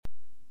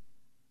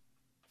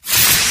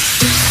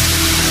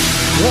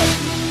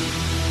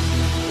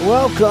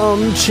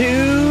welcome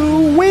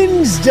to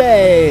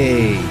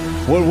Wednesday,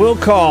 what we'll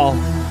call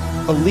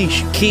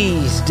Alicia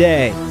Keys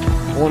Day.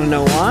 Want to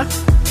know why?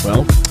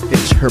 Well,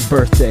 it's her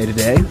birthday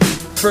today,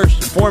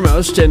 first and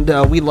foremost, and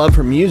we love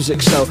her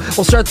music, so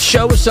we'll start the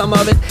show with some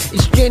of it.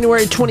 It's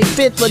January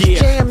 25th. Let's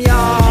jam, y'all.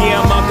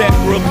 Yeah, I'm out at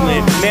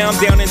Brooklyn. Now I'm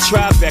down in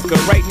Tribeca,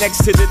 right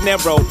next to the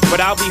Narrow,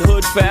 but I'll be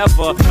hood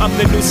forever. I'm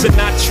the new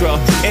Sinatra,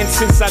 and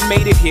since I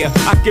made it here,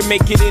 I can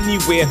make it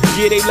anywhere.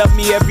 Yeah, they love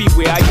me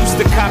everywhere. I used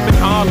to cop in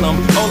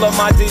Harlem, all of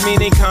my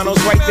Dominicanos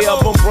right there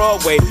up on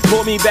Broadway.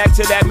 Pulled me back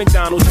to that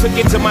McDonald's, took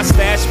it to my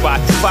stash spot,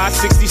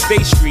 560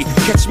 State Street.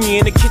 Catch me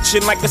in the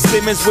kitchen like a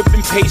Simmons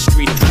whipping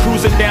pastry,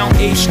 cruising down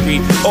A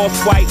Street.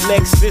 Off-white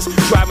Lexus,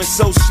 driving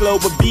so slow,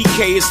 but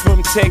BK is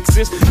from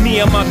Texas.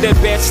 Me, I'm out that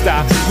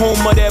Bed-Stuy,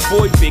 home of that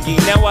boy Biggie.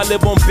 Now I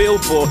live on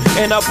Billboard,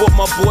 and I brought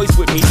my boys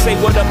with me. Say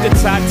what up to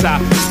Tata,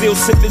 still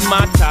sipping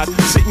my top,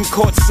 sitting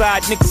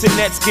courtside, Knicks and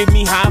Nets give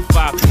me high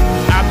five.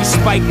 I be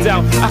spiked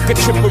out, I could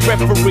trip a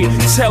referee.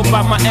 Tell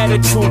by my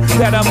attitude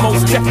that I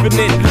most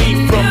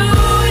definitely from.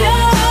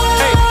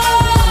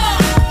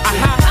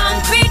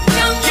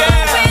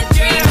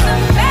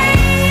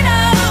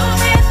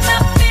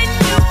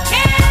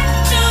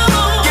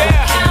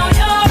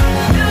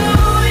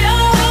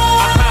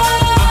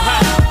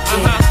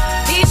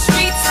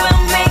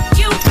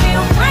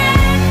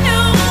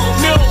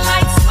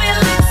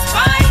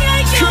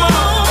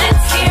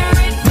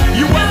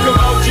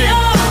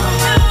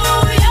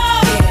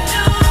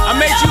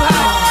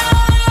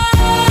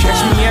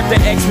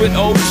 With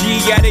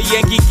OG at a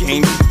Yankee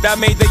game, that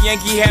made the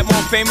Yankee hat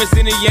more famous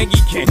than a Yankee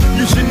can.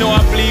 You should know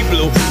I bleed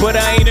blue, but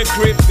I ain't a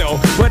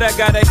crypto. But I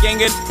got a gang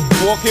of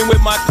walking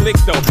with my click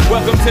though.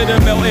 Welcome to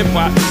the melting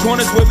pot,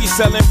 corners where we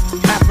selling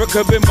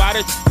Africa been by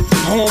the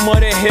home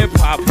of the hip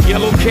hop.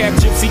 Yellow cap,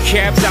 gypsy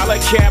cap,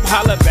 dollar cap,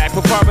 holla back.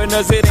 For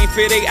foreigners it ain't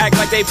fair, they act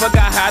like they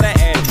forgot how to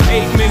act.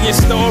 8 million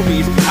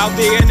stories out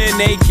there in the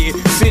naked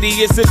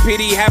city. It's a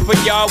pity half of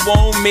y'all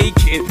won't make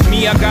it.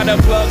 Me, I got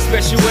a plug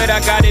special where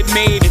I got it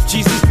made. If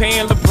Jesus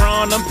paying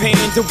LeBron, I'm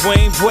paying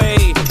Dwayne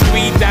Wade.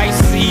 3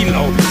 dice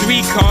CeeLo,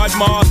 3 card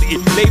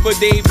Marley. Labor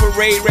Day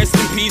parade, rest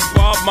in peace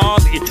Bob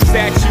Marley.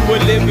 Statue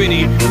of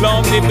Liberty,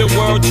 long live the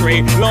World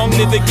Trade, long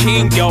live the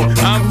King, yo.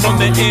 I'm from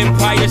the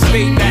Empire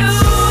State,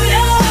 that's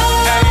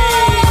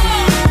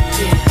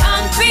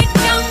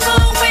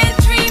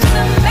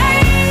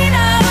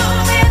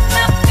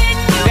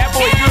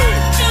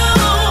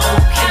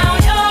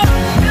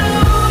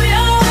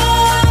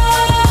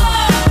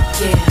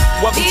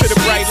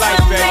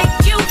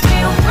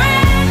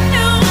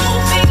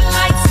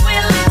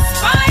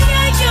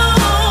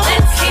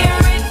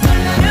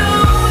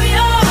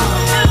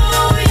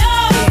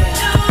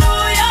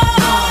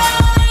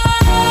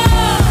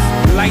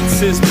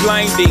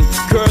blinding.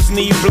 Girls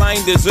need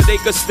blinders so they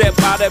could step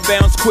out of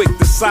bounds quick.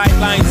 The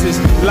sidelines is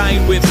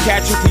lined with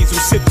casualties who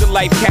sip the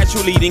life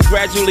casually, then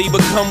gradually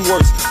become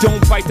worse.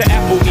 Don't fight the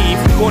apple eve,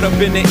 caught up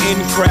in the in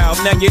crowd.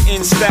 Now you're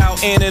in style,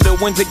 and in the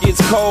winter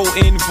gets cold.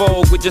 In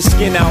vogue with your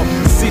skin out.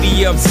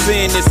 City of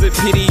sin, it's a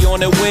pity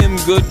on a whim.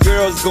 Good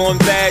girls going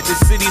bad, the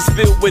city's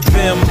filled with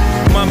them.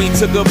 Mommy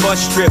took a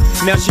bus trip,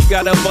 now she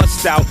got a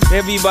bust out.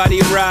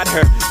 Everybody ride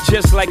her,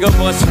 just like a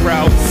bus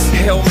route.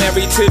 Hail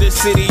Mary to the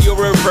city,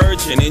 you're a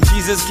virgin, and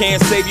Jesus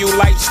can't save you.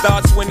 Life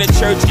starts when the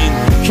church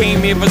in.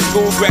 Came here for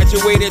school,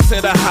 graduated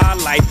to the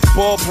highlight.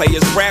 Ball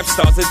players, rap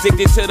stars,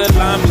 addicted to the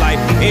limelight.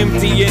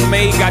 Empty in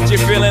May, got you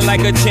feeling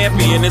like a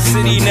champion. The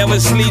city never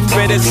sleeps,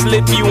 better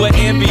slip you an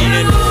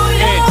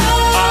Ambien.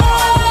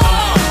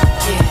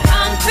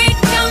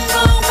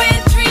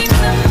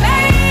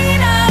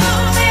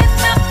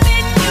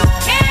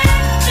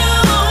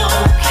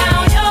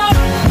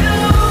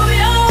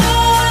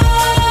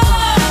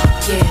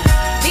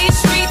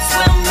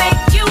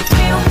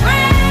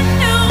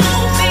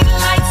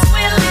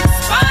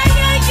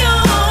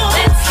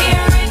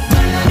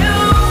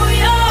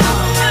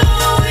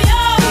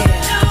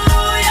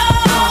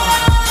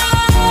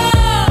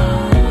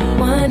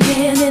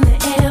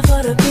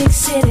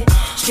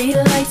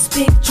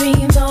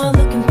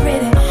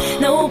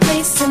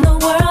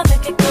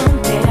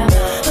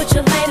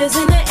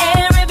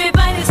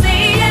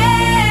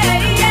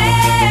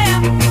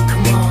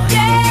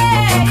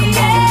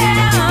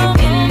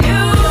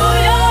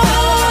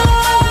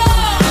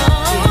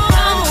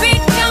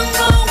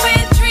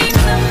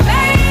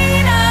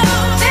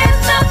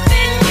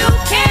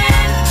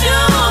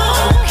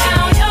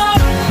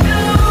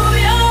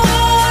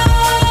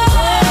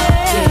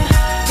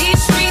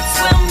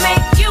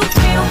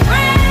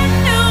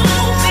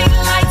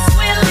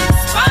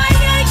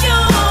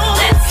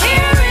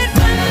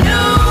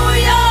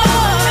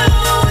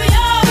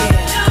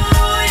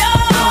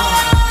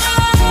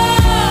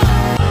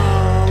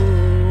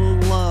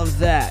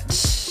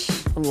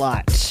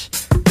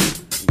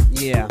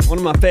 One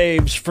of my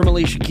faves from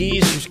Alicia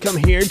Keys, who's come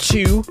here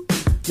to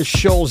the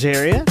Shoals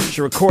area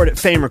to record at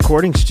Fame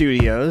Recording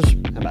Studios.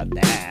 How about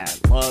that?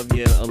 Love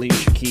you,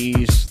 Alicia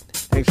Keys.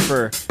 Thanks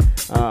for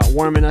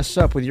warming us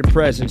up with your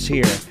presence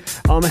here.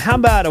 How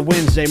about a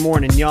Wednesday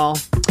morning, y'all?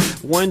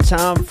 one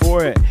time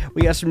for it.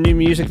 We got some new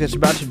music that's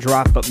about to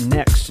drop up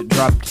next. It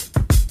dropped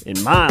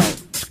in my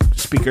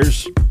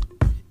speakers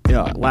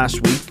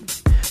last week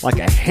like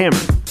a hammer.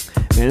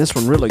 Man, this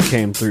one really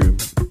came through.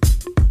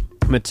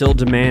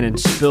 Matilda Man and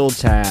Spill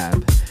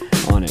Tab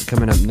on it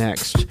coming up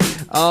next.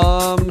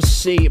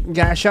 See,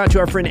 got a shout out to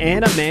our friend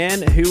Anna,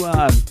 man, who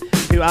I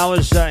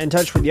was in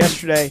touch with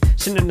yesterday,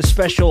 sending a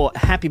special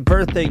happy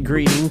birthday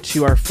greeting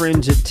to our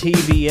friends at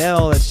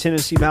TVL, that's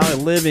Tennessee Valley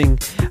Living.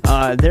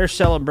 They're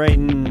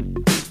celebrating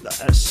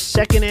a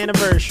second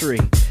anniversary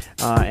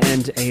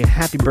and a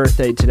happy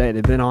birthday today.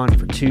 They've been on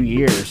for 2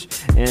 years,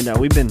 and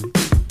we've been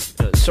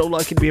so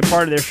lucky to be a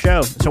part of their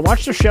show. So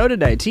watch their show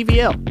today,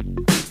 TVL.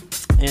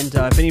 And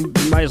if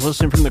anybody's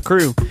listening from the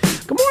crew,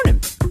 good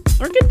morning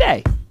or good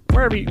day.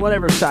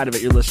 Whatever side of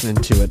it you're listening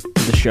to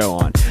the show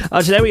on.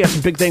 Today we got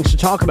some big things to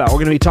talk about. We're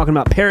going to be talking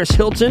about Paris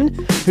Hilton,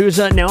 who's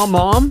now a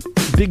mom.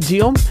 Big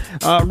deal.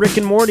 Rick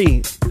and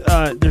Morty,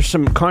 there's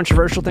some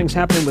controversial things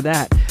happening with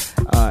that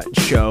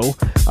show.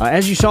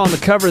 As you saw on the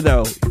cover,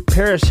 though,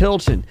 Paris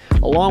Hilton,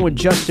 along with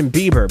Justin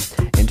Bieber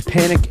and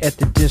Panic at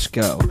the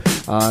Disco.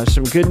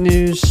 Some good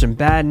news, some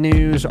bad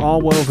news, all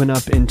woven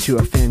up into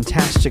a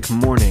fantastic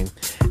morning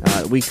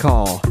we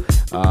call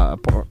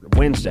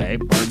Wednesday,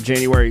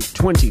 January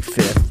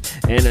 25th.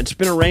 And it's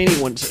been a rainy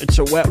one. It's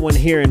a wet one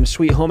here in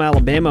Sweet Home,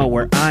 Alabama,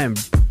 where I am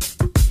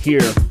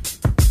here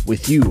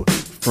with you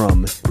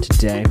from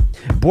today.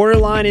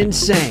 Borderline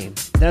insane.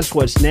 That's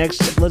what's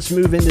next. Let's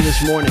move into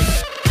this morning.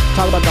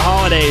 Talk about the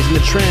holidays and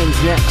the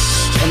trends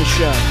next on the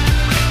show.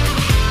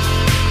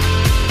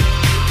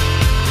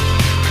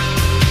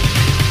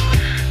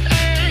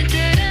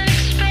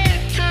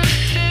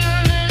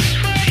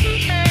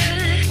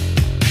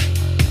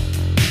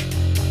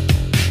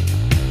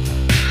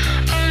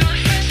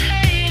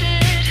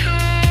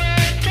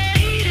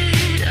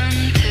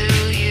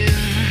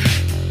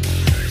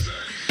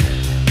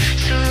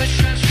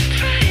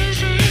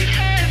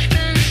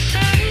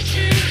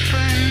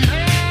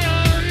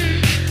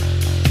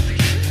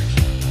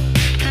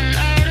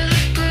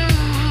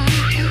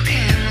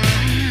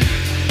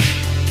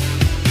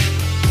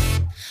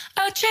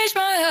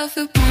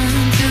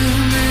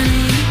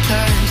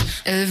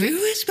 Every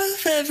whisper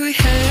of every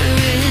hair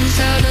is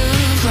out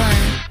of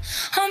line.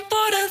 I'm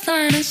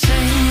borderline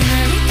insane.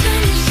 Every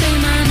time you say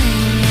my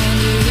name,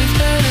 wonder if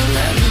that'll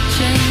ever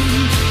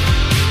change.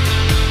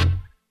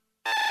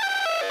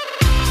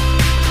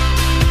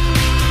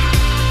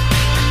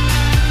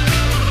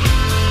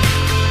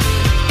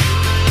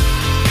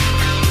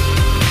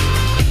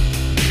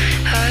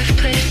 I've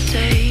played it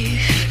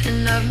safe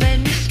and I've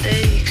made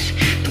mistakes,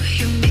 but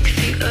you make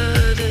the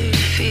others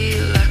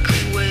feel like a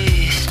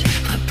waste.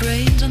 My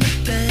brain's on the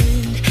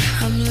bend,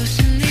 I'm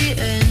losing the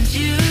ends.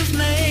 You've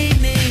made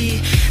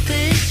me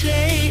this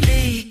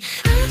lately.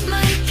 I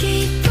might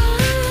keep on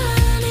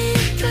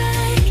running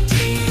back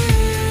to you,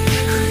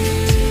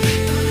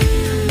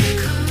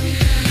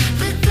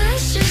 but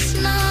that's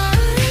just not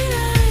what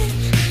I'm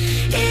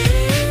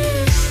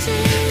used to.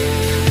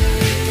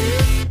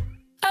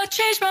 I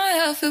changed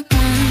my outfit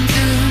one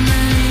too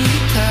many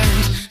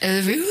times.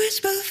 Every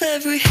whisper of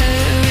every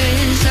hair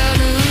is out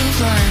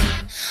of line.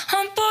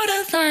 I'm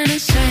borderline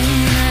insane.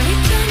 Every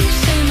time you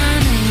say my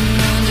name,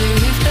 wonder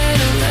if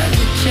that'll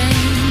ever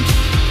change.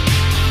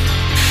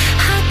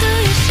 How do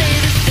you say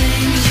the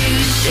things you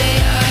say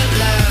out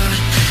loud?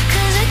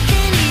 'Cause I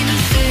can't even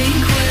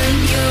think when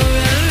you're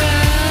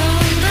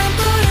around. I'm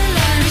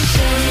borderline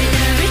insane.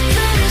 Every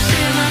time you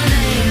say my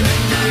name,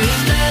 wonder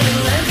if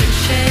that'll ever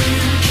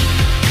change.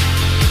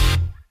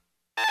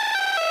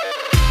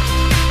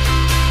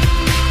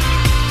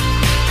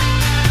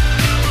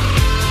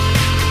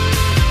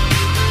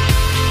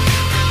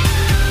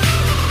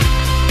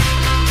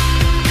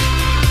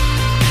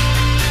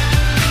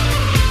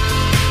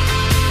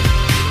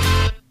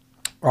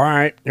 All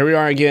right, here we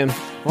are again.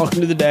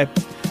 Welcome to the day.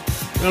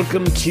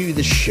 Welcome to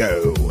the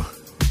show,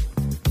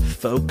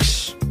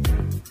 folks.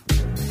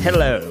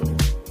 Hello.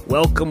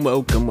 Welcome. I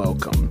want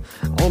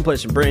to play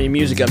some brand new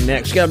music up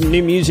next. Got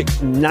new music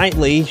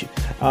nightly.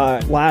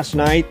 Last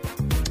night,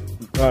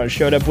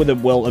 showed up with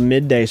a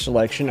midday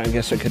selection, I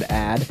guess I could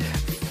add,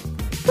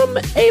 from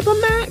Ava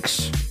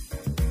Max.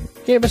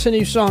 Gave us a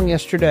new song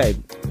yesterday.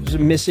 It was a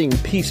missing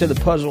piece of the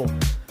puzzle.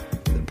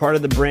 Part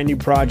of the brand new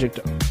project,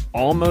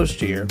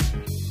 almost here.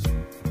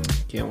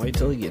 Can't wait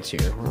till he gets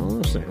here.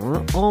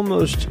 We're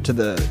almost to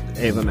the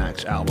Ava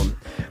Max album.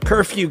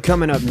 Curfew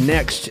coming up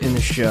next in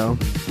the show.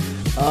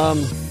 A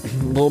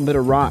little bit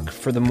of rock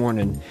for the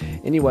morning.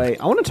 Anyway,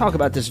 I want to talk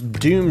about this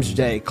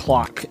doomsday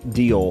clock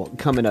deal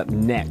coming up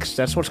next.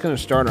 That's what's going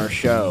to start our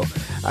show.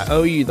 I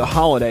owe you the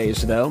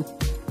holidays, though.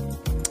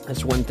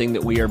 That's one thing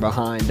that we are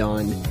behind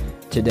on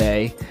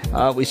today.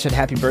 We said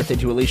happy birthday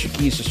to Alicia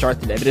Keys to start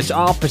the day, but it's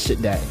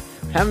opposite day.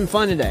 Having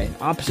fun today.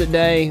 Opposite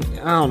day,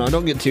 I don't know,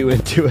 don't get too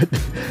into it.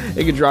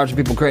 It could drive some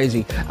people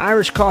crazy.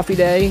 Irish coffee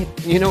day.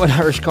 You know what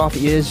Irish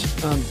coffee is?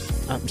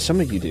 Some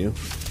of you do.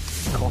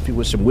 Coffee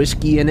with some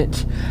whiskey in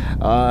it.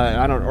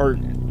 Or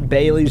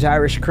Bailey's,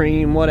 Irish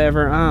cream,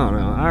 whatever. I don't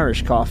know.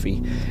 Irish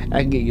coffee.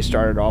 That can get you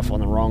started off on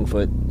the wrong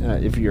foot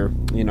if you're,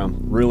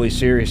 really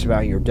serious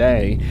about your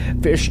day.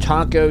 Fish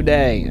taco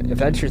day. If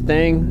that's your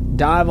thing,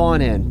 dive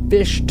on in.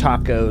 Fish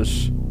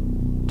tacos.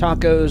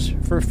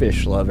 Tacos for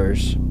fish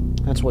lovers.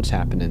 That's what's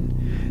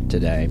happening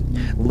today.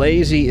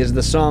 Lazy is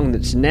the song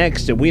that's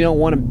next, and we don't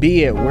want to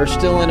be it. We're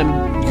still in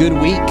a good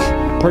week,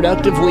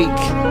 productive week.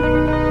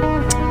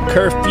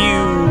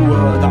 Curfew,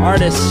 the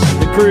artists,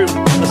 the crew,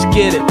 let's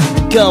get it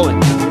going.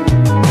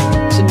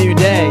 It's a new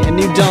day, a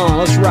new dawn,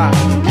 let's rock.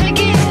 I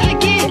get a little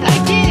bit. I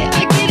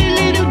get a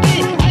little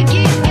bit. I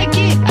get a little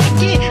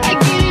bit. I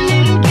get a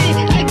little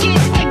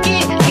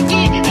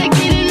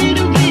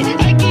bit.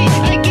 I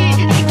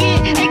get a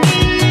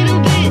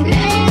little bit.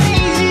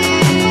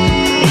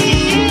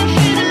 Lazy. Feel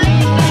the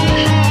love I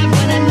have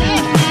when I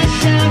love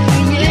myself.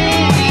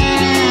 Yeah.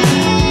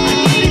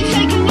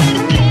 Take away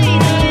the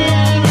pain of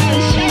love. I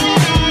was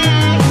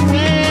shy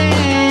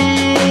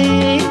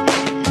away.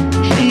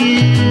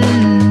 Feel.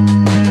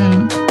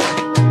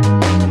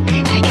 I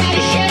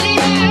gotta shut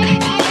it out. I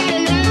gotta feel it.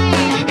 I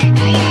gotta shut it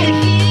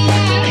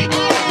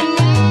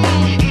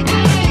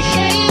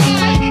out. I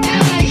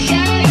wanna shout it out.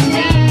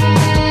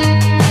 Falling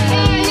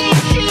to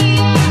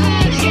your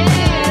arms,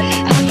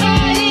 yeah. I'm falling to your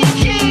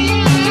arms,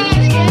 yeah.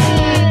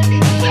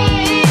 Falling to your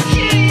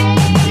lazy. Feel the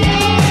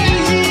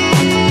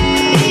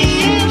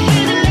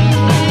love I have when I love myself, yeah. Take away the pain of love. I was shy away. Feel the love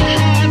I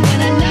have when I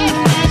love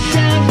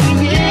myself,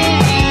 yeah.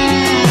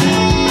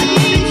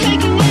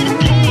 Take away the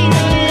pain of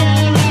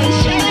love. I was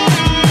shy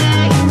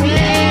away.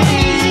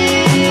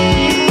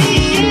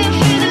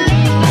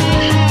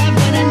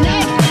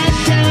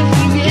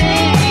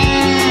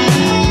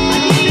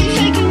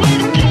 I need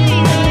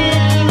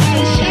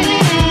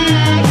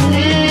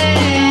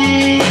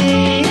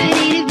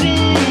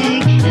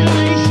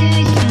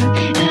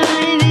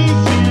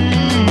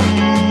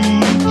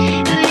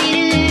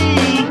a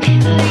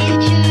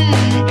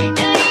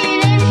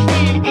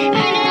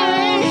break.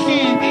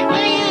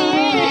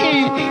 I wanna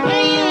say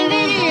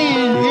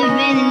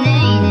something. I wanna be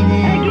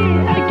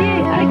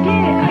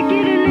I need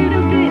a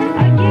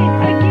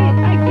lick.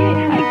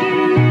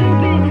 I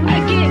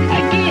need a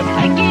try. I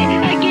need to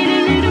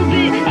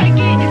understand. I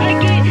don't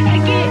understand why you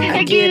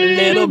I get a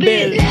little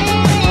bit.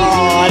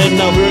 Oh, I didn't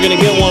know if we were going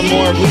to get one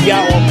more. We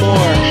got one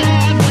more.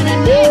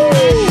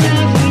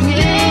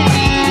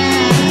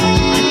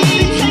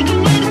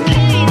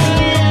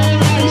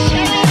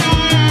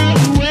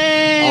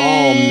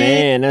 Oh,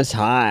 man, that's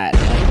hot.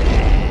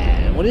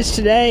 What is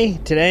today?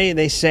 Today,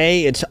 they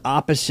say it's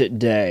Opposite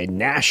Day.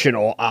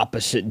 National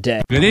Opposite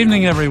Day. Good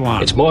evening,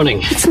 everyone. It's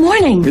morning. It's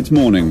morning. It's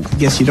morning.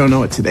 Guess you don't know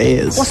what today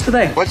is. What's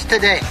today?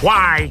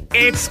 Why,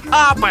 it's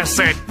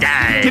Opposite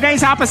Day.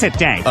 Today's Opposite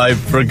Day. I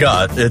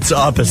forgot. It's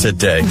Opposite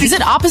Day. Is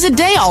it Opposite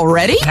Day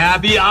already?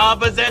 Happy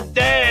Opposite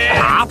Day!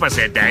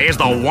 Opposite Day is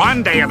the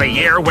one day of the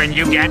year when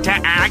you get to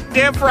act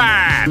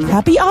different.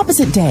 Happy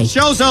Opposite Day.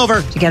 Show's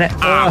over. To get it?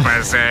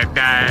 Opposite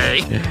Day.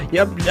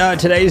 Yep,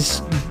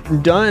 today's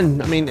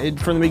done. I mean,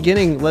 from the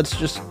beginning, let's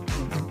just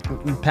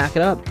pack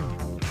it up.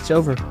 It's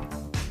over.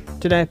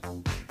 Today.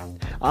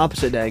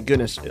 Opposite Day.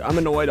 Goodness, I'm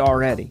annoyed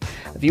already.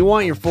 If you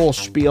want your full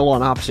spiel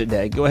on Opposite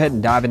Day, go ahead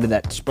and dive into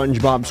that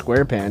SpongeBob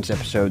SquarePants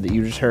episode that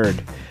you just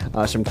heard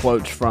some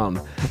quotes from.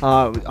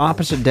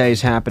 Opposite Day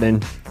is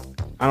happening.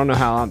 I don't know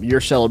how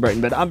you're celebrating,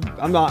 but I'm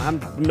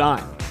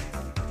not.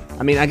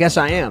 I mean, I guess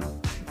I am.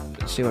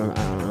 See what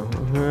I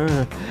don't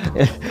know.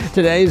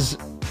 Today's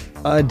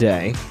a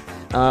day.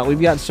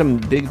 We've got some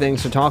big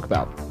things to talk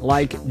about,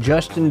 like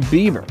Justin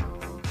Bieber.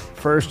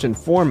 First and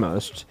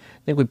foremost, I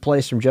think we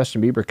play some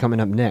Justin Bieber coming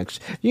up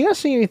next. You guys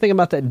see anything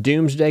about that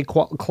doomsday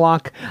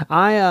clock?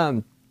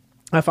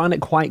 I find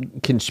it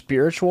quite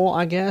conspiritual,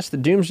 I guess. The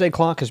doomsday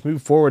clock has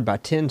moved forward by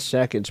 10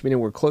 seconds, meaning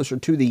we're closer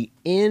to the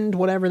end,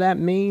 whatever that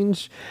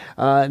means.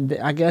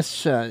 I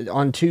guess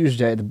on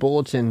Tuesday, the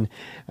Bulletin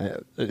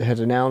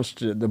has announced,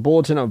 the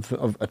Bulletin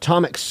of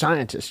Atomic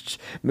Scientists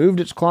moved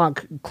its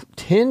clock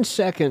 10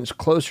 seconds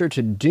closer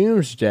to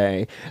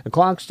doomsday. The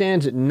clock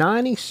stands at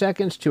 90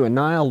 seconds to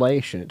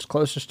annihilation. It's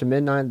closest to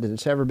midnight than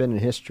it's ever been in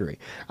history.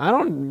 I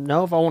don't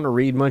know if I want to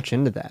read much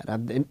into that.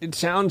 It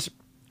sounds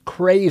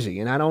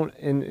crazy, and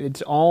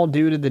it's all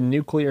due to the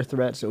nuclear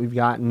threats that we've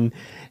gotten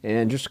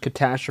and just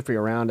catastrophe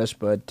around us.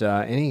 But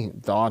any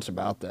thoughts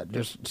about that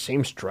just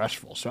seems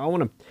stressful. So I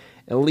want to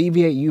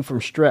alleviate you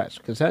from stress,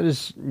 because that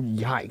is,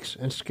 yikes,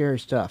 that's scary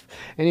stuff.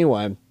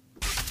 Anyway,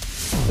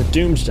 the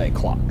doomsday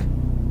clock.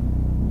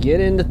 Get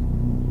into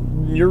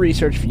your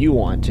research if you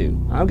want to.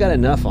 I've got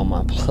enough on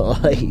my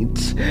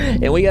plate,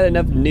 and we got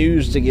enough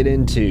news to get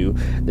into.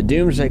 The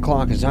doomsday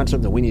clock is not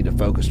something we need to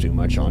focus too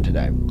much on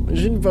today. We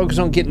just need to focus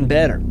on getting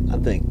better, I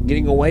think.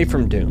 Getting away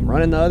from doom,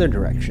 running the other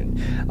direction.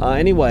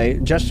 Anyway,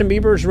 Justin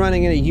Bieber is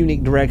running in a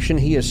unique direction.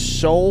 He has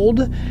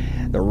sold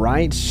the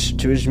rights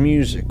to his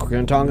music. We're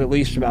going to talk at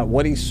least about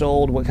what he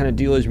sold, what kind of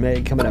deal he's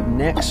made. Coming up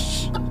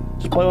next,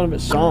 let's play one of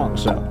his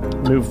songs, so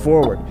move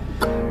forward.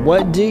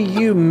 What Do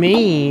You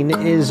Mean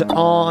is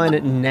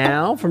on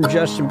now from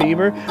Justin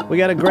Bieber. We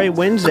got a great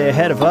Wednesday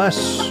ahead of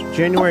us.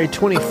 January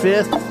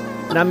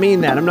 25th. And I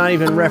mean that. I'm not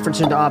even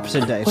referencing to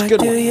Opposite Day. It's a What good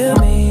do one. you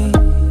mean?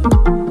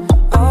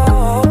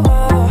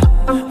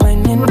 Oh,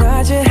 when you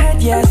nod your head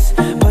yes,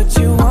 but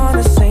you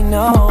wanna say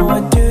no.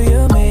 What do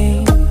you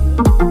mean?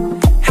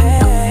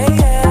 Hey,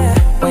 yeah.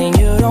 When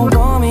you don't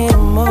want me to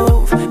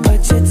move,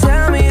 but you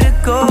tell me to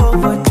go.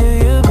 What do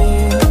you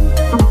mean?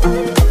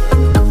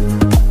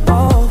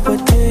 Oh,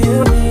 what do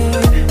you mean?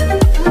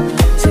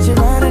 Said you're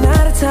running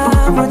out of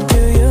time. What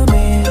do you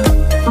mean?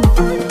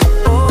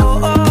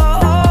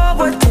 Oh,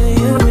 what do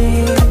you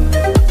mean?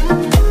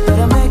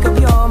 Better make up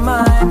your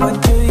mind.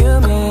 What do you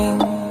mean?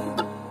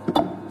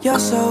 You're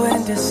so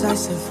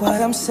indecisive.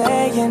 What I'm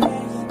saying.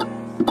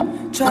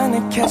 Trying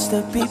to catch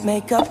the beat,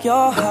 make up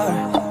your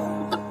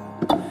heart.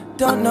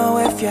 Don't know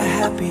if you're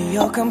happy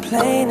or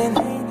complaining.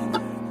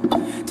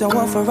 Don't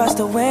want for us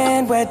to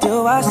win, where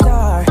do I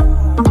start?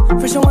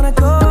 First you wanna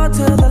go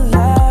to the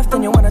left,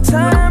 then you wanna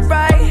turn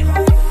right.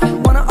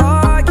 Wanna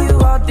argue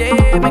all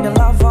day, making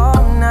love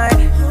all night.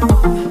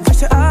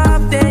 First you're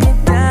up, then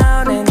you're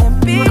down, and in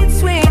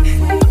between.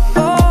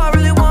 Oh, I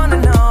really wanna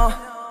know,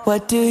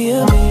 what do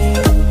you mean?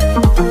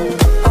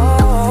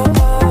 Oh,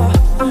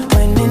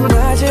 when you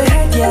nod your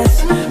head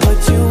yes, but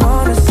you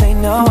wanna say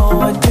no.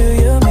 What do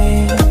you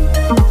mean?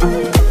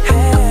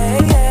 Hey,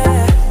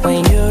 yeah.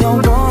 When you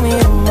don't want me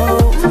to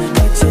move,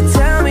 but you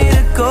tell me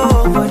to go.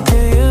 What do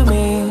you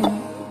mean?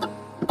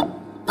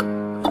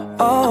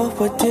 Oh,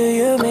 what do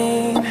you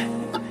mean?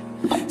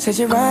 Said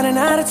you're running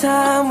out of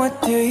time.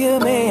 What do you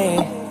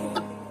mean?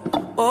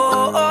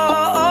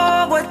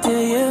 Oh, what do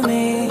you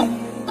mean?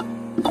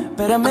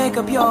 Better make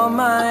up your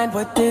mind.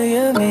 What do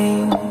you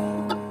mean?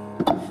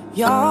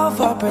 You're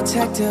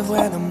overprotective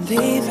when I'm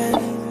leaving.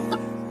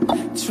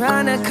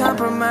 Trying to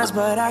compromise,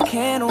 but I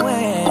can't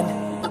win.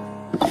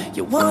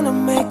 You wanna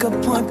make a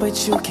point, but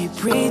you keep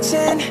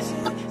preaching.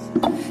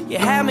 You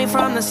had me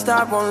from the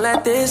start, won't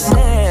let this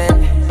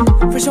end.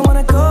 First you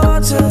wanna go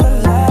to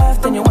the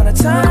left, then you wanna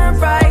turn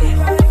right.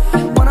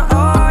 Wanna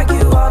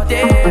argue all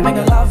day,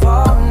 making love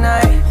all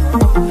night.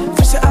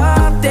 First you're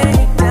up, then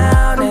you're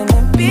down, and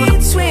in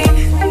between.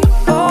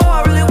 Oh,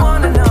 I really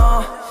wanna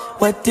know,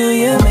 what do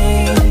you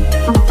mean?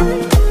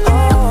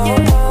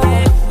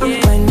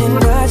 When you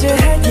nod your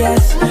head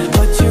yes,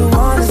 but you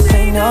wanna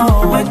say no.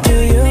 What do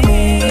you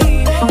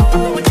mean?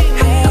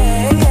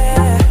 Hey,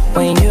 yeah.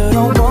 When you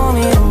don't want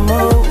me to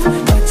move,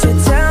 but you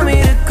tell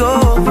me to go.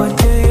 What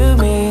do you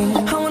mean?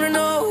 I wanna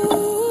know.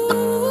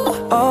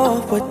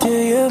 Oh, what do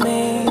you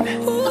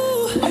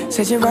mean?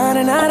 Said you're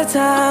running out of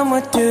time.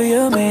 What do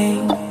you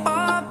mean?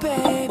 Oh,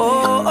 baby.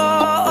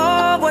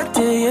 Oh, what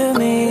do you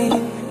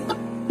mean?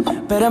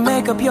 Better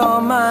make up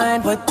your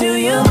mind. What do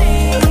you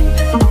mean?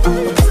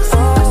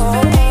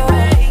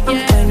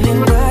 When you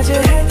nod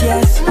your head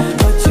yes,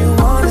 but you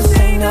wanna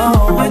say no.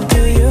 What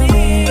do you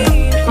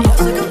mean?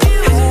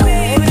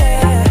 Hey,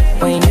 yeah.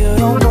 When you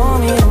don't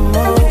want me to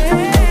move,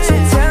 but you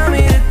tell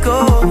me to go.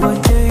 What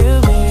do you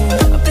mean?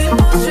 I'll be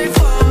more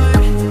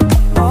straightforward.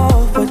 Oh,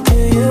 what do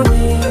you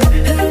mean?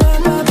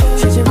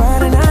 Said you're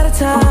running out of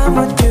time.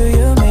 What do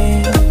you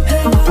mean?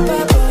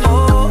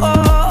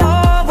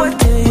 Oh, what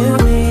do you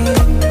mean?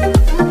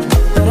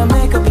 Better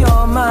make up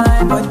your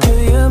mind. What do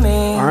you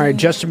mean? All right,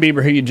 Justin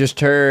Bieber, who you just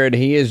heard,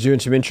 he is doing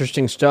some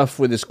interesting stuff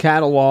with his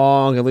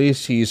catalog. At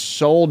least he's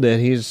sold it.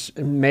 He's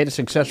made a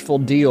successful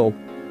deal.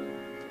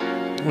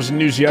 It was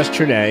news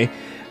yesterday.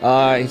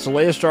 He's the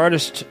latest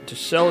artist to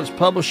sell his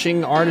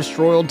publishing, artist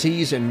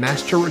royalties, and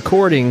master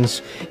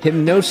recordings.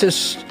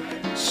 Hypnosis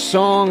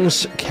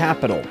Songs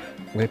Capital.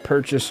 They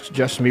purchased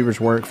Justin Bieber's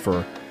work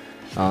for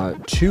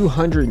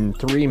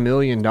 $203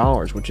 million,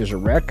 which is a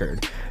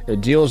record. The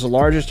deal is the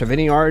largest of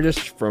any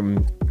artist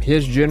from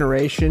his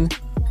generation,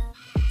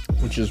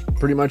 which is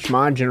pretty much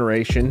my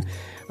generation.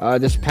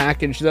 This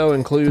package, though,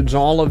 includes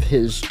all of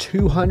his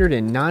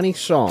 290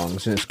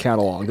 songs in his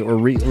catalog that were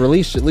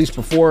released at least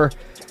before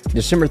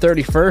December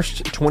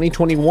 31st,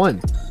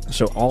 2021.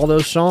 So all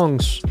those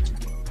songs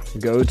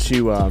go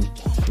to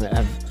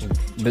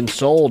have been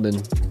sold,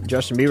 and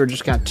Justin Bieber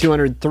just got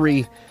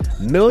 $203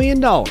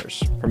 million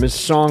from his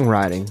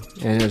songwriting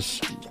and his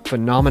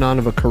phenomenon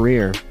of a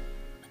career.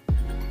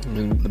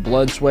 And the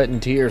blood, sweat,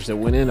 and tears that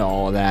went into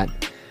all of that,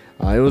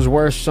 it was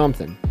worth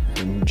something.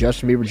 And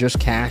Justin Bieber just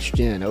cashed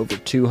in over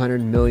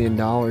 $200 million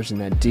in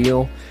that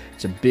deal.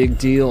 It's a big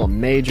deal, a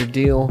major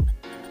deal.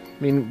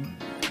 I mean,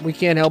 we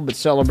can't help but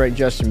celebrate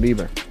Justin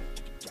Bieber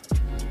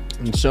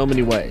in so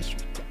many ways.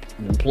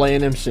 I've been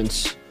playing him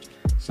since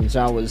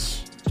I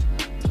was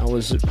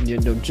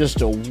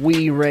just a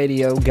wee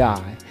radio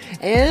guy.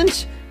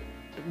 And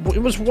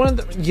it was one of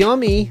the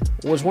Yummy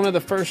was one of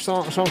the first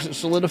songs that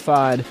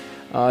solidified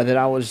that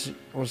I was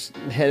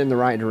heading the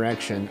right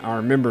direction. I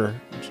remember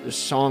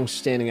songs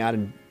standing out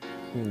in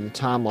the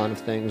timeline of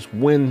things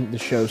when the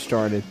show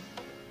started.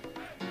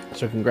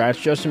 So congrats,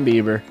 Justin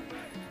Bieber.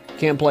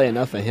 Can't play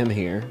enough of him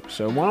here.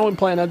 So why don't we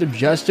play another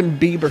Justin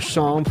Bieber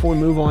song before we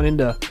move on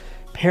into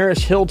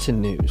Paris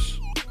Hilton news?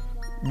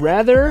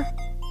 Rather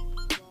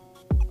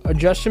a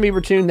Justin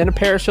Bieber tune than a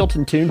Paris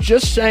Hilton tune.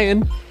 Just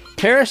saying.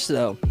 Paris,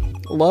 though,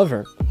 love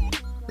her.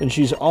 And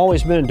she's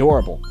always been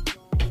adorable.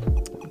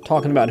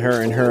 talking about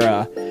her and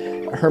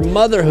her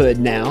motherhood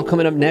now.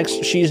 Coming up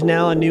next, she's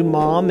now a new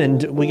mom,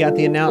 and we got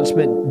the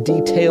announcement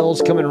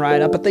details coming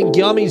right up. I think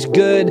Yummy's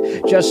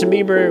good. Justin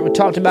Bieber, we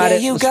talked about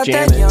it. You Let's got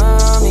jam that it.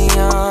 yummy,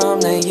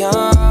 that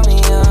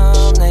yummy,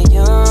 that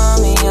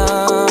yummy,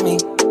 yummy.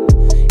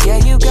 Yeah,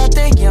 you got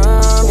that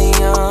yummy,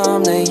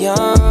 that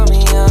yummy,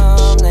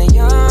 that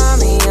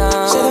yummy, yummy.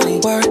 Say the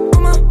word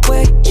on my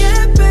way.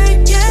 Yeah,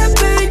 babe, yeah,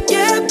 babe,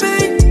 yeah,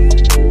 babe.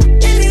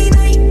 Any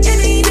night,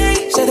 any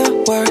day. Say the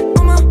word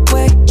on my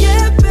way.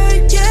 Yeah,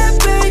 babe, yeah,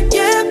 babe,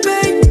 yeah,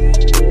 babe.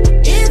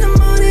 In the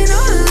morning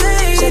or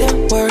late. Say the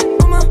word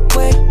on my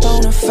way.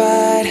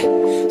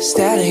 Bonafide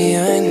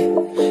stallion.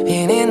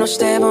 Ain't in no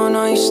stable,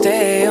 no, you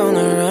stay on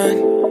the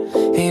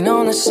run. Ain't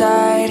on the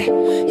side,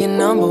 you're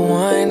number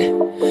one.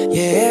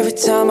 Yeah, every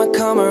time I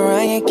come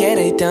around, you get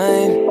it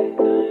done.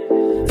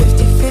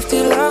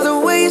 50-50, love the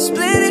way you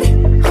split it.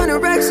 100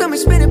 racks on me,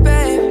 spin it,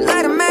 babe.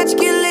 Light a match,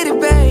 get lit,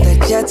 it, babe.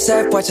 That jet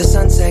set, watch the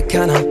sunset,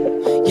 kinda.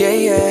 Yeah,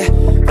 yeah.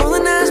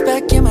 Rolling eyes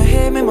back in my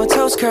head, make my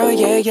toes curl,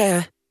 yeah,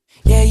 yeah.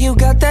 Yeah, you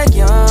got that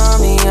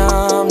yummy,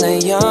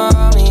 that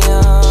yummy,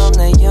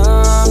 that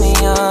yummy,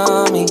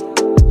 yummy.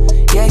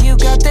 Yeah, you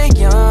got that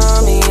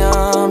yummy,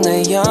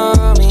 that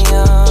yummy,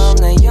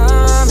 that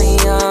yummy,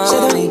 yummy. Say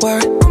the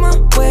word on my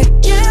way.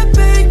 Yeah,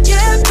 babe,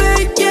 yeah,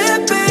 babe, yeah,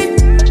 babe.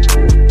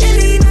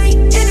 Any night,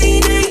 any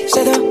day.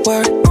 Say the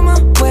word on my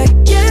way.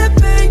 Yeah,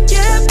 babe,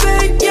 yeah,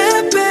 babe,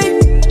 yeah,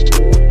 babe.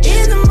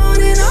 In the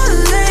morning or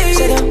late.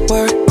 Say the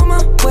word on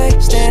my way.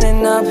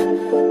 Standing up,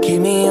 keep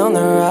me on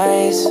the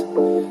rise.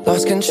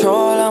 Lost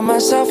control of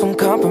myself, I'm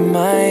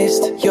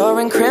compromised. You're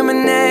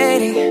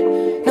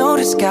incriminating, no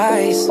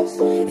disguise.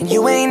 And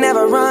you ain't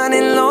never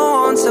running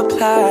low on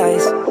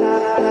supplies.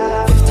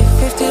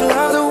 50-50,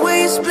 love the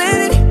way you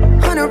split it.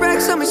 100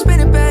 racks on me, spin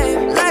it,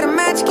 babe. Light a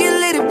match, get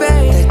lit, it,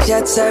 babe. That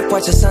jet set,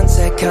 watch the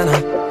sunset,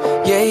 kinda.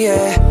 Yeah,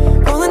 yeah.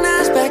 Rolling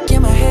eyes back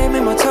in my head,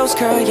 make my toes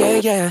curl, yeah,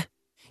 yeah.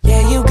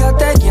 Yeah, you got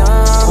that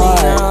yummy,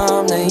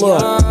 that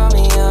Look,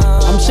 yummy,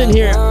 I'm sitting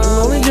here.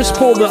 Let me just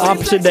pull the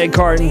opposite day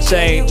card and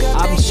say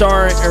I'm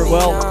sorry, or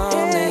well,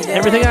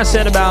 everything I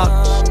said about.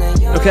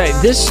 Okay,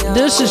 this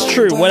is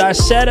true. What I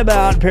said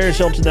about Paris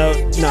Hilton, though,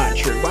 not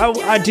true.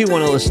 I do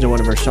want to listen to one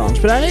of her songs,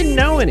 but I didn't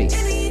know any.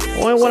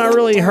 The only one I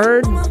really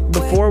heard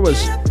before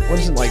was, what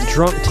is it, like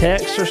Drunk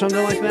Text or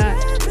something like that?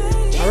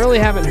 I really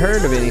haven't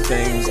heard of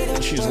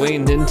anything she's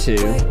leaned into.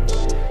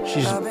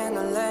 She's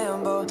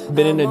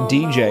been in a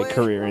DJ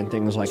career and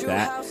things like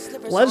that.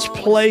 Let's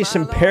play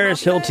some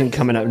Paris Hilton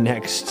coming up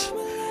next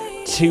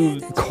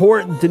to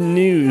court the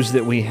news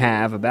that we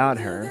have about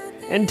her.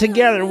 And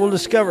together we'll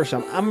discover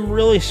some. I'm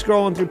really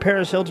scrolling through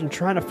Paris Hilton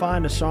trying to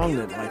find a song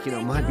that, like, you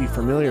know, might be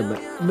familiar,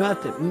 but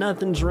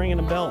nothing's ringing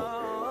a bell.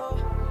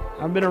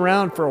 I've been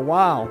around for a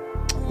while,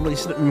 at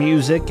least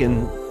music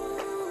and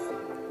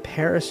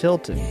Paris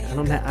Hilton.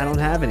 I don't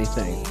have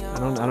anything. I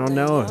don't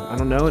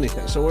know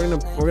anything. So we're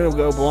gonna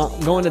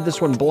go into this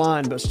one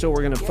blind, but still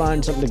we're gonna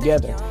find something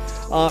together.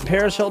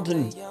 Paris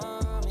Hilton,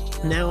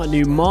 now a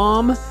new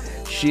mom.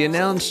 She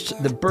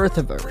announced the birth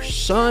of her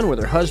son with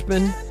her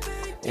husband.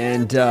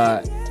 And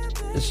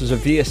this is a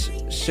via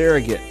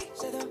surrogate.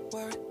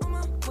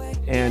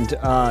 And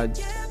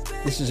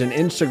this is an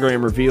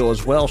Instagram reveal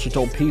as well. She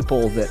told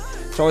people that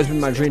it's always been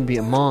my dream to be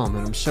a mom,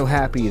 and I'm so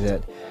happy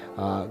that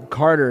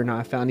Carter and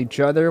I found each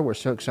other. We're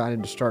so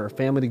excited to start our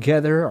family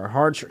together. Our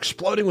hearts are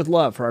exploding with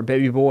love for our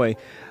baby boy.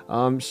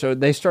 So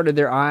they started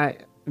their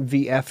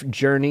IVF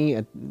journey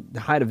at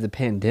the height of the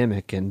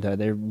pandemic, and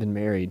they've been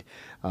married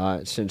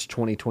since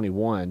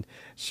 2021,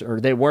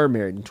 or they were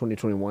married in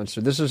 2021. So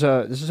this is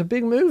a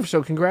big move.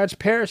 So congrats,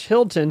 Paris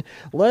Hilton.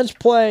 Let's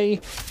play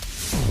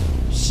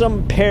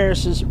some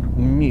Paris's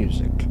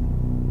music.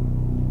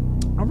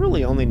 I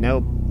really only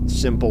know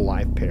Simple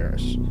Life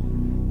Paris.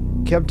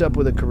 Kept up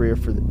with a career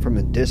from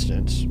a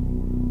distance.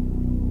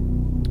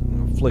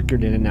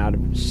 Flickered in and out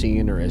of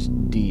seeing her as a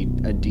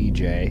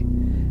DJ,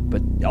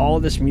 but all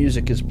this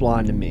music is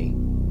blind to me.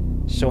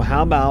 So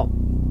how about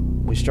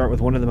we start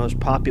with one of the most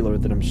popular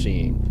that I'm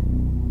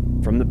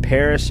seeing from the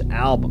Paris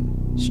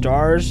album,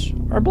 Stars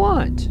Are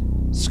Blind.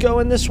 Let's go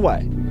in this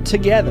way,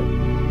 together.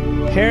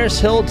 Paris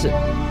Hilton.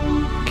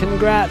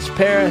 Congrats,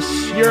 Paris.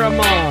 You're a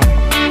mom.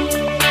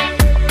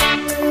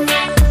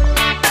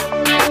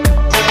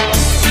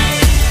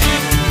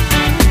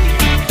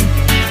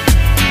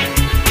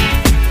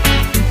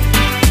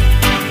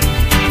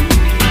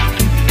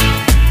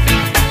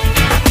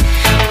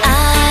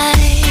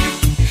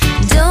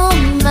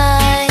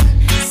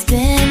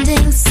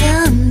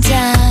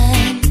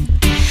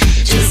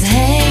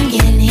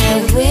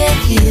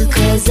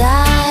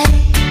 I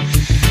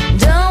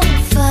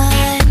don't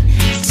find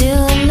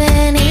too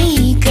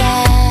many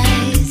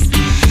guys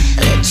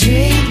that treat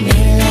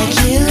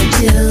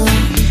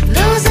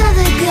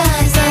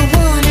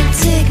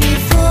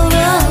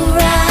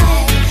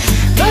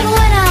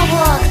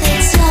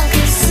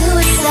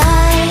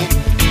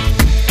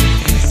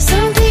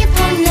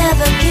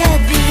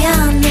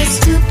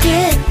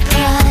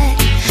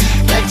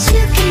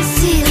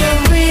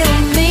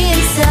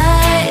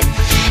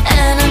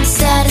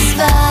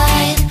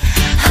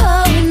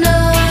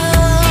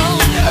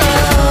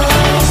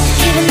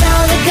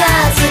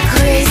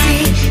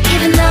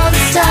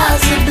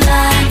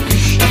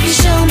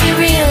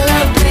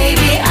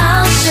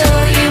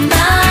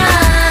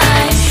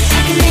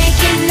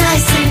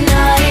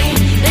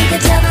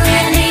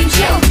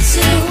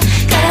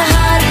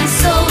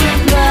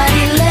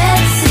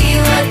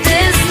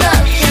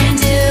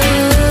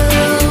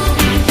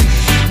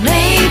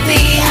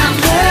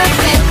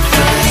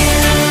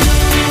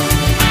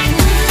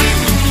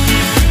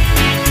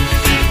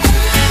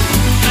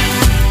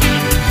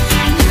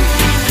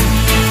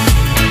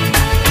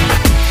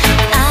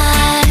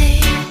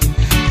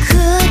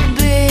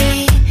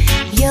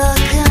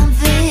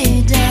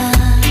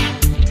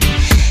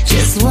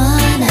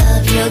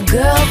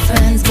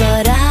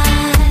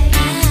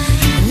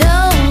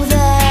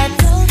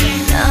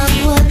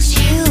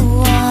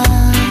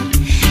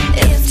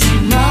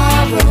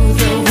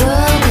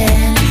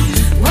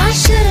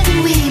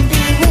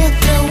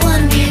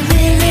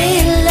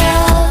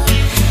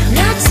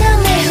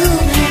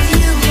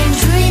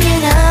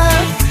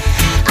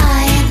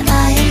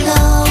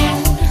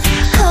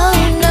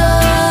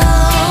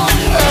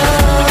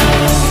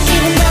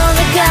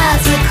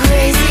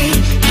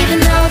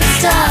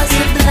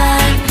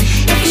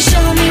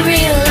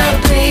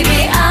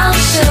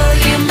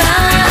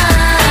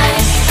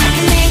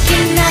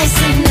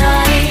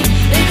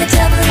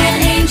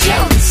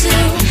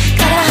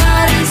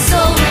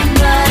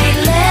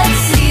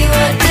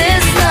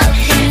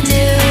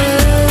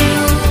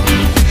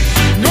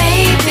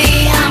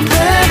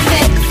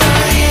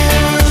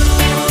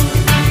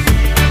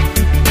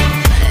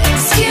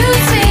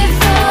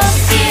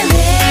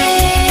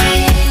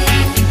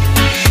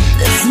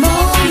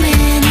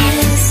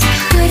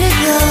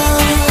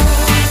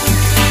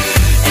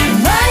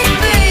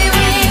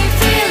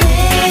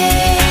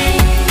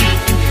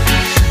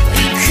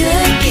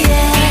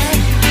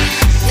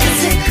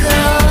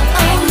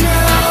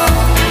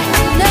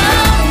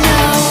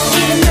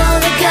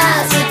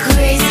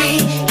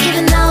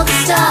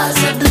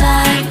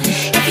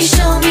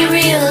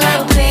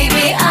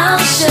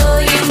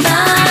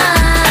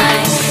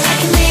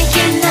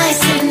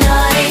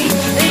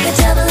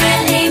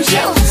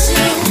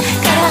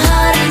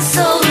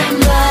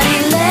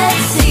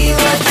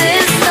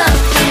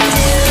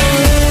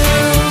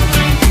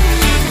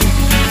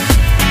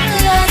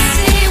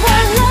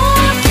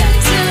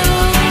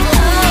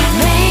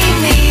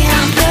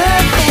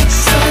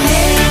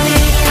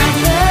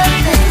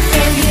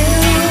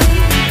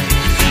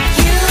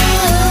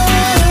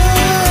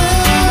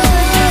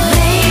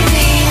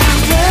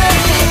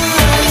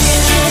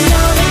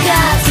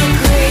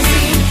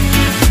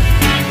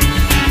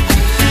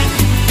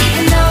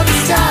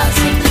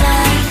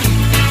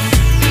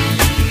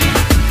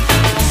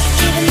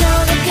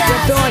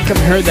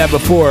heard that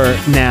before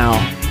now.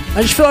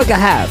 I just feel like I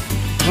have.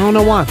 I don't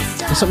know why.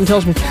 Something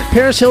tells me.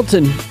 Paris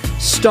Hilton,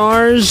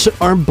 Stars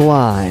Are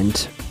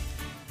Blind.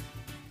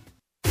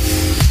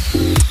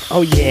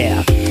 Oh,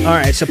 yeah. All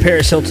right, so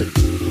Paris Hilton.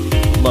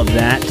 Love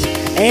that.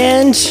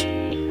 And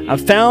I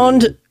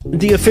found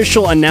the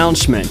official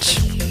announcement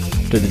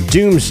to the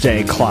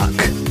Doomsday Clock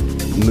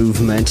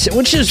movement,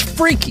 which is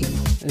freaky.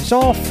 It's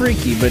all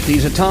freaky, but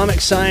these atomic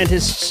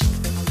scientists,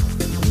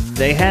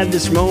 they had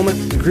this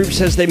moment. The group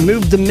says they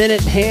moved the minute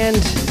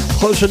hand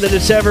closer than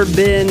it's ever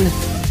been,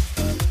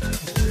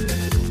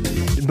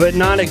 but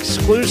not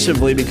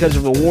exclusively because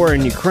of the war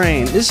in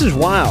Ukraine. This is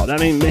wild. I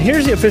mean,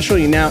 here's the official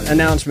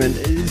announcement.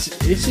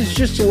 This is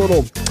just a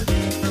little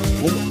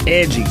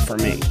edgy for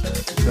me.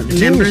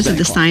 Members of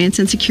the Science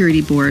and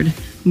Security Board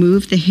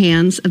moved the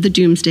hands of the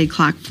Doomsday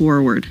Clock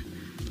forward,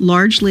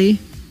 largely,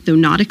 though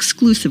not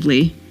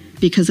exclusively,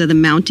 because of the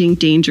mounting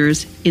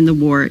dangers in the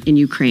war in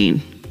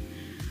Ukraine.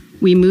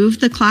 We moved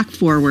the clock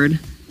forward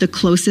the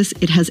closest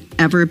it has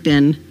ever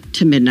been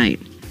to midnight.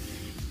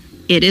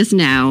 It is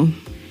now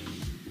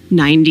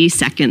 90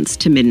 seconds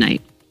to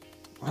midnight.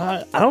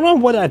 I don't know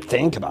what I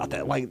think about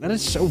that. Like, that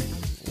is so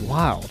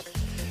wild.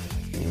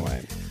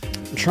 Anyway,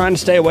 I'm trying to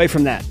stay away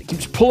from that. It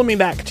keeps pulling me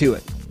back to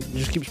it. It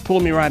just keeps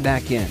pulling me right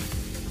back in.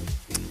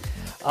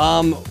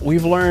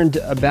 We've learned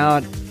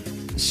about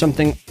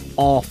something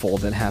awful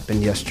that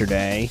happened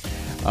yesterday.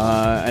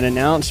 An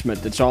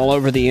announcement that's all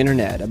over the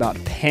internet about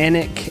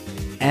Panic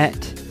at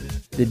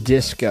the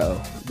Disco,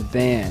 the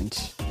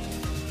band.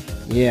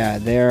 Yeah,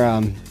 they're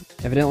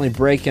evidently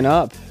breaking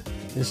up.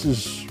 This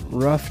is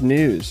rough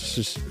news.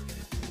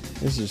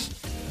 This is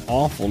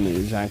awful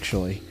news,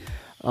 actually.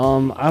 I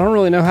don't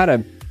really know how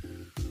to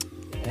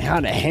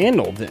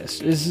handle this.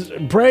 This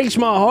breaks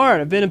my heart.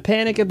 I've been a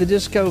Panic at the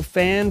Disco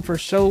fan for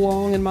so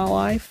long in my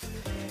life,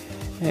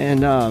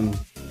 and I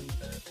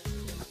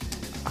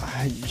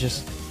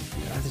just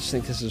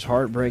think this is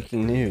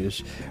heartbreaking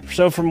news.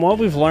 So from what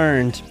we've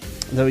learned,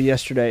 though,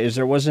 yesterday, is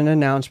there was an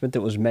announcement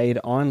that was made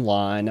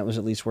online. That was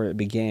at least where it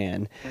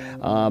began.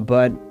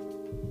 But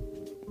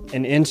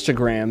an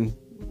Instagram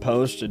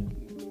post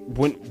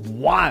went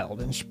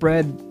wild and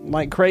spread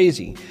like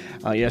crazy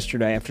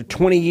yesterday. After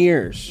 20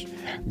 years,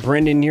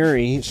 Brendan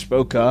Urie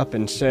spoke up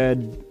and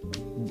said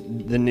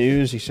the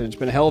news. He said, it's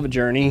been a hell of a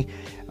journey.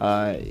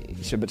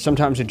 He said, but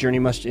sometimes a journey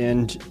must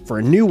end for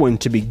a new one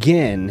to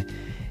begin.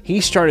 He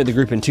started the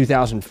group in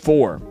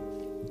 2004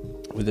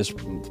 with his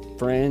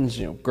friends,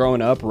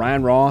 growing up,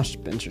 Ryan Ross,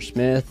 Spencer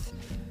Smith,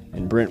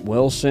 and Brent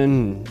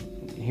Wilson.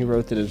 He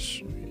wrote that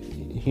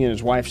he and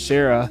his wife,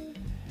 Sarah,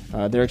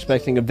 they're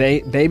expecting a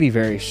baby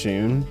very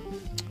soon.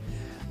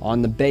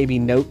 On the baby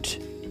note,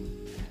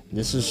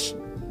 this is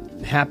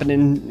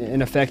happening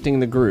and affecting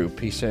the group.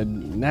 He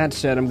said, that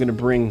said, I'm going to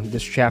bring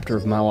this chapter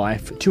of my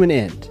life to an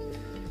end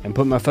and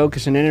put my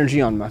focus and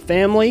energy on my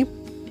family.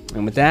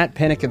 And with that,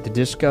 Panic at the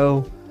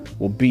Disco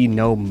will be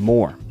no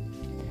more.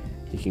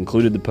 He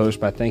concluded the post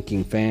by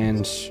thanking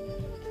fans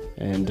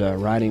and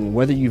writing,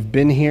 whether you've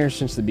been here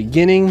since the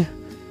beginning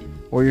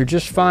or you're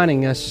just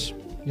finding us,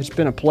 it's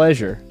been a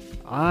pleasure.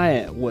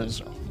 I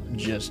was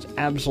just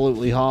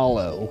absolutely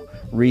hollow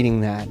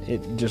reading that.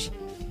 It just,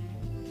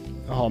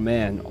 oh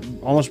man,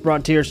 almost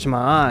brought tears to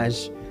my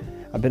eyes.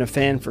 I've been a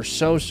fan for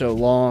so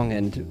long,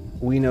 and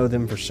we know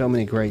them for so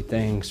many great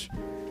things.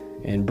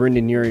 And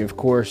Brendan Urie, of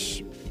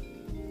course,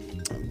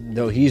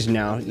 though he's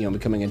now,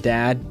 becoming a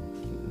dad,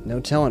 no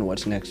telling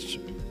what's next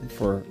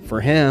for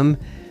him.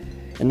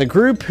 And the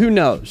group, who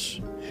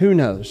knows?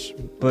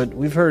 But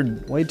we've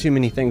heard way too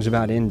many things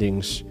about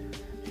endings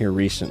here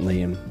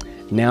recently, and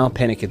now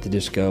Panic at the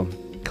Disco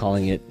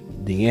calling it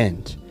the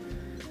end.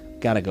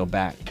 Gotta go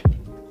back.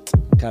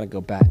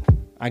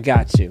 I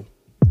got to.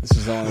 This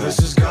is the only way. This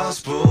is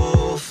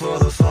gospel for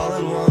the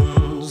fallen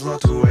ones,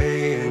 locked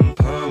away in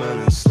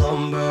permanent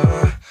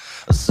slumber,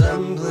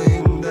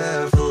 assembling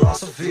their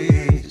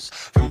philosophies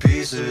from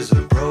pieces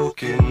of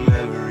broken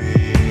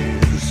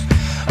memories.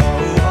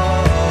 Oh,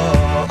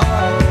 oh,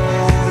 oh.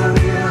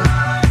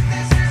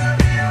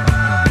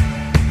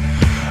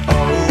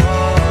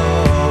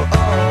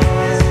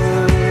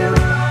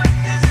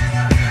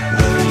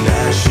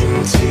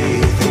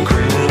 Teeth and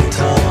criminal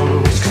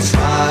tongues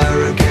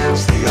conspire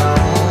against the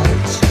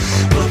odds,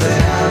 but they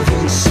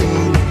haven't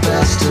seen the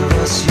best of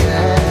us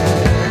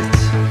yet.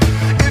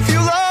 If you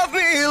love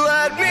me,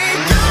 let me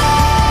go.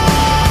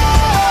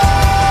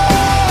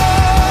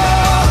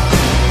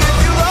 If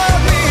you love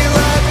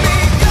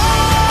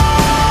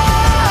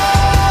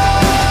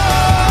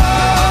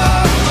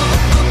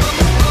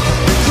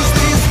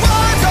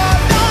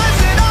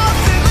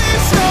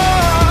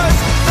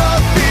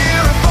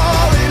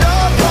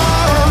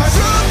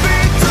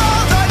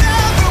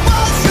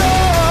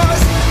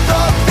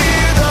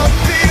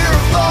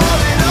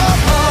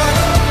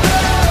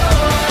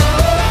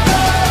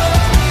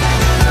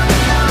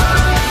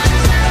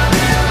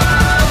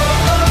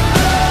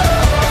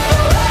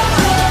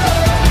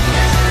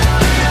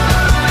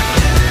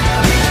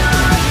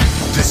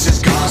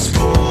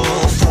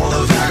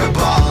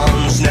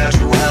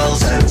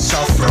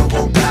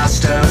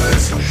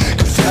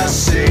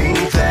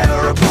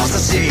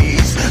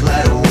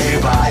led away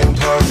by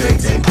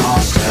imperfect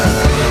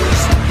imposters.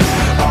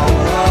 Oh,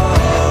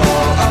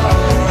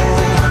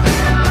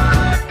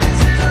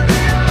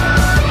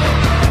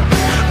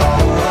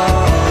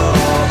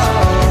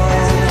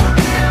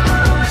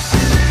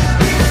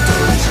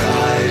 don't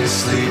try to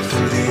sleep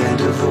through the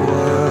end of the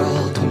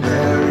world and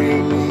bury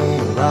me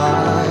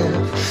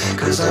alive,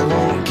 'cause I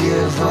won't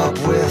give up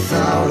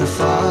without a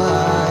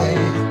fight.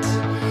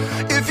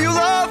 If you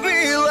love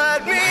me,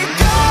 let me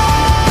go.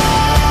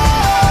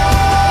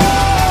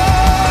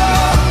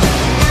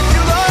 If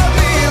you love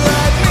me,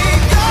 let me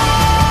go.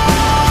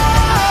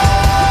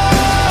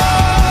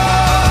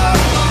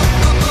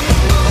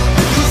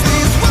 'Cause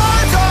these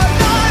words are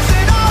knives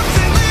and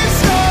often leave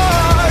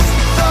scars.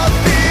 The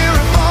fear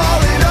of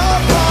falling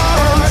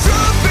apart.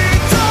 Truth be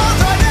told,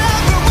 I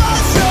never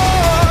was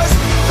yours.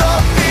 The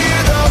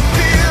fear of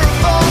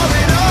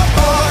falling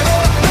apart.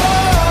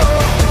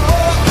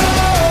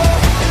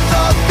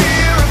 The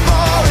fear of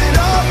falling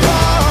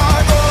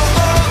apart.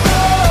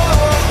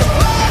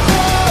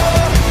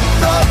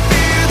 The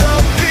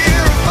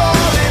fear of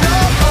falling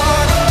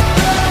apart.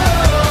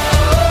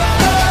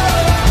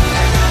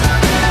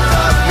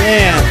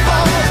 Man,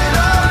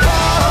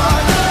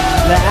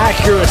 the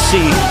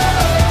accuracy.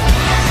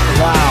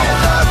 Wow.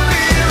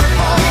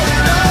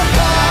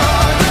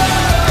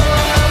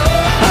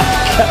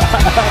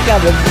 I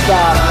gotta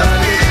stop, man.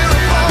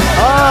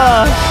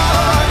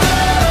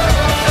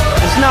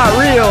 It's not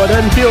real. It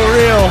doesn't feel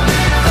real.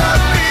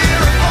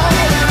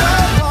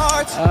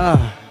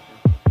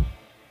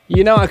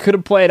 You know, I could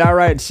have played I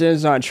Write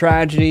Sins Not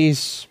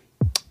Tragedies,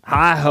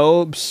 High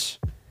Hopes.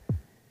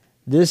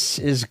 This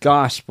Is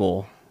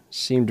Gospel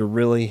seemed to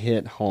really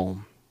hit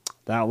home.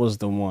 That was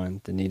the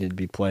one that needed to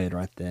be played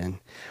right then.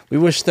 We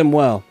wish them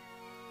well.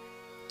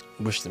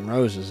 Wish them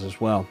roses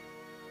as well.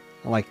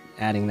 I like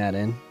adding that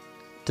in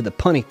to the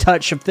punny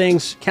touch of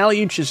things.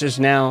 Kali Uchis is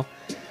now.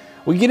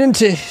 We get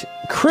into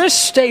Chris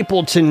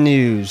Stapleton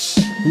news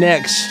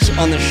next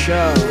on the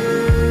show.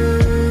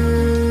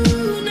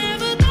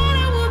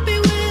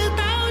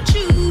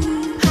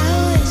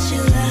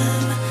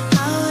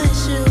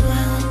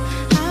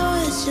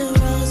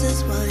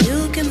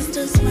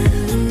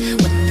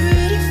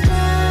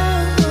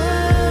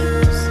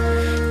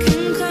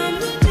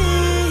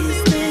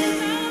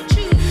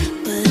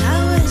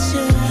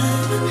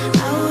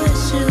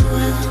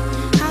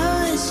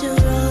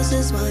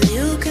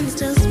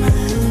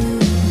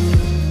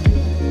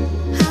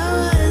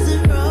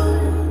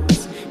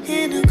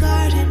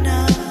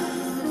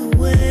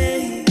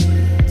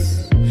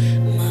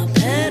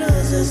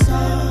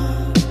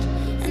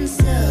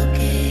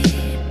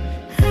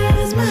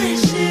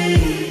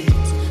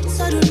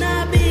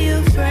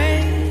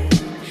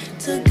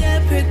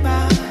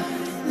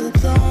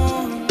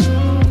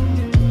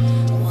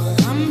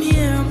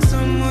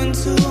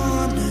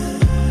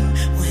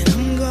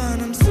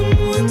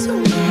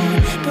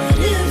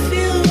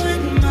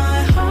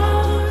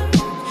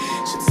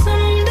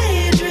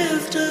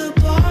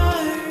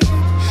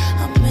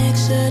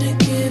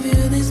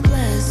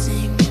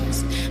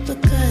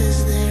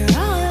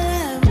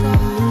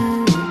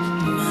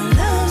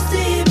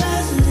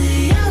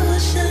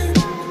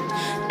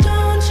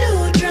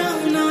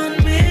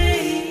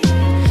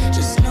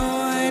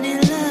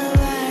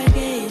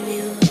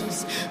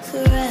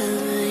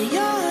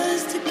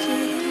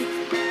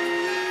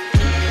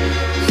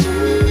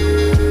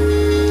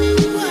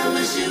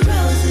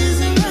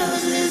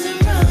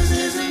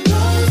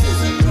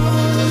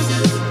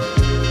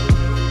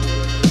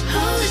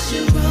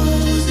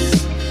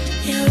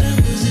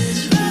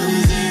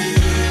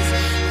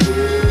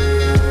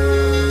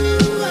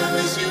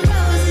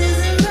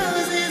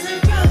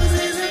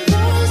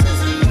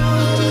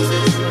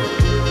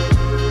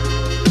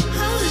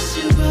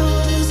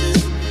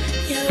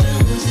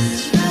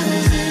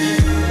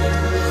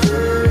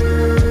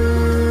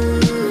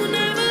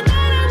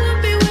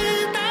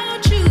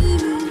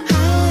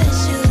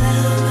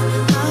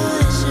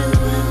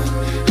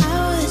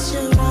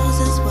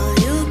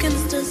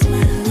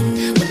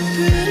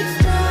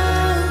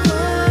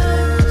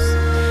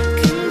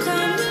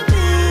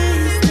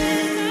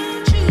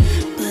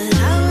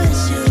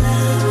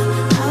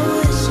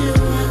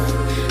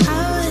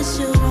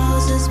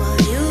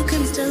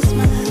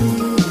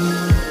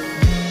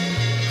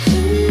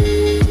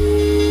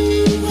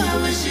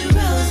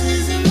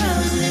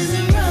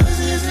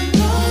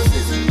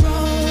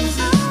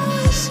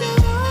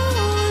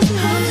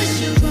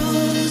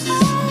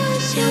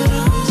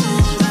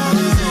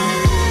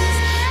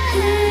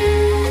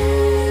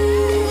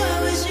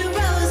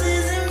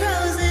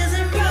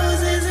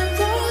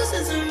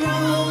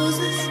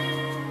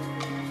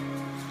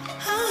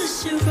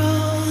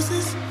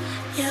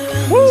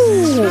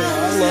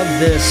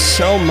 This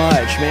so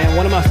much, man.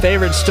 One of my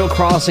favorites still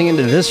crossing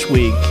into this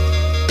week.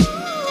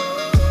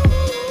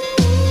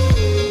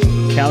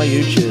 Kali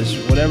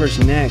Uchis, whatever's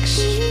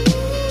next.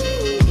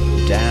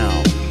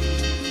 Down.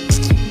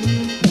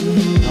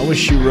 I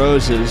Wish You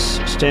Roses,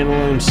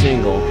 standalone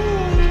single.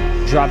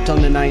 Dropped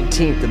on the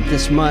 19th of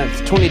this month.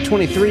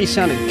 2023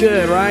 sounded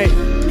good, right?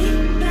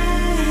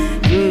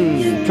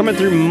 coming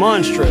through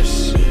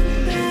monstrous.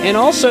 And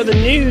also the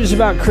news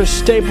about Chris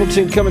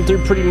Stapleton coming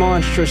through pretty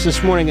monstrous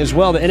this morning as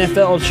well. The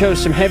NFL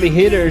chose some heavy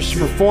hitters to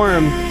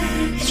perform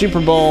Super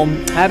Bowl.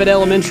 Abbott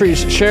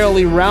Elementary's Cheryl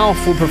Lee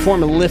Ralph will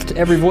perform and Lift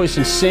Every Voice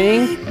and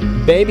Sing.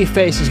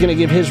 Babyface is going to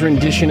give his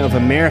rendition of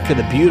America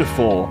the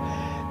Beautiful.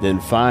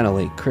 Then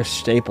finally, Chris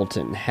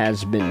Stapleton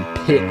has been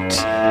picked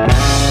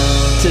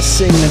to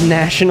sing the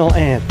national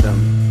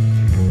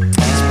anthem.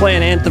 Let's play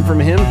an anthem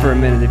from him for a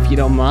minute, if you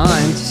don't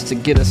mind, just to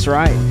get us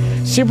right.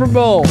 Super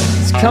Bowl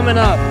is coming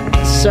up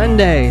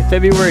Sunday,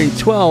 February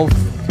 12th.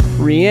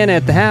 Rihanna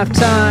at the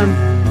halftime.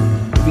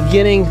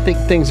 Beginning, think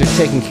things are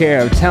taken care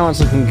of. Talent's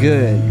looking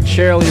good.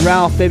 Cheryl Lee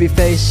Ralph,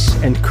 Babyface,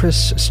 and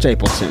Chris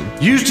Stapleton.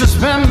 Used to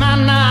spend my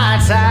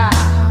nights out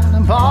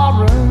in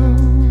ballroom.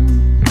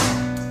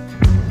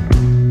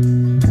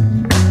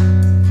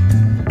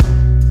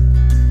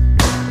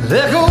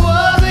 Liquor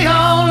was the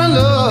only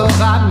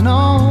love I'd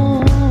known.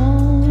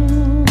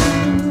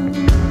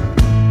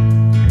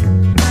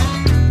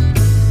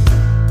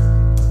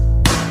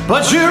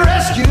 But you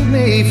rescued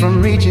me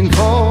from reaching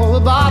for the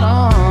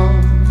bottom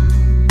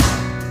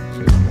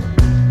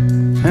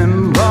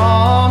and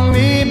brought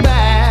me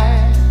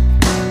back,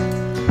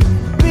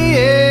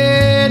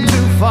 being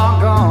too far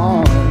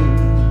gone.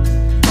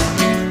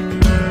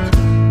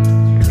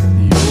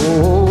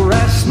 You're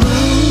as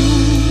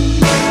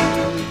smooth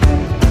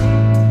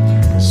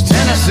as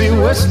Tennessee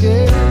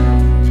whiskey.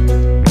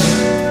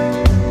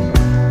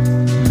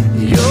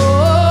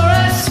 You're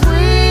as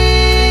sweet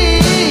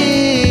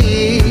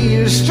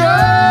as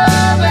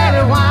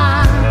strawberry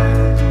wine.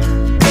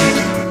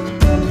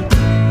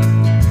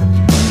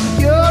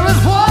 You're as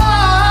warm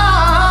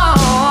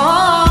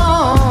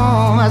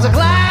as a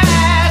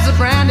glass of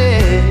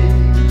brandy.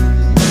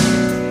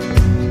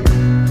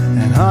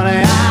 And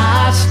honey,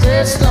 I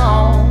stay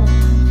strong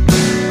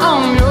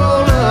on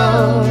your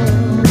love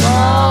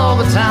all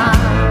the time.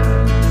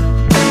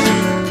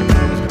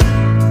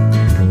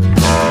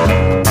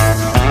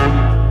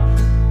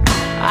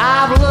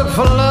 I've looked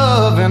for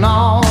love in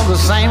all the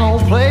same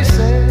old places.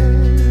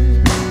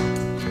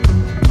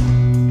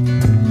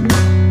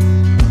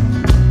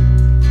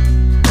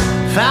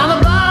 Found the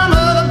bottom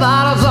of the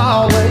bottle's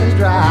always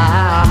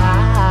dry.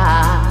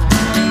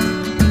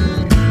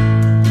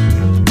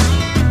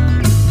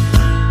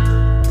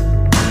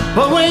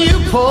 But when you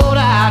poured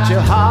out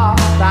your heart,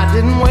 I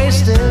didn't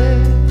waste it.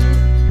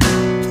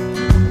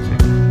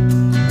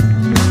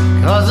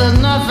 'Cause there's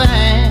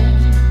nothing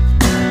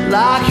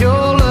like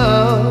your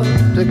love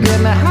to get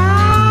me high.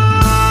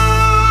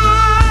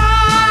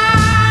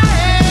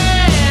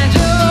 And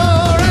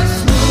you're as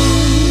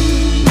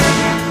smooth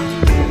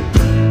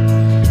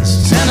as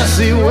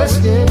Tennessee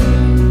whiskey.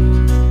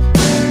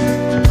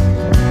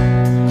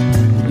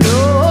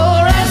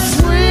 You're as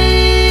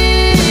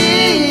sweet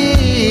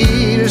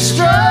as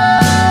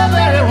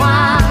strawberry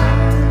wine.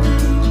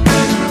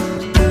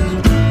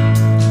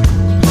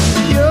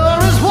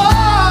 You're as warm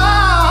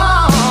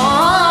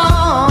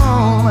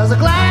as a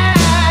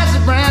glass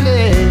of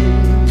brandy.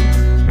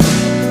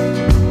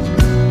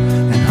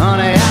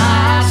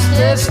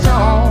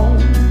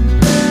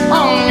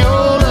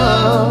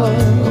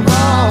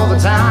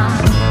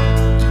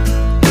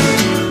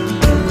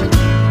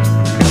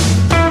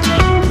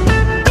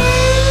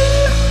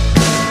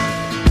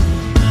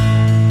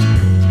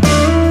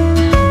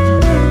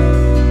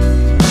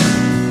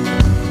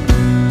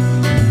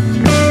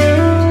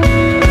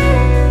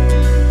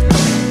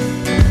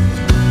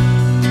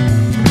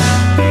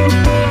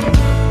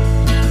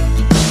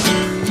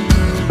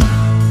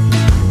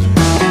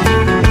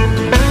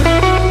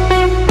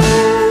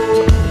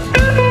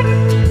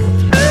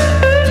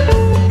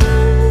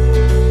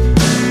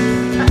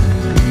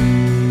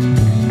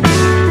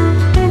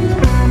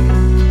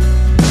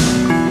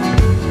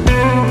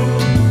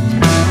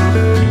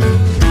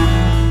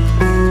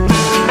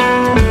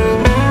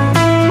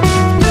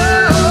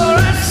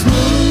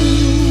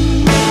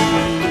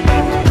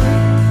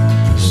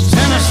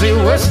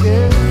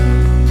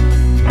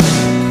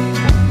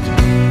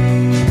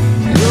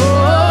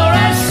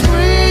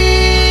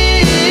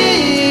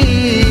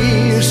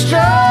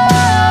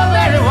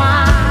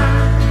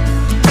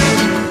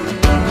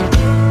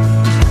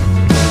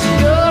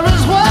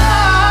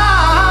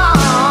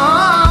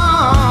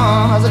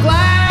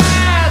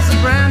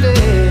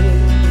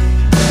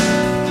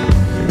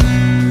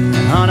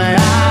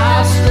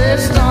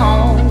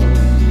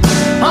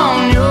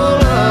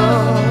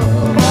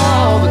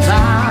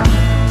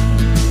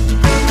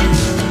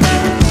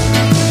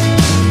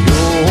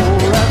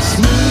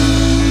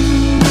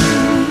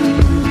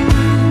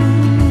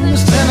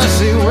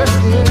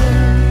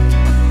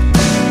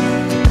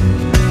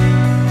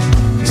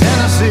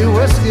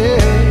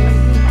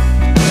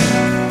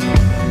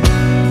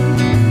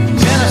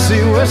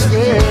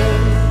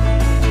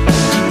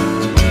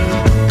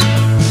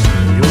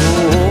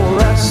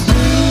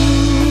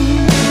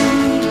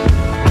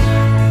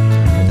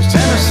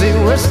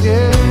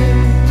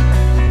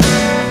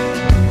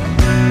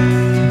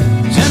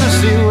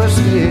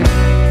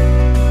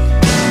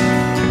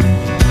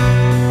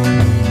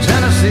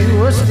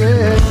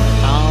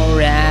 All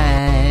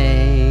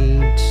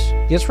right.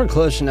 Guess we're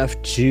close enough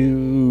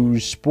to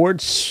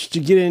sports to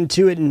get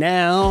into it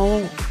now.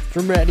 If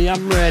you're ready,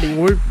 I'm ready.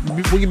 We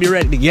can be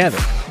ready together.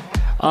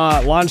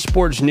 A lot of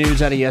sports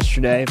news out of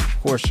yesterday.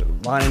 Of course,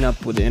 lining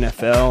up with the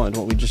NFL and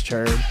what we just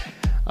heard.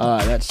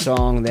 That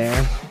song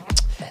there,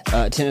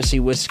 Tennessee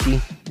Whiskey.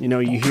 You know,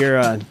 you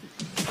hear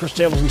Chris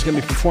Stapleton's going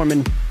to be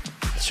performing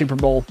the Super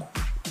Bowl.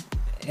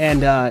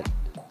 And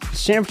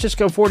San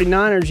Francisco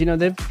 49ers, you know,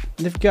 they've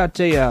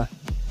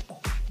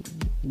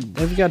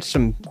got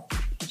some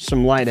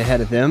light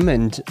ahead of them.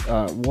 And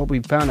what we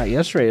found out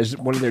yesterday is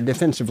one of their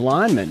defensive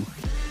linemen,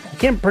 I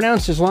can't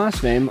pronounce his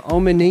last name,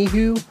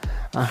 Omenihu.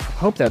 I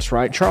hope that's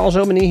right. Charles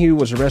Omenihu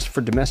was arrested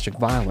for domestic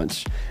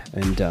violence,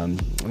 and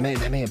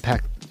they may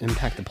impact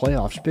the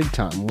playoffs big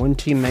time. One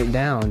teammate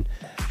down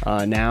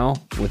now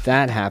with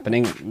that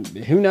happening.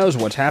 Who knows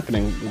what's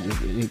happening?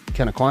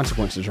 Kind of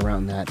consequences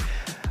around that.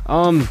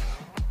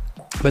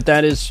 But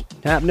that is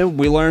happening.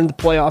 We learned the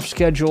playoff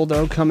schedule,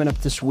 though, coming up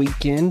this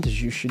weekend,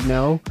 as you should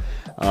know.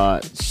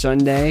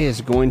 Sunday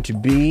is going to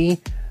be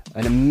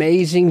an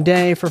amazing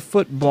day for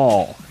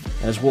football,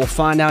 as we'll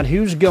find out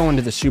who's going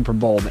to the Super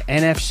Bowl. The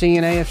NFC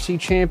and AFC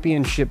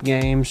championship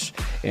games.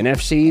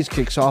 NFC's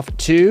kicks off at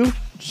 2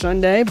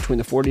 Sunday between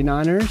the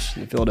 49ers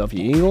and the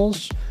Philadelphia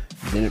Eagles.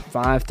 Then at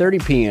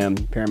 5:30 p.m.,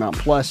 Paramount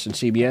Plus and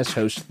CBS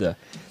host the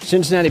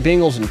Cincinnati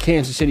Bengals and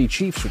Kansas City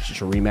Chiefs, which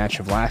is a rematch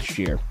of last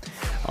year.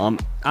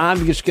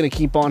 I'm just going to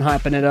keep on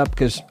hyping it up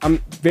because I'm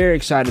very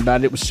excited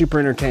about it. It was super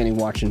entertaining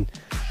watching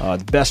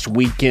the best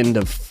weekend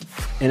of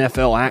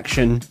NFL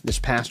action this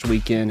past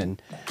weekend,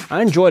 and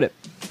I enjoyed it.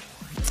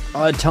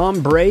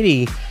 Tom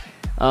Brady,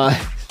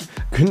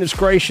 goodness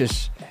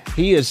gracious,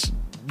 he has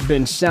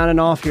been sounding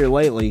off here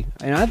lately,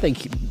 and I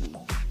think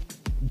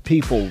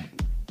people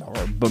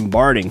are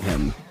bombarding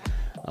him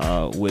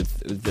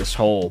with this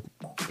whole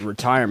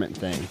retirement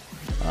thing.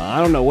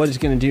 I don't know what he's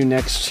going to do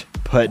next,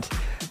 but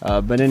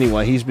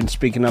anyway, he's been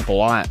speaking up a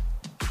lot,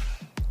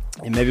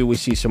 and maybe we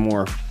see some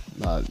more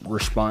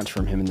response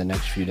from him in the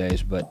next few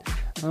days. But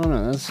I don't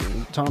know.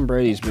 Tom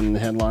Brady's been in the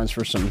headlines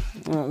for some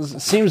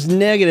it seems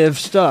negative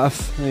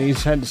stuff.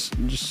 He's had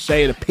to just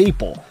say to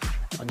people,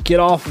 get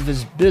off of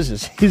his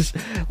business. He's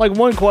like,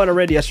 one quote I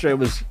read yesterday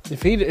was,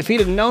 if he'd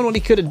have known what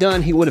he could have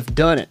done, he would have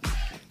done it.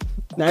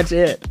 That's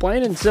it,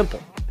 plain and simple.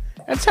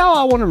 That's how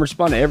I want to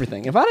respond to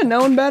everything. If I'd have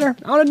known better,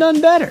 I would have done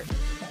better.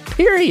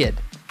 Period.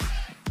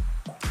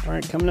 All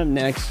right, coming up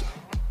next,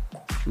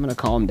 I'm going to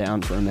calm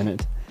down for a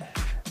minute.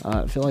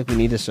 I feel like we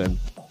need us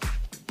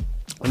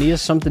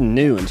something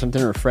new and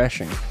something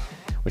refreshing.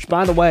 Which,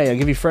 by the way, I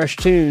give you fresh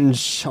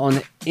tunes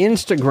on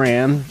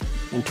Instagram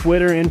and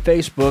Twitter and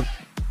Facebook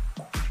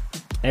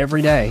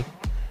every day.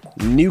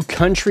 New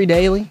country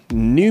daily,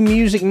 new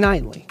music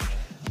nightly.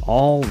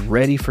 All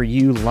ready for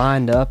you,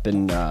 lined up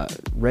and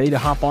ready to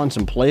hop on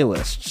some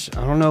playlists.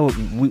 I don't know,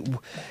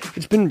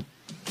 it's been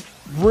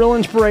real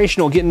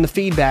inspirational getting the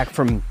feedback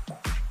from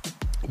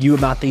you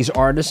about these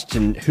artists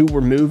and who we're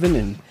moving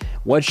and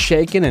what's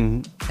shaking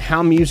and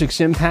how music's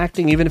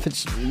impacting, even if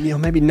it's, you know,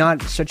 maybe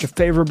not such a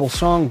favorable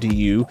song to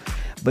you,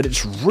 but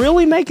it's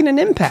really making an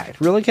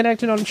impact, really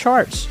connecting on the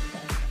charts.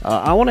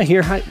 I want to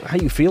hear how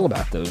you feel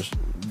about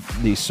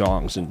these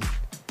songs and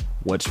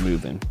what's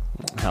moving,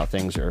 how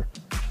things are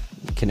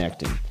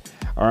connecting.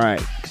 All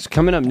right, because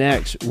coming up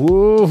next, I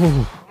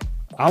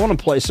want to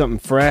play something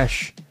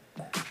fresh.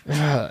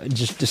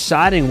 Just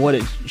deciding what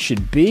it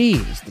should be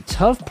is the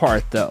tough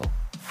part, though.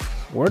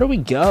 Where do we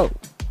go?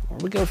 Where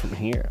do we go from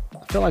here?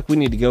 I feel like we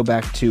need to go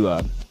back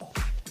to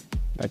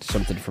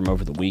something from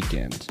over the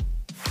weekend,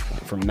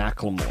 from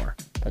Macklemore.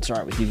 That's all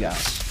right with you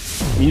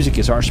guys. Music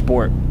is our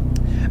sport.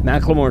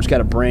 Macklemore's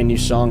got a brand new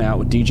song out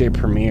with DJ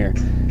Premier.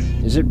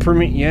 Is it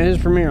Premier? Yeah,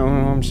 it's Premier. I don't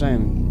know what I'm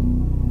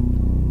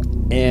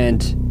saying.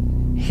 And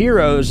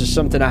Heroes is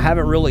something I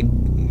haven't really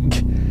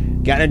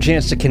gotten a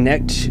chance to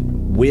connect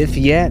with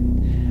yet,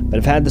 but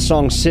I've had the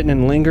song sitting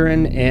and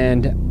lingering,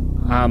 and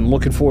I'm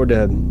looking forward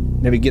to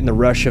maybe getting the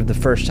rush of the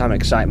first time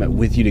excitement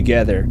with you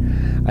together.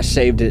 I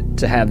saved it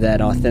to have that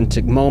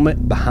authentic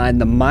moment behind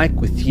the mic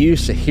with you.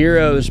 So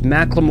Heroes,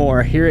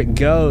 Macklemore, here it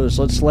goes.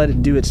 Let's let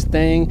it do its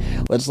thing.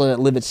 Let's let it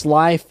live its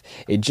life.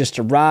 It just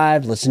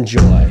arrived. Let's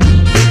enjoy.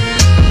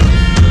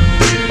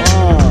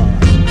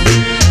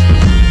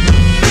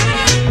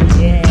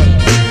 Yeah.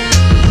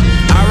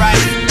 All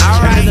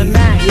right. The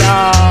mat,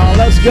 y'all.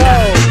 Let's go.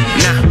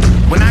 Now,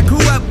 when I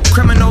grew up,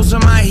 criminals are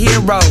my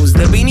heroes.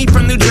 The beanie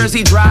from New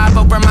Jersey drive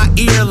over my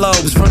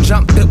earlobes. From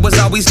jump, it was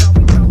always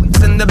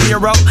in the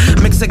bureau.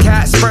 Mix of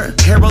Casper,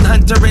 Harold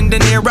Hunter, and De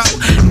Niro.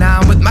 Now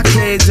I'm with my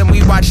kids and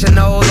we watching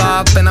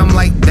Olaf, and I'm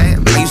like,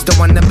 damn, I used to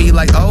want to be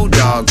like old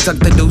dog. Tuck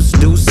the deuce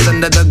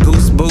under the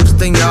goose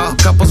boost, and y'all,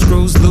 couple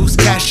screws loose,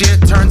 cashier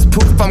turns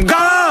poof, I'm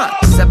gone.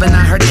 7,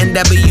 I heard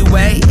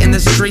NWA in the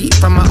street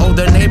from my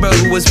older neighbor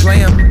who was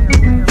playing.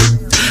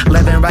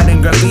 11,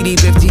 writing graffiti.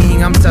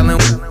 15, I'm selling.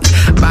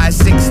 By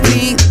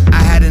 16,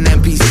 I had an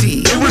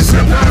MPC. It was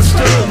supposed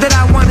to that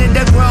I wanted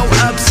to grow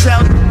up,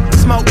 sell,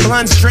 smoke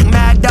blunts, drink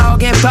Mad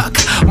Dog and fuck.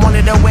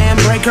 Wanted a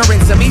windbreaker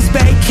and some East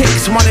Bay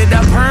kicks. Wanted a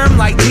perm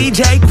like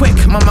DJ Quick.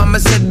 My mama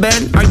said,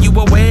 Ben, are you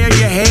aware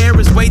your hair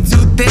is way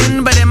too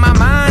thin? But in my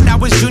mind, I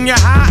was junior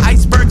high,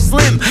 iceberg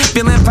slim.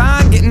 Feeling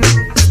fine,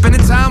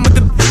 spending time with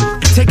the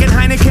taking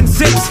Heineken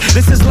sips.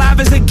 This is live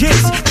as it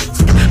gets.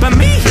 But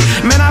me,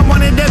 man, I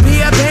wanted to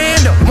be a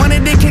bando.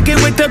 Wanted to kick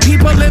it with the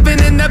people living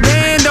in the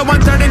bando. On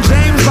 3rd and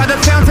James by the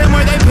fountain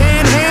where they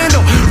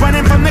panhandle.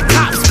 Running from the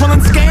cops,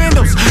 pulling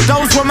scandals.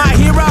 Those were my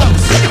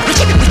heroes.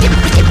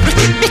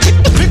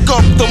 Pick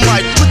up the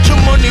mic, put your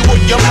money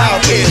where your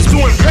mouth is.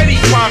 Doing petty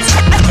crimes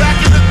back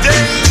in the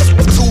days.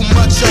 Too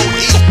much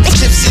OE,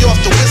 tipsy off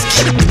the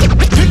whiskey.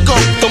 Pick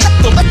up the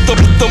mic,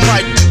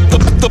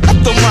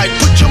 the mic,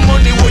 put your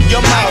money where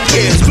your mouth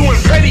is.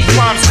 Doing petty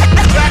crimes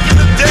back in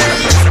the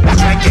days.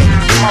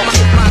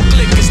 My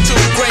click is too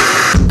great.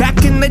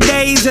 Back in the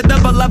days at the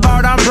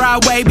Boulevard on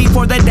Broadway,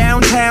 before the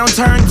downtown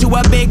turned to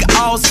a big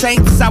All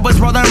Saints, I was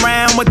rolling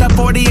around with a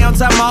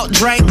 40-ounce of malt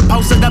drink,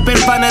 posted up in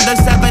front of the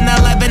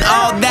 7-Eleven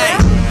all day.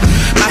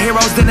 My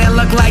heroes didn't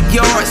look like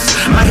yours.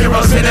 My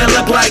heroes didn't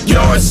look like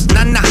yours.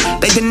 Nah,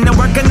 they didn't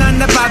work a 9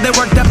 to 5. They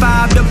worked a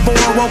 5 to 4.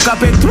 Woke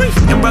up at 3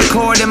 and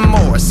recorded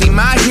more. See,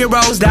 my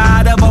heroes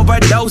died of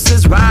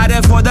overdoses,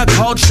 riding for the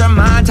culture,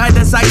 mind tied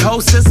to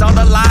psychosis. All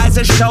the lies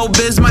of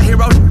showbiz. My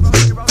heroes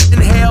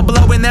in hell,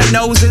 blowing their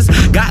noses.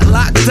 Got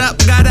locked up,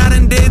 got out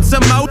and did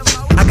some more.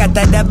 I got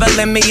that devil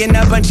in me and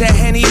a bunch of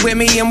Henny with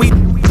me, and we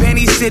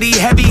Penny City,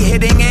 heavy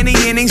hitting any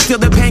inning. Steal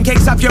the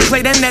pancakes off your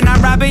plate and then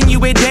I'm robbing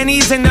you at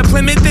Denny's. And the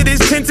Plymouth that is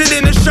tinted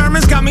and the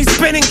Sherman's got me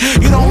spinning.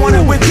 You don't want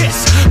it with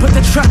this, put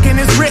the truck in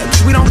his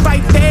ribs. We don't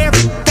fight fair,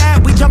 that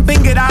we jump and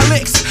get our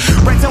licks.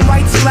 Reds and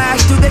white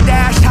splash through the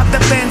dash, hop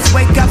the fence,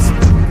 wake up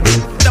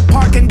the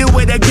park and do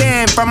it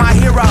again for my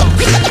hero.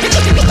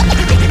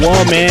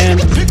 Whoa,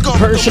 man.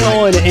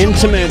 Personal and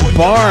intimate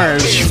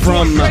bars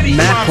from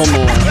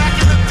Macklemore.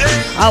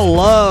 I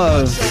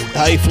love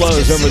how he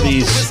flows over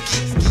these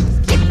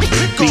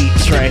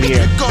beats right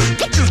here.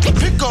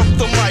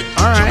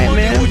 Alright,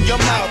 man. A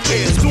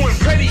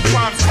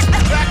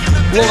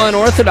little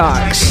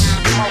unorthodox.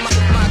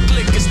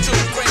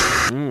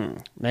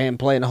 Man,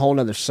 playing a whole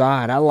nother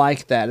side. I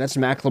like that. That's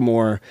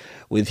Macklemore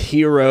with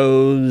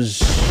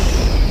Heroes.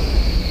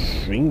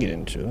 We can get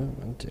into it.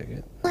 I'll take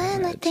it.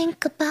 When I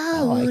think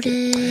about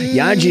it,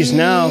 Yaji's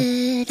now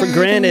for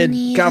granted.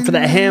 Got for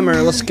that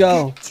hammer. Let's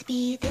go.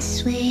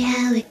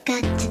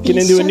 Get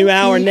into a new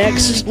hour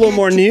next. A little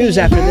more news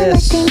after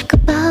this. Think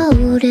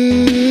about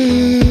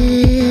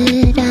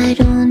it, I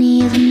don't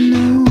even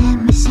know.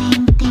 Am I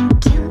saying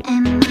thank you?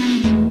 Am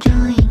I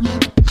enjoying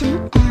it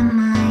too? Am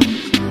I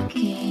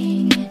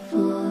taking it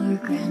for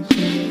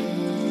granted?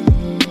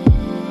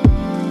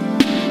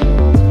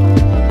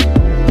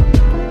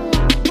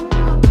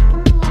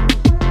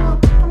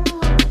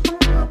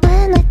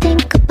 When I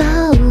think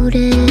about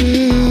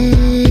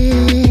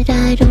it,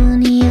 I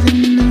don't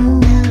even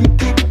know how it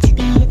got to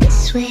be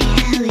this way,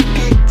 how it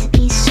got to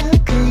be so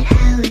good,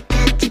 how it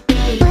got to be.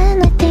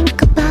 When I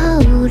think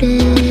about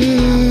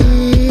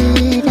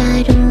it,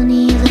 I don't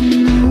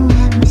even know.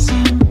 Am I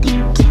saying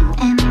thank you?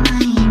 Am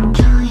I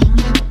enjoying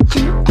it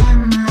too?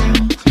 Am I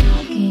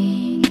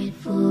taking it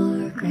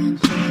for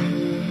granted?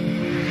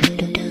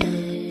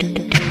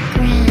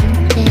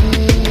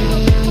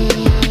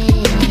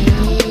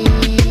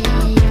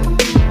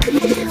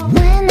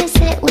 When I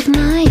sit with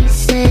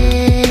myself,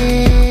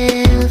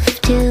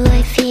 do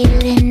I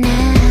feel it now?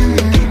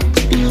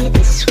 To be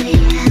this way,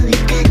 how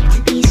it got to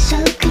be so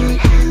good,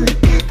 how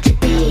it got to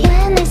be.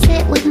 When I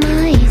sit with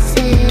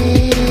myself,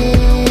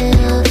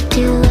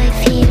 do I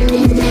feel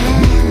it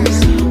now?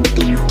 Saying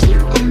thank you,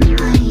 am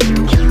I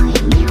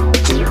enjoying it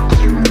too? Am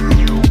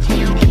I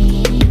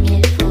taking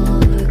it for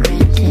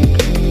granted?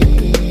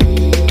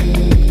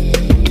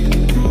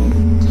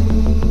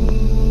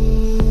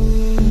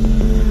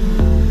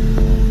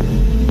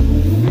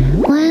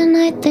 When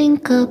I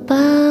think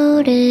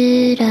about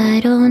it, I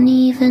don't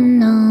even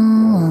know.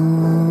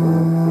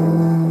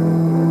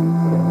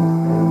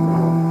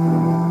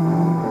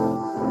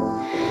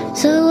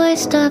 So I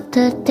stopped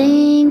the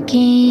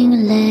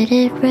thinking, let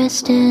it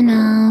rest and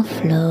I'll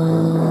flow.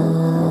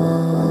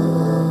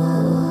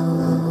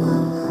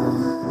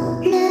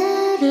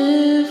 Let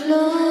it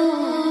flow.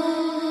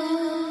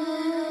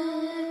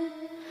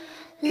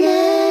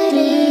 Let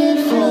it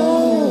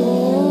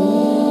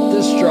flow.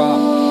 This drop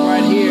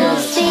right here.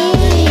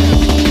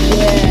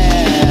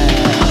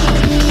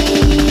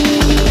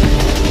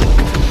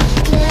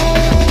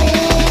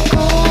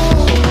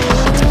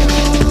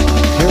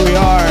 Here we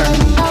are.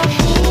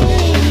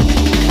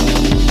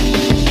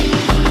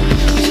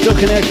 Still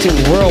connecting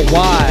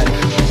worldwide.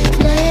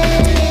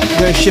 We're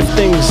going to shift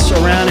things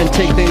around and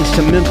take things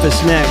to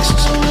Memphis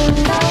next.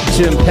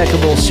 To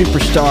impeccable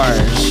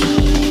superstars.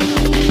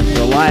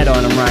 The light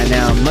on them right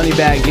now.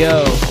 Moneybag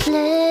Yo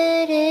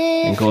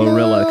and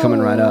Glorilla coming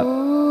right up.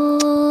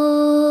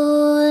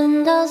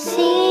 And I'll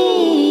see.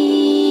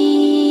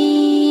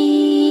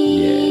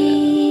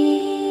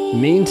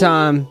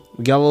 Meantime,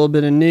 we got a little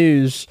bit of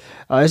news.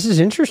 This is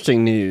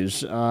interesting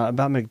news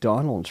about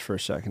McDonald's for a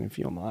second, if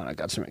you don't mind. I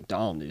got some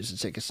McDonald's news to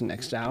take us the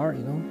next hour,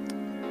 you know.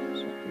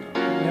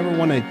 Never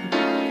want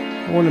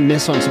to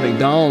miss on some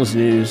McDonald's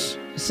news.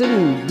 This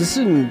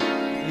isn't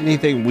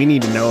anything we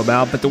need to know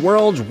about, but the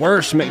world's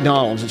worst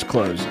McDonald's is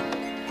closing.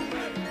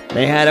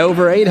 They had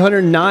over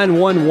 800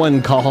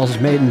 911 calls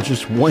made in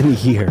just 1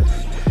 year.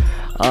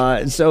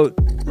 So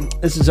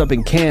this is up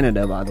in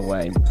Canada, by the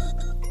way.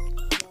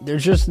 They're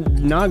just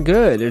not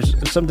good. There's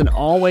something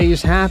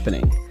always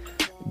happening.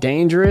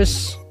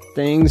 Dangerous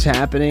things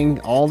happening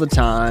all the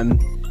time.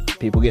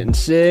 People getting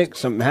sick,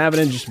 something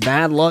happening, just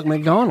bad luck.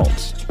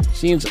 McDonald's.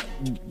 Seeing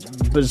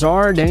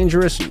bizarre,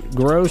 dangerous,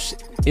 gross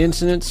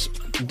incidents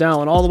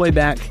down all the way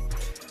back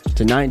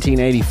to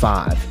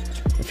 1985.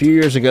 A few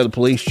years ago, the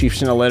police chief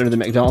sent a letter to the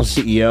McDonald's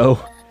CEO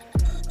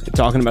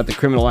talking about the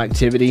criminal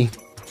activity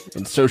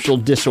and social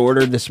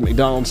disorder this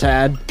McDonald's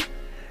had.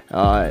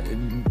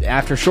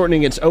 After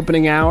shortening its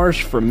opening hours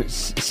from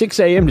 6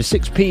 a.m. to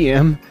 6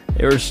 p.m.,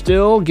 they were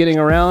still getting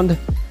around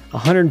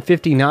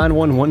 150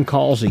 911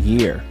 calls a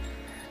year.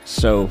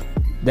 So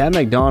that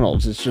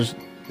McDonald's, it's just,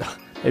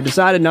 they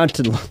decided not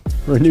to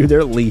renew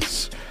their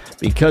lease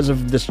because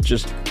of this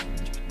just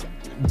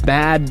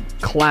bad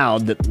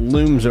cloud that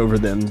looms over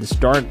them, this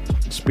dark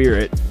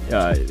spirit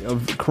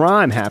of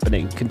crime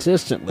happening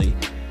consistently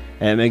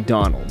at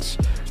McDonald's.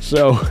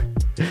 So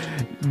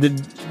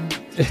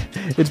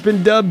it's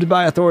been dubbed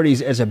by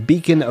authorities as a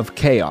beacon of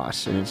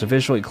chaos, and it's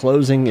officially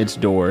closing its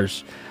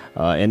doors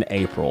in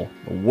April.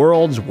 The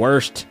world's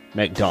worst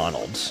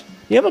McDonald's.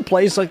 You have a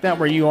place like that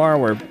where you are,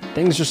 where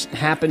things just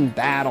happen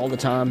bad all the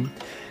time?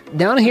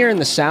 Down here in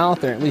the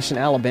South, or at least in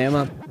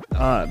Alabama,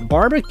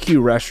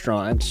 barbecue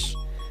restaurants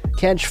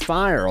catch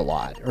fire a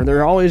lot, or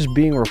they're always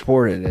being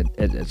reported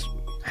as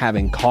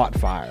having caught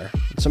fire.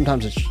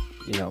 Sometimes it's,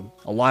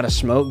 a lot of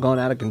smoke going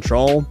out of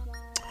control.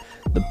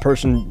 The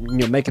person,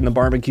 making the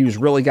barbecues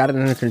really got it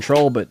under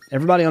control, but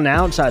everybody on the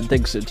outside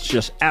thinks it's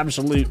just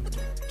absolute,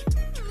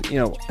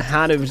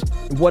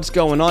 what's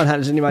going on? How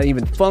does anybody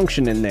even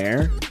function in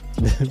there?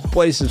 The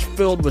place is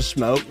filled with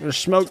smoke. There's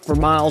smoke for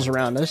miles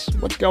around us.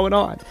 What's going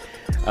on?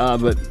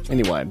 But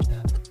anyway,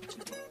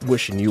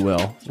 wishing you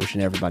well,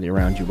 wishing everybody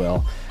around you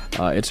well.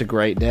 It's a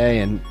great day,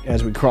 and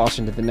as we cross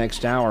into the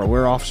next hour,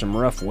 we're off some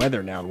rough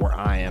weather down where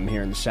I am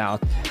here in the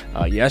South.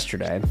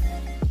 Yesterday,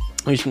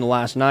 at least in the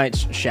last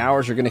nights,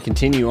 showers are going to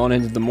continue on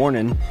into the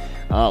morning.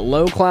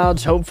 Low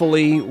clouds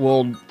hopefully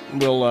will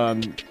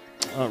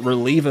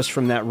relieve us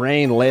from that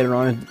rain later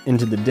on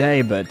into the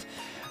day, but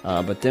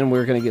then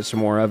we're going to get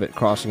some more of it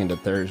crossing into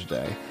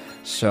Thursday.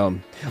 So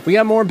we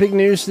got more big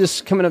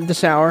news coming up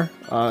this hour.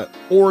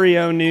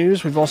 Oreo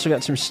news. We've also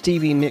got some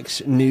Stevie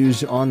Nicks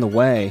news on the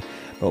way.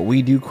 But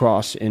we do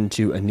cross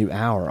into a new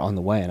hour on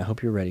the way, and I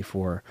hope you're ready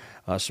for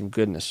some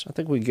goodness. I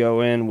think we go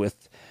in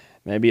with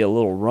maybe a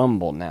little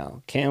rumble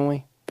now, can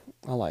we?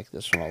 I like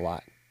this one a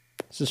lot.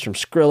 This is from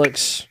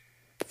Skrillex,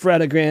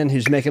 Fredegrin,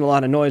 who's making a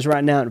lot of noise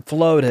right now, and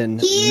floating,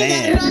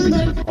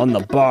 man, on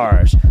the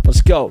bars. Let's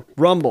go,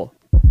 rumble.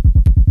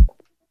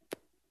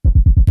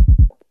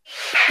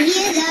 Yeah,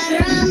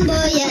 that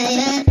rumble,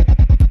 yeah.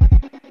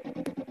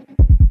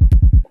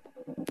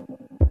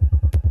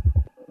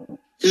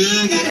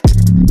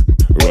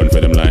 Run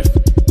for them life.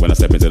 When I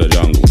step into the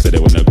jungle, say they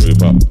wanna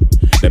group up.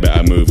 They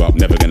better move up,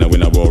 never gonna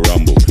win a Royal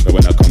Rumble. But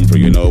when I come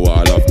through, you know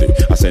what I love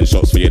to. I send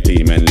shots for your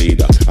team and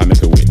leader. I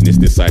make a witness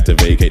decide to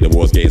vacate. The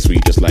war's getting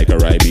sweet just like a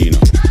Ribena.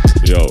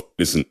 Yo,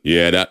 listen, you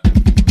hear that?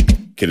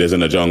 Killers in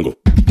the jungle.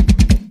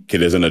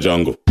 Killers in the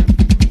jungle.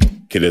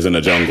 Killers in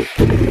the jungle.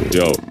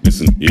 Yo,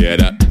 listen, you hear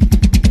that?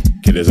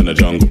 Killers in the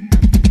jungle.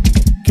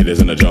 Killers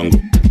in the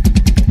jungle.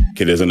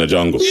 Killers in the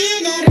jungle.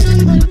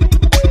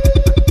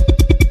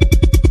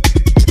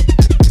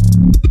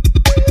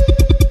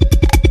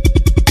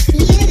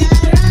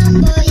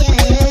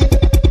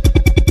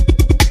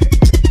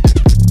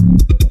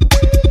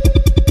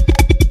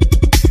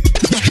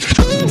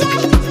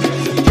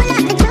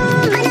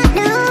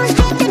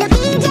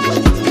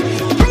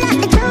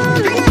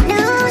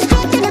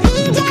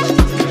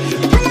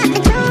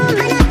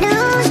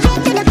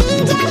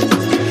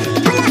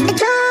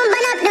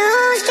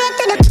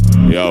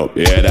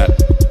 You hear that?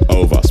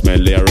 Over, smell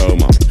the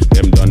aroma.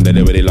 Them done dead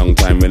a really long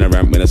time. When I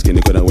ramp, when I skinny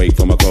couldn't wake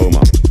from a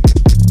coma.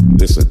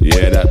 Listen, you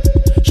hear that?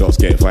 Shots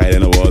get fired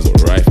in the wars.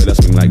 Rifle that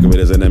swing like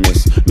gorillas in a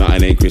mist.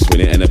 Nothing ain't crisp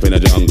when it end up in the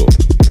jungle.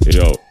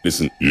 Yo,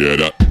 listen, you hear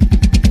that?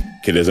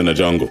 Killers in the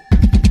jungle.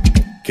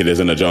 Killers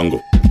in the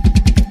jungle.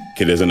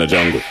 Killers in the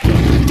jungle.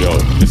 Yo,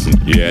 listen,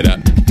 you hear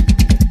that?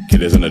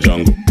 Killers in the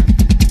jungle.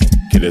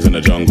 Killers in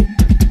the jungle.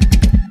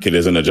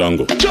 Killers in the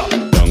jungle. Jungle,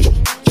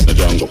 the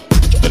jungle,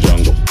 the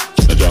jungle,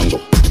 the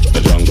jungle. The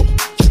jungle,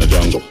 the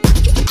jungle.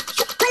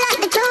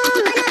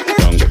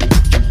 Jungle,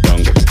 jungle,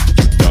 jungle,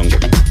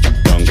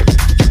 jungle,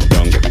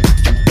 jungle,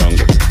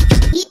 jungle.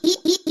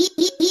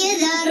 Yeah,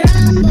 that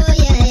rumble,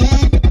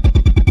 yeah.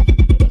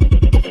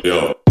 Yo.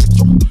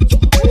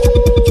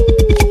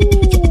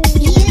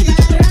 Yeah,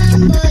 that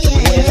rumble,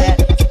 yeah.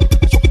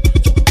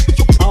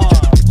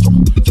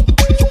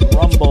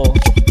 Rumble.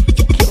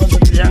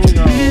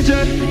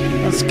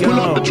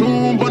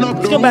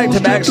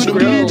 back-to-back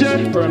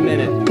Skrills for a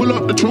minute. Pull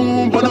up the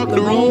tune, burn up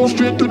the room,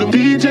 straight to the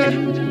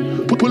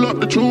DJ. Pull up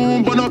the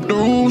tune, burn up the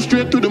room,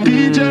 straight to the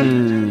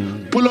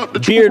DJ. Pull up the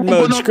Beard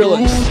mode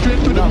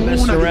Skrillex. Not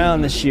messing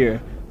around this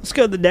year. Let's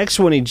go to the next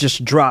one he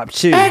just dropped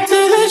too. Take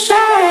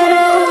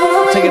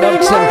it up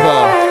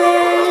tempo.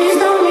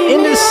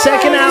 Into the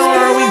second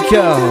hour we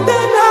go.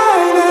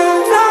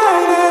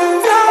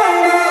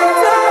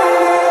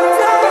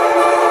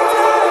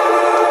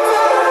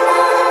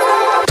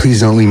 Please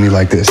don't leave me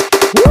like this.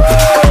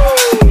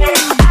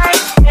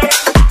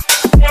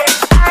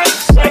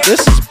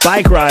 This is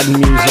bike riding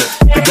music.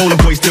 The Golden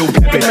Boy still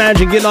pimping.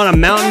 Imagine getting on a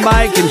mountain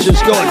bike and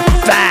just going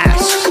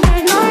fast.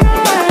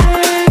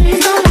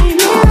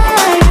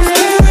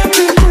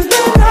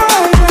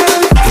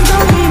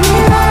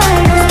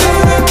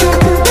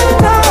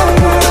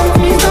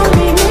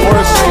 Or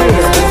a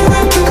scooter.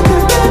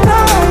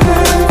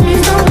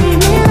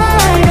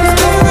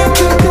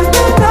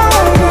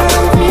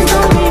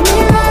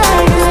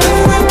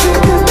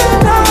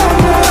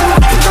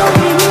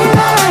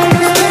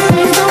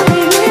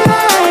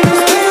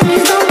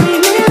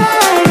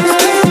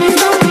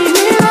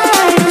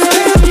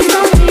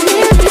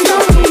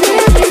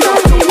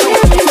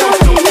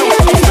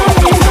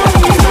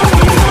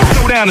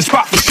 The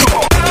spot for sure.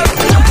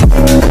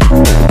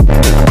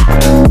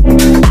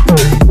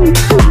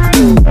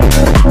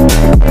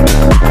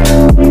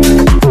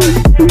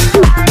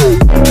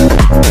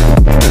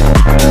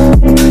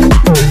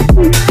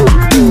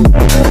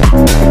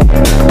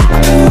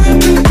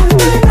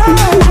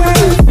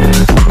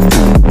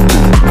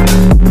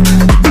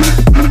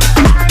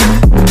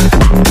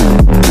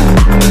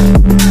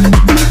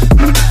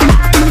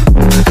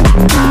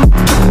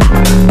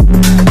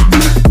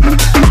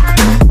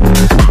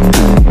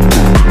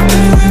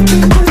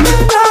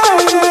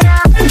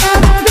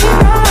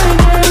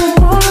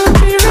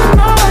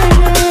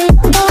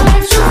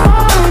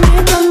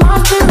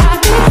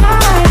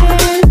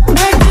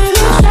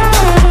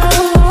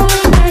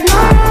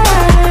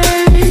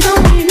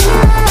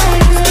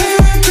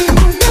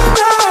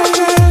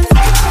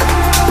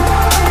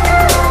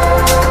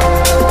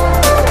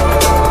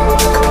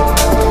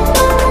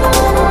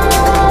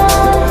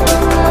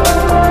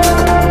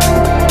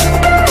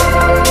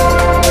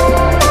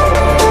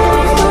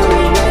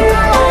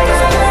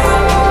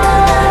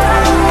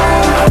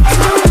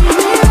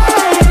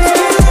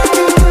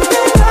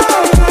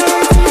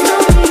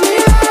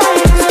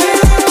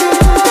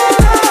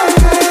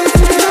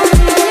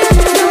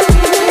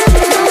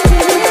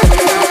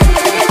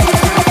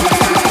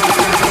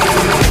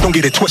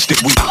 Get it twisted.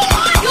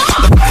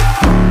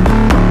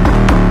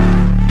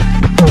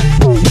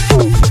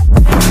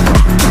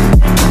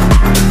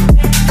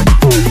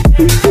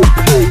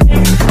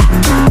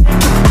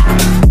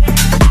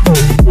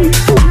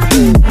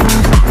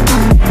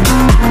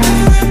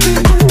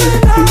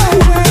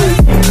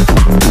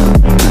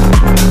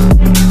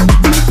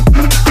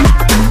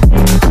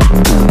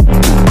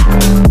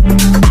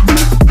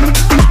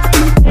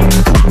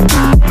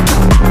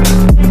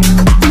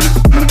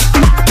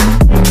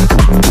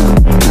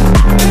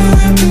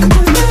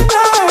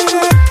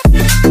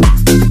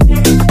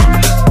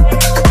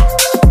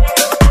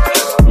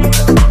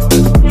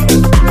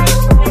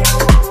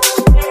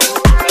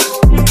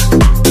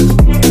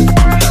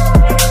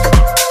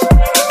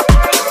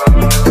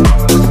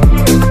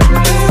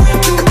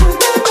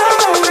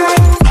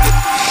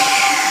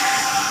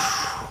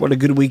 What a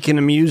good weekend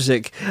of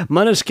music.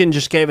 Måneskin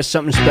just gave us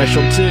something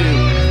special too.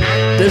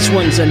 This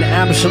one's an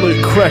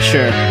absolute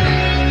crusher.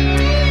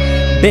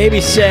 Baby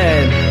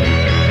Said.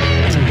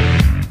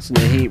 It's in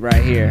the heat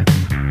right here.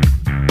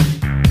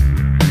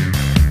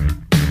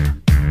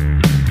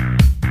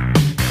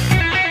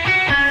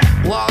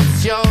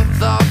 What's your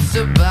thoughts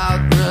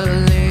about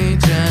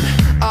religion?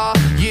 Are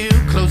you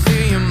close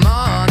to your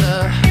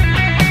mother?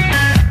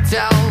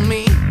 Tell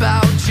me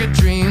about your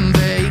dream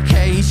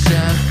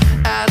vacation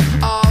and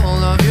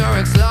all of your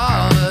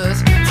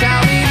ex-lovers.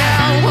 Tell me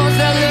now, what's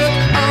that look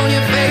on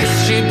your face?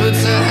 She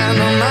puts her hand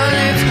on my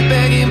lips,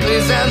 begging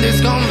please end this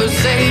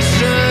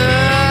conversation.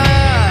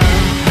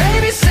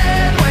 Baby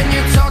said when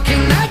you're talking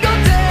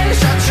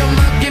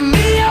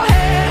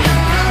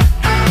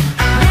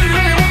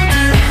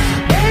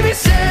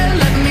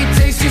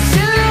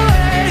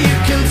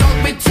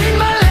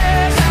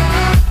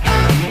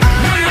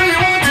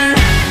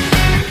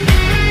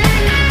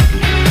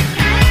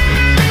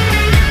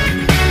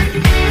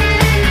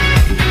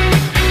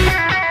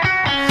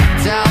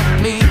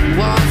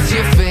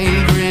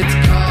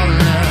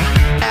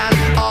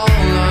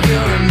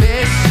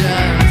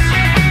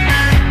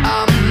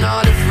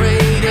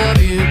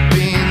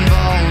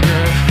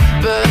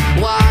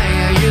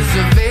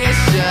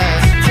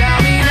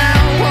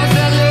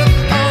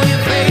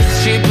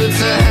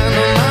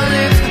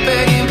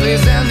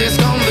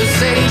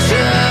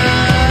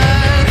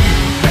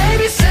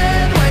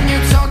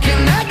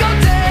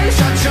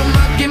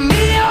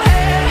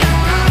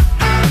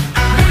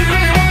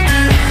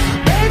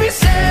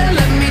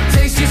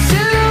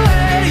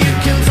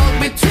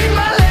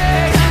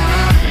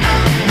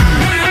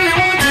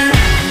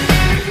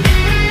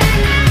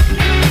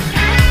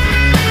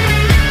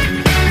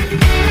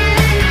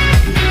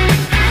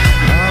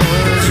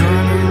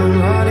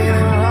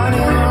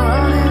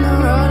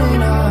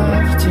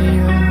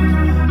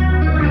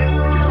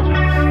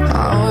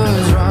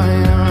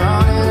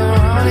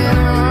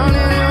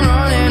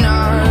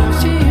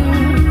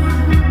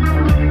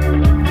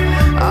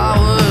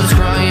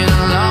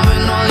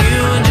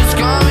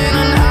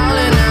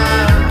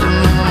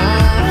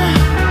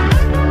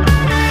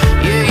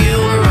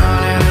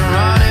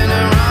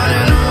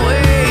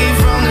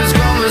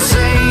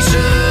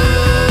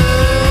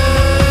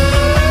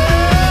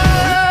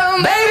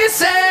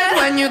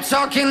you're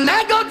talking,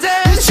 I go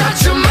dead.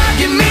 Shut your mouth,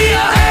 give me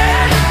your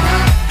hand.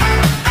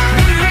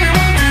 What do you really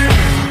want to?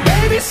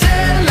 Baby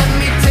said, let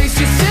me taste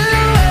your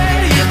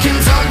silhouette. You can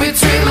talk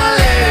between my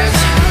legs.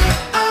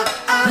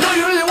 No,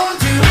 you really want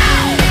to.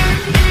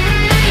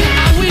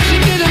 I wish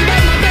you didn't, but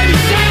my baby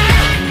said.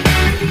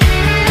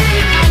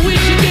 I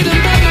wish you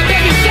didn't, but my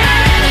baby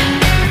said.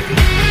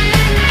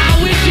 I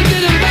wish you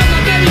didn't, but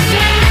my baby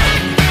said.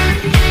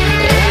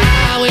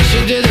 I wish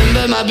you didn't,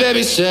 but my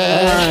baby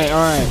said. All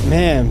right,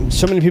 man.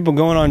 So many people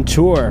going on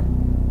tour.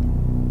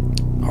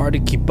 Hard to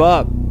keep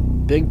up.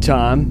 Big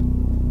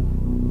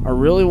time. I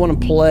really want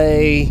to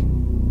play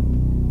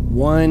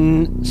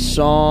one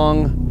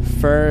song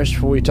first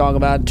before we talk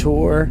about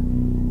tour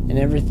and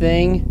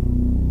everything.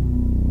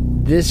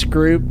 This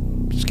group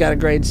has got a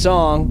great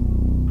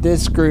song.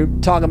 This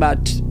group talk about...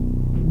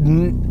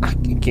 I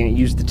can't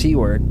use the T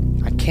word.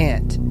 I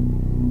can't.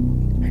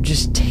 They're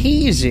just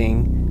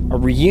teasing a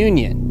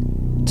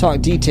reunion.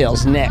 Talk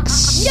details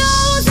next. Yo,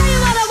 I'll tell you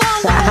what I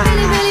want, what I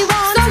really, really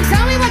want. So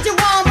tell me what you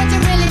want, what you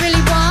really,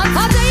 really want.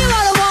 I'll tell you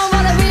what I want,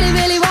 what I really,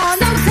 really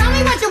want. So tell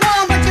me what you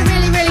want, what you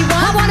really, really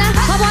want. I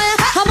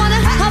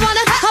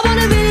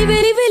wanna really,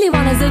 really, really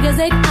wanna zig a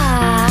zig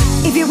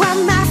ah. If you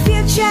want my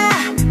future,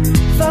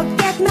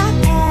 forget my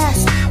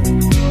past.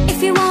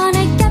 If you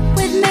wanna get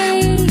with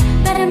me,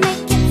 better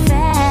make it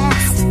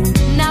fast.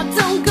 Now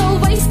don't go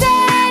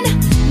wasting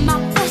my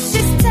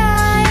precious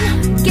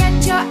time.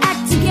 Get your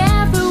act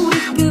together, we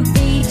could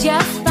be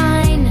just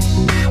fine.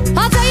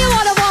 I'll tell you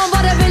what I want,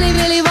 what I really,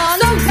 really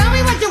want. So tell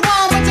me what you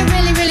want, what you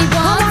really, really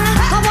want.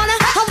 I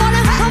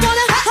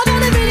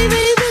wanna really,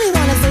 really, really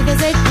wanna zig a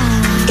zig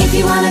ah. If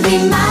you wanna be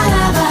my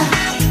lover,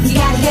 you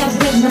gotta get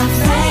with my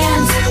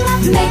friends.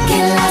 Make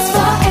it last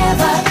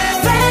forever.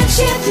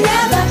 Friendship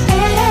never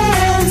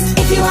ends.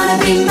 If you wanna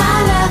be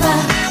my lover,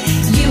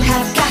 you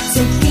have got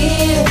to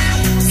give.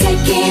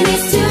 Taking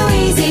is too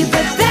easy,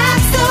 but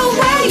that's the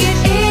way it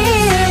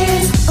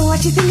is.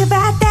 What you think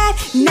about that?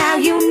 Now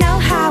you know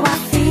how I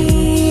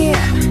feel.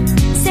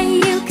 Say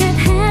you could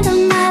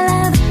handle my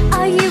love.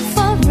 Are you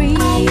for real?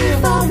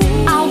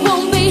 I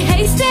won't be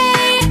hasty.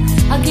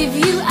 I'll give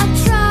you a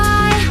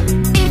try.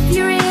 If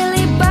you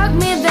really bug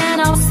me, then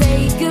I'll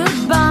say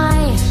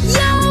goodbye.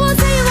 Yo, I'll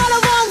tell you what I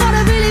want, what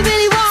I really,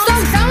 really want. So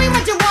tell me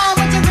what you want,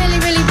 what you really,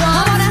 really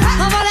want. I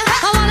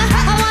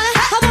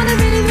wanna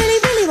really, really,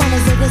 really wanna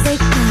zig a zig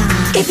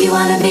ah. If you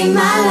wanna be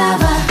my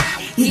lover,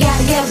 you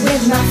gotta get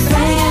with my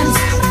friends.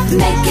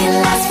 Make it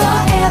last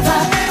forever.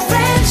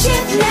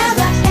 Friendship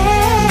never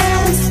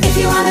ends. If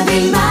you wanna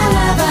be my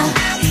lover,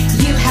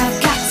 you have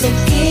got to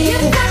give.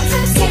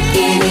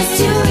 Taking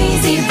is too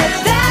easy, but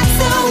that's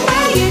the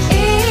way it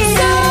is.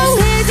 So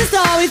here's the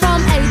story from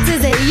A to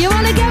Z. You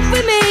wanna get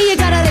with me, you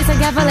gotta listen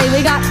carefully.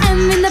 We got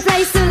M in the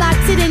place who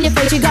likes it in your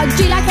face. You got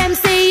G like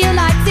MC, who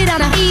likes it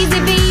on a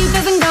easy V, who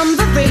doesn't come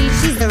for free.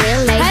 She's the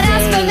real lady. And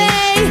as for me,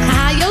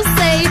 how you'll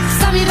say,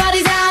 slam your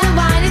body down and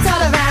wine it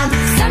all around.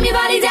 Slam your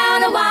body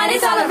down and wine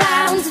it all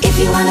around. If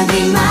you wanna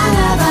be my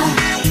lover,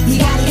 you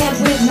gotta get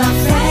with my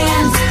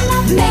friends.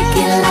 Make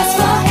it last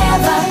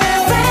forever.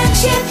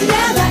 Friendship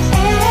never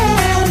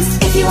ends.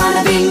 If you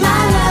wanna be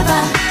my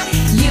lover,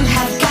 you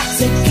have got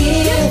to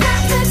give.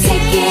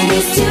 Taking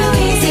is too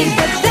easy,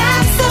 but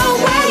that's the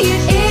way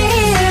it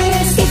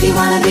is. If you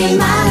wanna be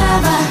my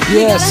lover.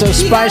 Yeah, so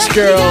Spice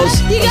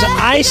Girls. It was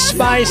Ice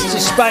Spice to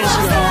Spice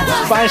Girls.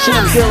 Spicing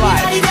up your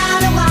life. Slam your body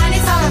down and wine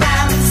it all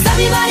around. Slam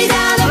your body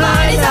down and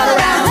wine it all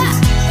around.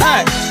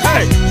 Hey,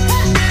 hey.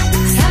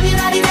 Slam your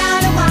body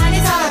down and wine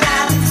it all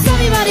around.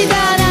 Slam your body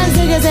down and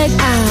zig a zig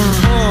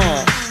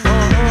ah.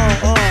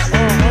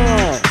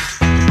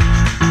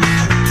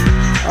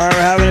 All right,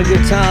 we're having a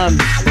good time.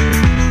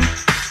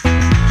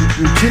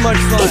 Too much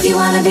fun. If you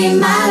wanna be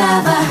my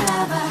lover.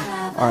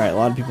 All right, a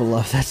lot of people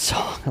love that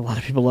song. A lot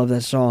of people love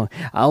that song.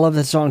 I love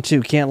that song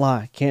too. Can't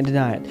lie. Can't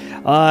deny it.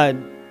 I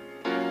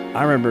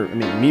remember,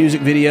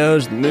 music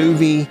videos, the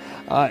movie.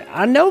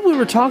 I know we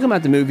were talking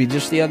about the movie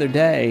just the other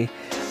day,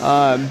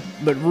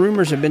 but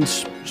rumors have been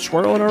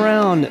swirling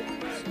around.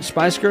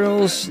 Spice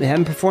Girls, they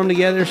haven't performed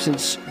together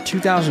since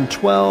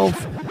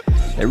 2012.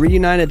 They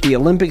reunited at the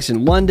Olympics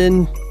in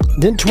London.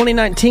 Then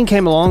 2019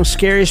 came along.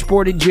 Scary,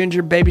 Sporty,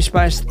 Ginger, Baby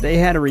Spice. They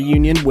had a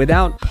reunion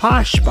without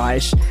Posh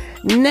Spice.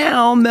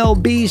 Now Mel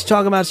B's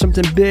talking about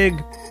something big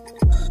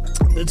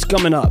that's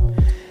coming up.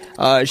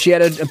 She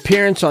had an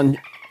appearance on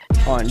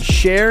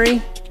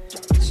Sherry.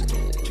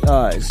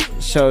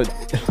 So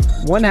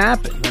what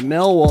happened?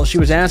 Mel, well, she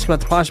was asked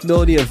about the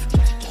possibility of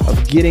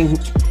getting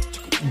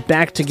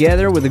back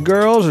together with the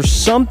girls or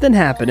something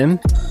happening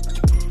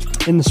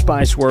in the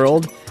Spice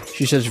world.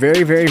 She says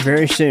very, very,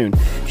 very soon.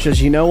 She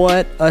says, you know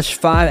what? Us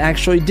five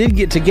actually did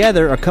get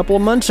together a couple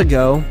of months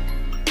ago.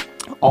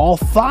 All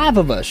five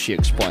of us, she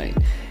explained.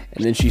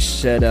 And then she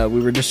said,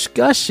 we were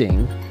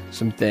discussing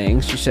some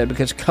things. She said,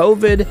 because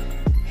COVID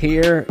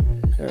here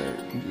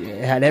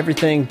had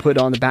everything put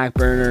on the back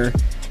burner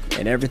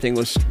and everything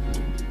was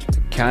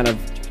kind of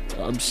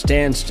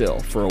standstill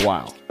for a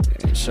while.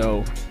 And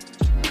so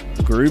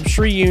group's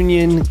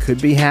reunion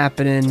could be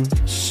happening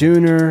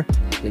sooner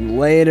than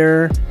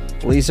later.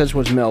 At least that's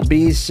what Mel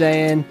B's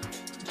saying.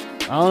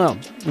 I don't know.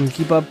 We can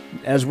keep up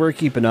as we're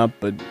keeping up,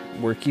 but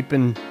we're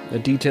keeping the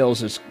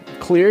details as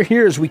clear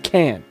here as we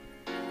can.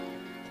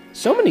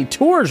 So many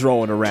tours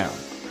rolling around.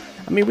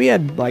 I mean, we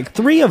had like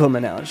 3 of them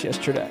announced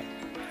yesterday.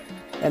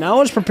 And I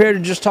was prepared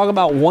to just talk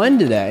about one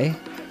today,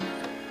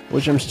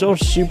 which I'm still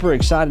super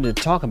excited to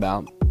talk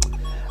about.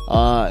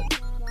 I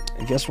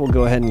guess we'll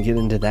go ahead and get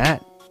into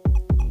that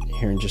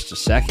here in just a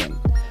second.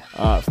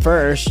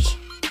 First,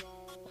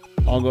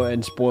 I'll go ahead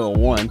and spoil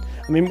one.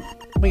 I mean,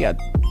 we got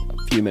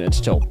a few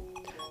minutes till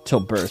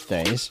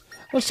birthdays.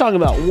 Let's talk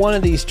about one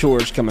of these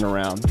tours coming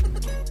around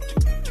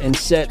and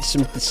set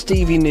some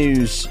Stevie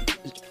news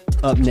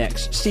up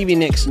next. Stevie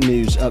Nicks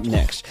news up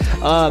next.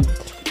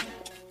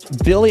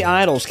 Billy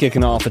Idol's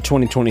kicking off a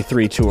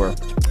 2023 tour.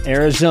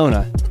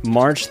 Arizona,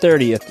 March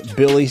 30th.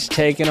 Billy's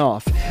taking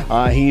off.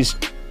 He's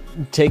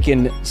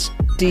taking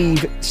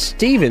Steve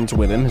Stevens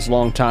with him, his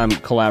longtime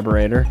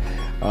collaborator,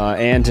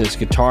 and his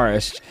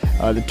guitarist.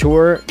 The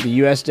tour, the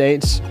U.S.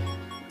 dates,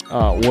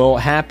 will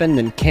happen.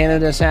 Then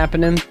Canada's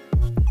happening.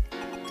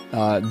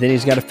 Then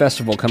he's got a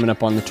festival coming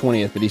up on the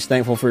 20th, but he's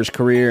thankful for his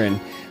career,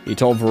 and he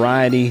told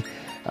Variety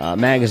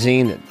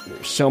magazine that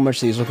there's so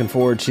much that he's looking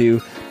forward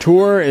to.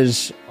 Tour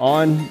is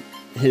on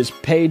his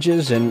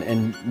pages,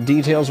 and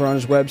details are on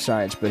his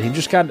websites, but he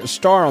just got a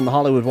star on the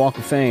Hollywood Walk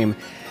of Fame.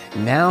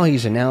 Now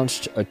he's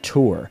announced a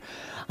tour.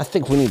 I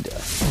think we need to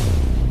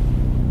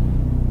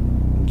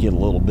get a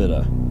little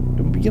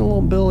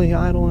Billy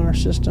Idol in our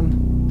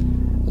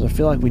system, because I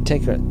feel like we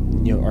take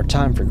our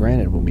time for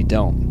granted when we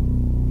don't.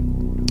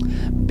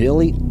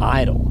 Billy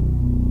Idol.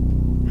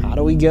 How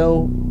do we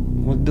go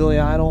with Billy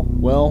Idol?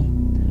 Well,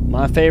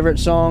 my favorite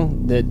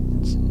song that,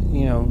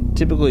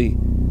 typically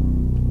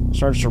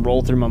starts to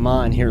roll through my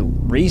mind here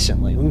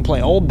recently. We can play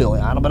old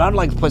Billy Idol, but I'd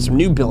like to play some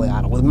new Billy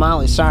Idol with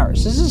Miley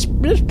Cyrus. This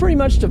pretty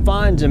much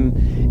defines him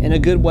in a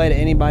good way to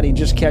anybody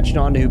just catching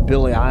on to who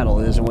Billy Idol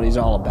is and what he's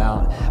all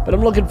about. But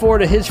I'm looking forward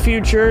to his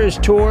future, his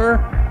tour.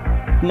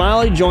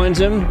 Miley joins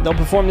him. They'll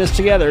perform this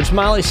together. It's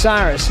Miley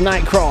Cyrus,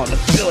 Nightcrawler, to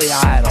Billy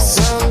Idol.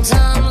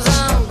 Sometimes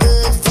I'm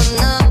good for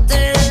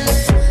nothing.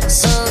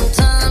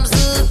 Sometimes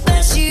the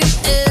best you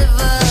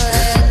ever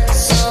had.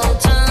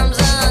 Sometimes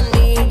I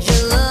need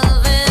your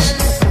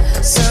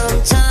loving.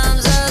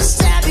 Sometimes I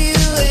stab you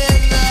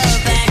in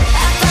the back.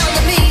 I found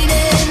the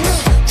meaning,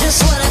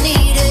 just what I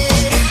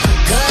needed.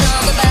 Cut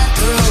on the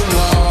bathroom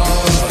wall.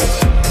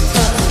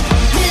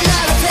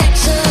 Midnight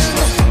reflection,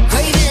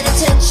 craving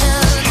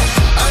attention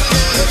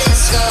under the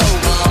disco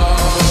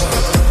ball.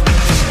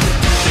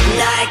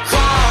 Night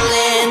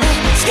crawling,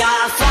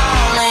 sky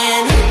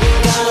falling.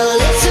 Gotta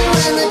listen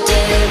when the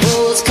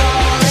devil's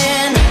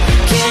calling.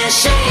 Can't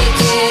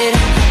shake it,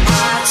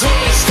 I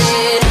taste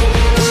it.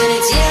 When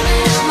it's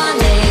yelling out my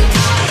name,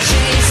 I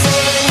chase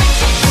it.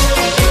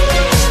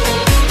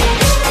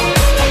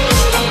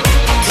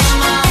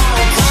 Come on,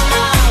 night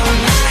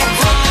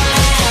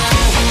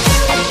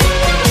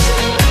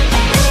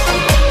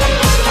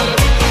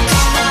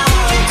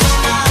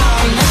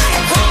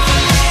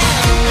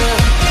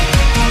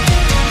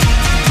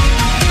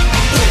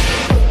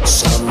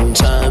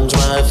Sometimes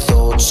my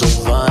thoughts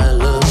are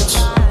violent.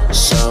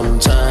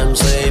 Sometimes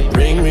they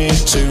bring me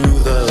to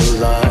the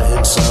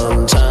light.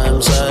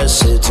 Sometimes I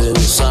sit in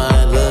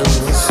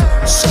silence.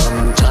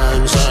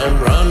 Sometimes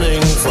I'm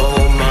running for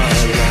my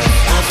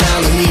life. I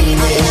found the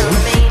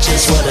meaning,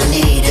 just what I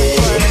needed.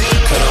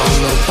 Cut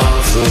on the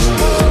bathroom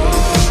wall.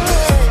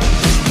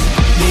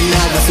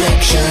 Midnight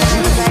reflection,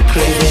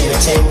 craving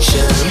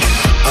attention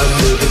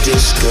under the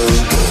disco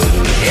ball.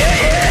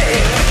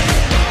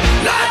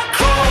 Night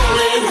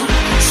crawling,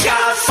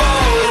 sky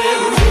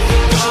falling.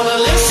 Gotta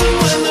listen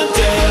when the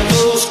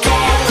devil's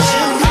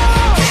calling.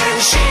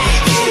 Can't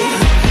shake it,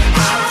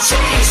 I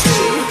taste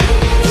it.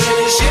 When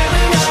it's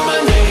yelling out my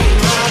name,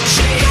 I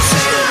chase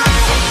it.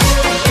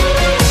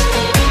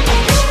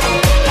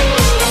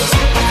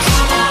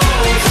 Come on, night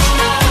crawling. Come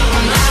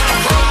on, night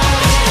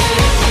crawling.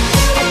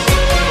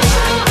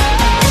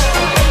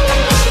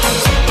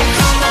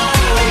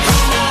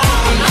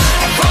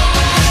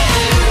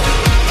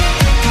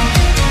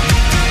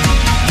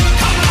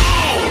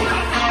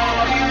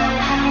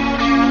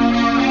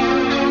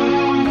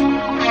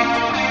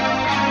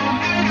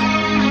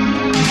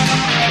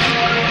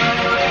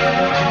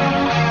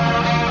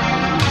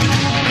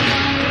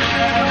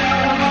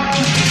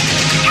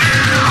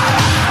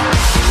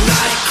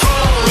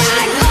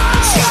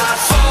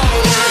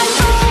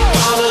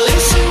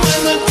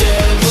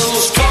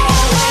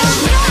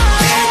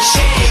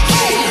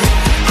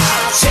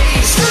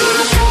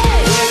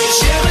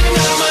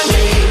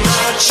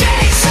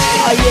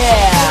 Oh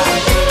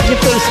yeah! Get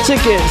those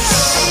tickets.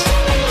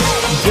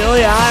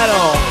 Billy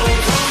Idol.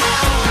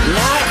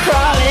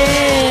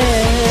 Nightcrawling.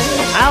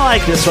 I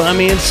like this one. I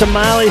mean, it's a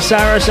Miley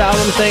Cyrus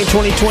album thing,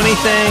 2020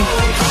 thing.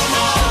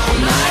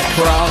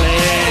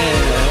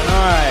 Nightcrawling.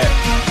 Alright.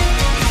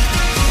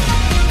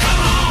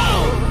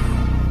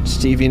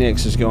 Stevie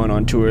Nicks is going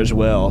on tour as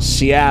well.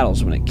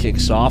 Seattle's when it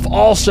kicks off.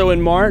 Also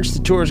in March, the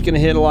tour is going to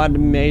hit a lot of the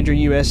major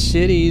U.S.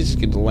 cities. It's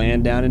going to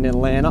land down in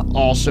Atlanta,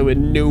 also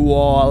in New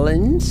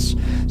Orleans.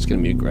 It's going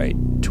to be a great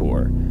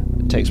tour.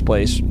 It takes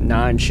place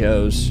 9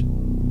 shows.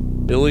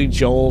 Billy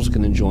Joel's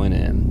going to join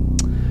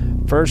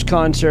in. First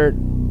concert,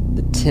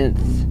 the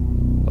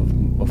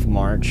 10th of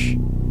March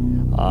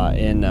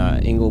in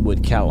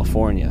Inglewood,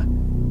 California.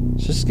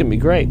 So this is going to be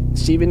great.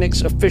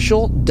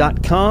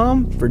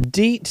 StevieNicksOfficial.com for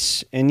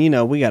deets. And, you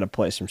know, we got to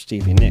play some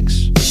Stevie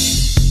Nicks.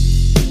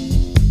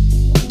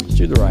 Let's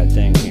do the right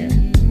thing here.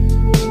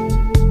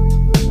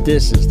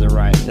 This is the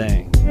right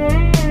thing.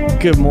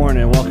 Good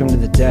morning. Welcome to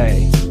the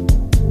day.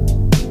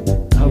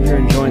 I hope you're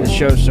enjoying the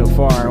show so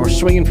far. We're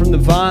swinging from the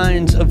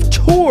vines of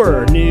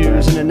tour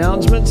news and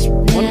announcements.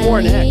 One more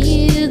next.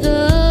 You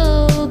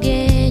go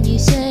again, you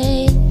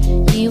say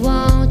you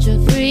want your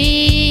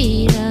freedom.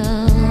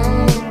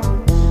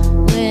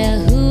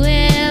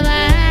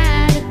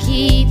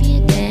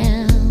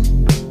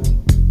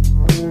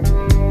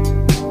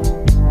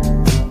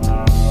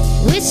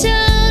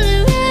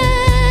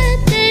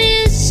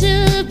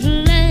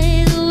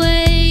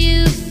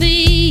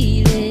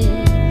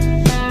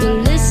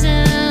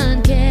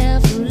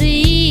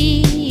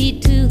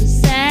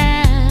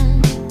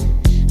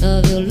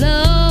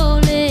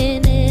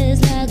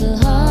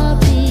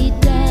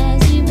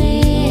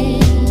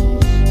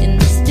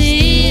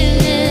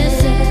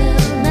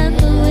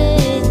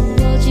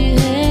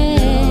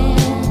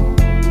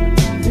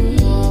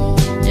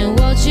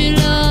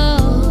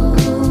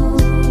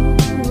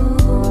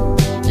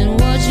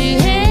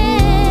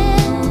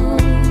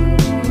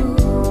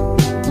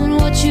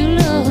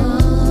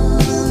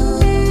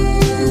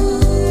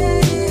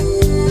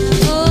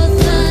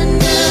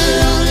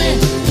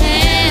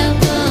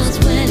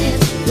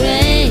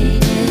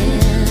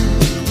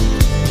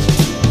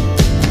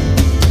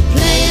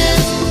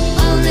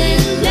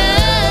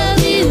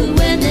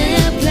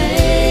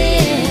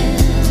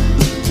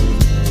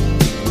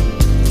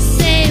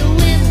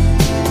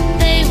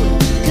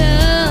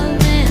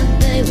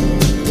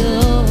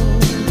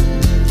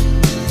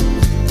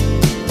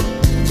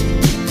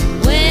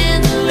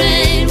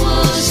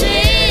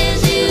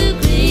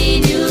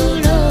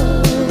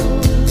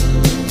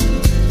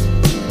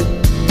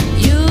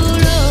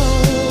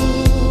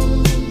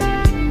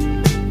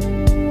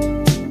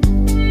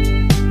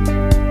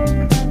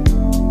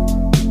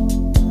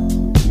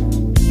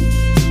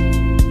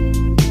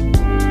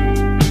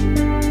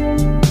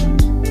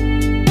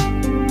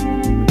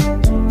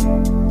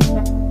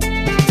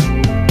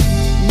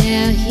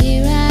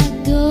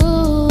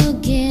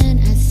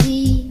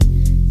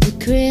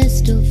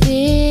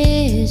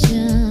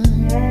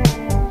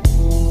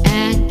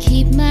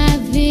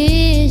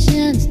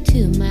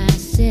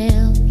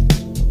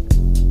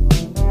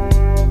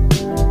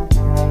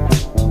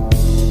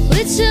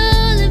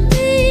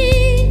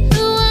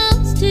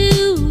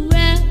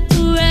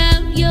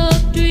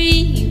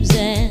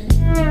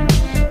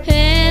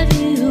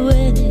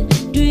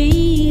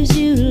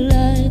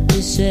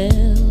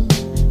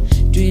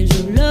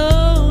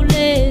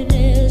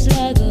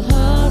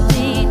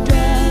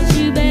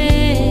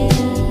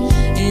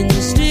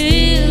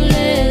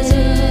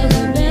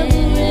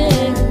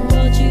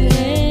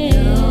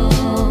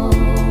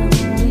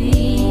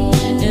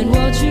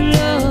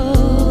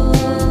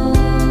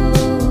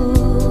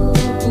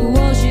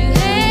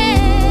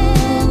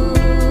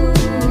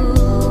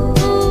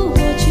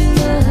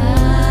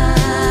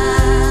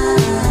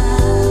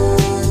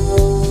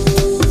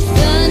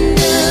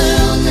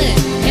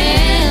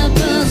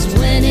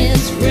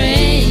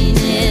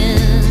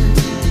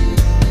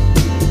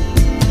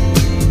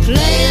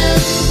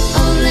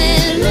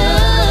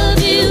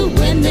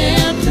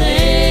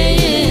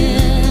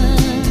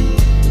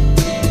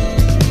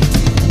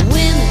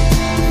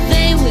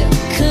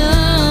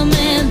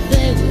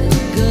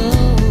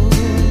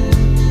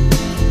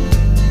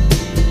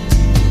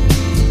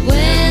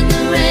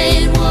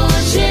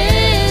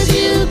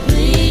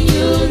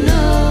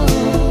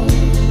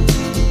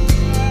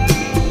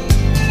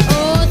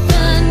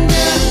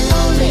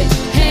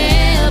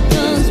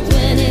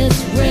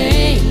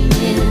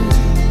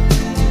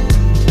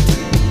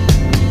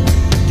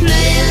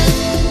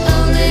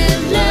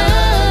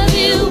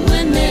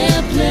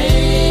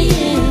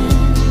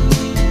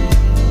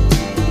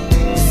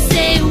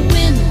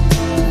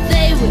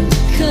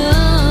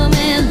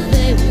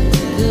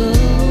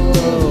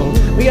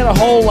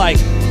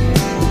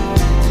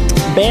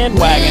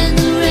 bandwagon.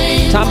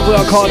 Topically,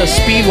 I'll call it a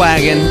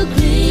speedwagon.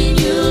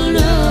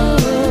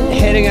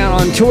 Heading out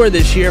on tour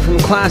this year from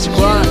classic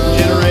rock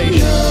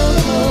generation.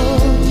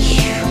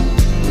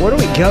 Where do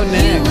we go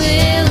next?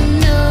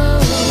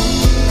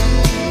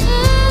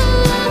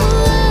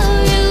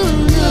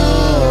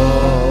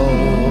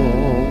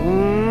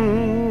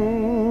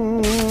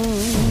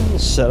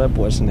 Setup,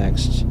 what's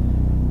next?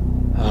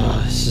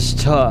 Oh, this is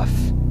tough.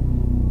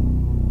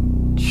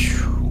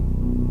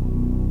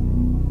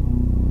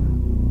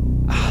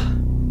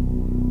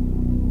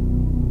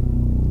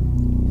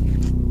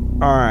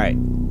 All right.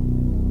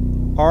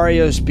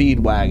 REO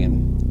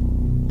Speedwagon.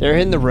 They're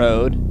hitting the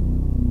road.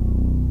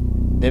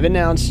 They've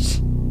announced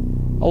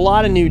a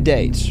lot of new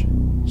dates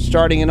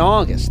starting in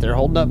August. They're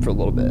holding up for a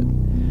little bit.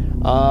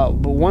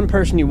 But one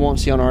person you won't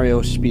see on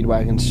REO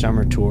Speedwagon's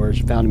summer tour is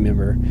founding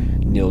member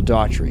Neil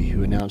Daughtry,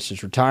 who announced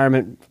his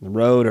retirement from the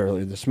road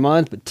earlier this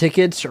month. But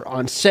tickets are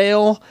on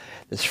sale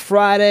this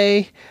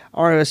Friday.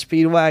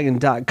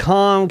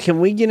 REOSpeedwagon.com. Can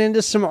we get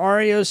into some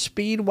REO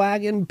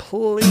Speedwagon,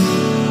 please?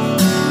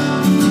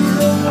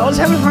 I was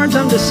having a hard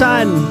time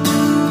deciding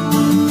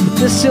if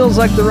this feels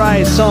like the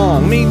right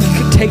song. I mean, you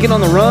could Take It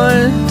on the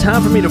Run,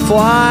 Time for Me to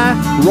Fly,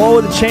 Roll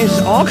with the Changes,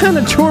 all kind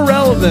of tour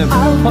relevant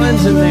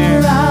puns in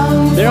there.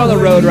 They're on the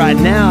road right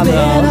now,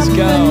 though. Let's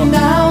go.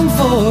 Down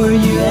for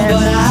you,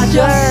 but I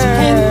just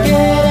can't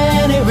get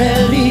any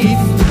relief.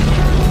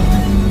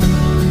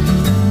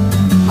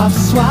 I've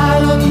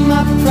swallowed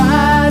my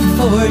pride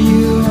for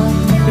you,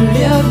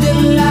 lived a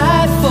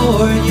life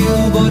for you,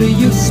 but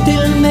you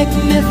still make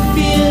me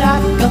feel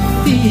like a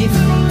thief.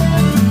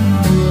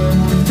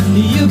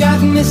 You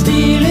got me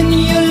stealing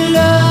your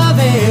love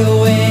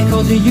away,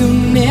 'cause you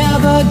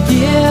never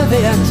give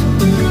it.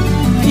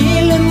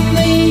 Peeling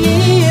the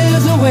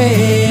years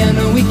away and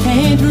we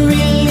can't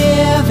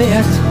relive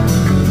it.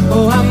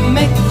 Oh, I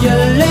make you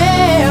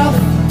laugh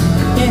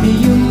and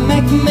you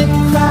make me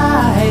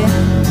cry.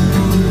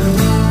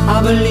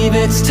 I believe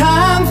it's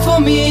time for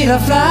me to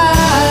fly.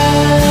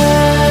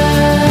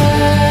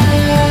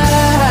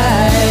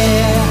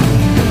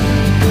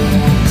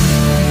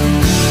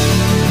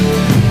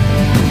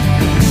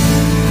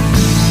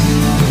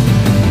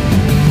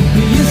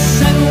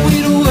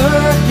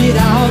 It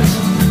out.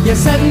 You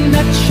said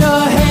that you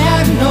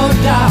had no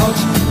doubt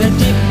that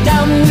deep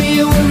down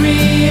we were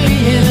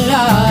really in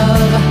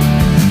love.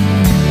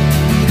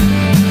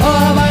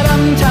 Oh, but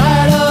I'm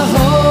tired of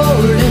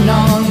holding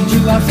on to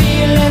a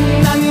feeling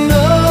I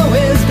know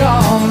is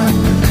gone.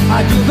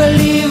 I do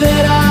believe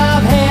that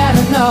I've had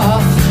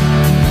enough.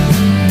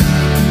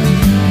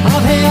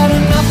 I've had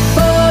enough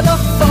of the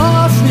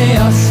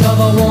falseness of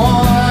a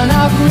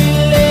worn-out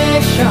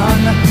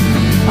relation.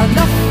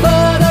 Enough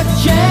of the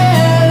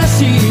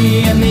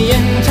jealousy and the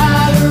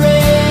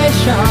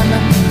intoleration.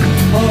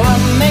 Oh, I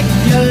make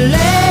you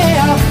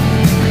laugh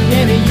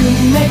and you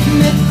make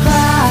me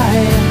cry.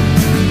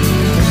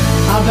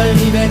 I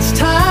believe it's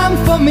time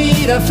for me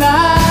to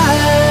fly.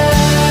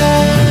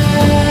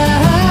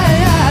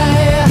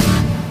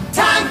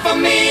 Time for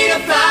me to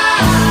fly.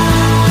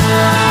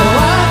 Oh,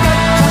 I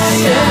got to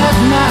set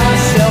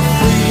myself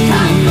free.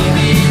 Time for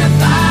me to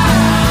fly.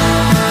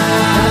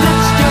 Now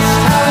that's just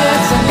how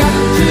it's got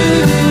to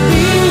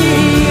be.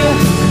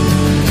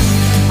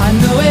 I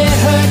know it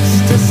hurts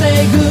to say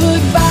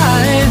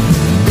goodbye,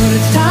 but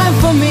it's time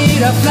for me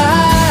to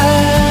fly.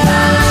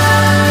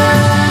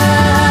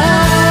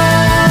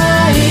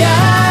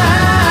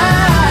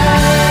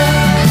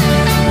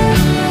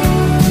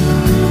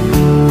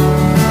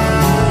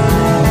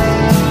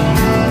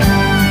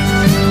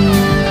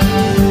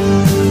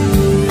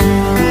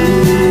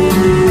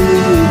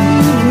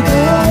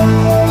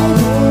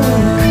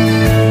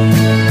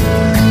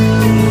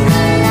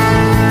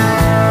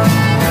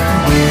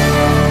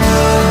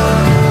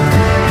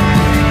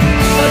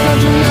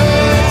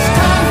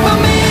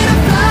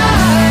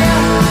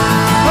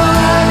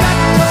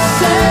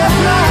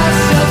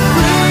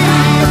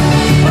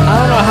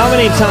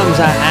 Times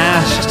I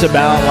asked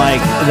about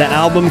like the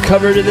album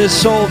cover to this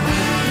soul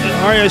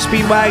REO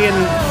Speedwagon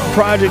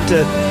project.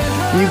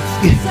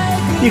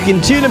 You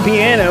can tune a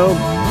piano,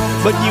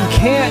 but you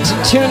can't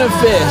tune a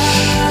fish.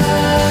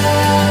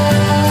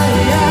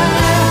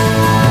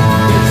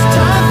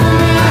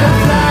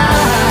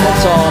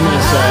 That's all I'm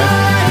gonna say.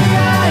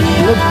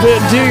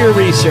 Do your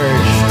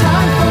research.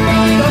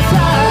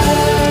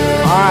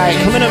 All right,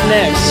 coming up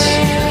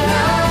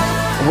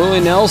next, Willie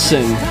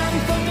Nelson.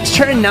 He's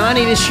turning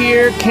 90 this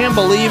year, can't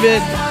believe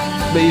it,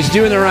 but he's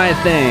doing the right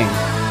thing.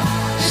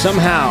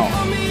 Somehow,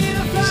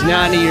 he's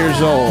 90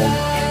 years old,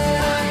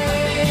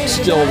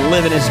 still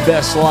living his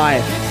best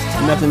life.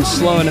 Nothing's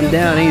slowing him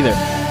down either.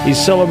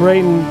 He's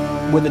celebrating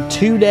with a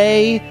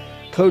 2-day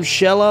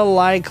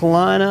Coachella-like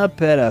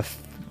lineup at a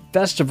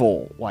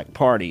festival-like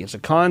party. It's a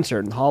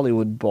concert in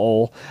Hollywood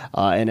Bowl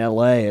in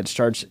LA. It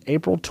starts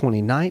April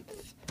 29th.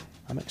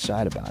 I'm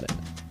excited about it.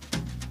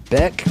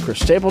 Beck, Chris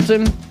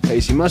Stapleton,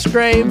 Casey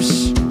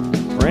Musgraves,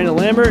 Miranda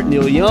Lambert,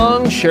 Neil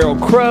Young, Sheryl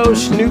Crow,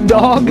 Snoop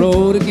Dogg.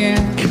 Road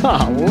again.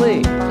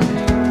 Golly.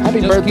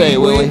 Happy Just birthday,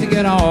 can't Willie. wait to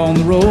get on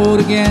the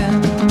road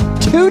again.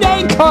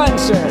 2-day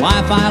concert.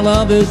 Life I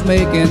love is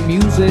making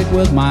music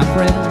with my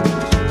friends.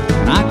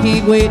 And I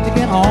can't wait to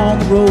get on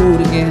the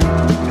road again.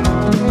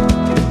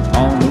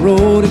 On the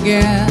road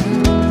again.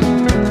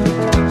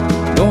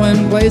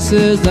 Going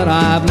places that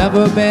I've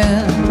never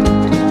been.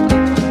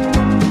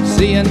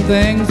 Seeing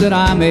things that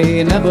I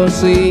may never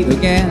see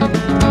again.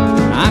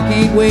 I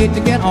can't wait to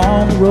get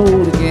on the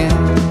road again.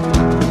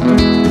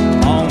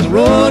 On the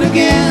road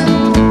again.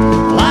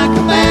 Like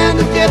a band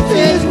of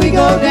gypsies we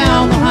go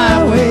down the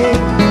highway.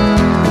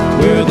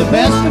 We're the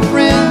best of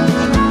friends,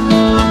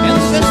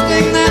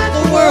 insisting that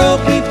the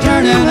world keep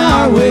turning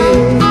our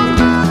way.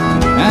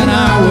 And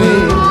our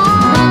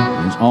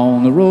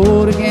on the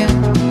road again.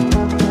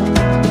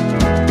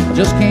 I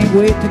just can't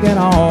wait to get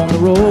on the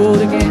road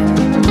again.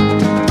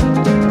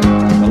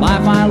 The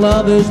life I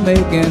love is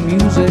making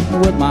music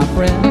with my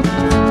friends,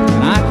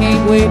 and I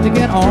can't wait to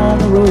get on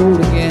the road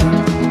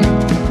again.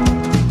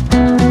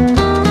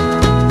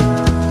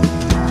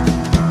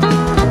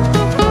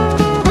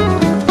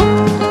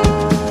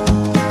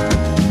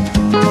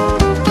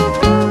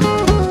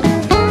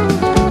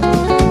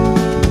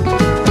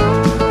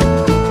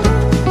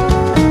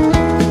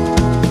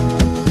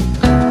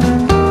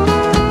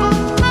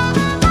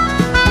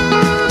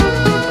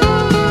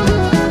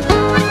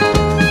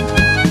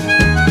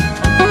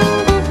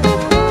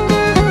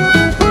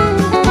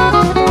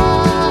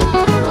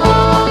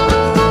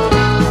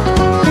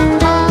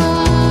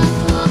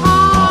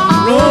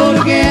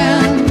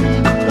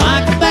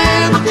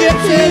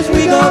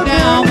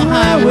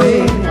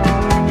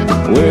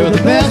 We're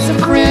the best of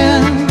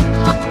friends,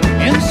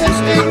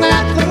 insisting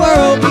that the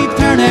world keep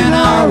turning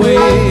our way.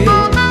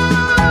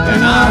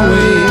 And our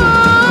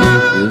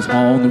way is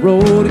on the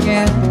road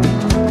again.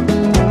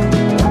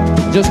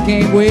 Just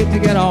can't wait to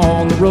get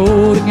on the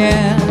road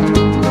again.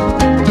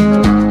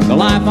 The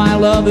life I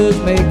love is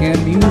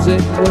making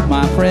music with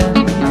my friends,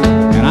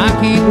 and I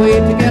can't wait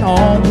to get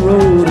on the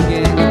road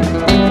again.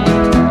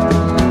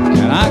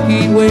 And I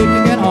can't wait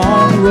to get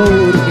on the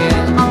road again.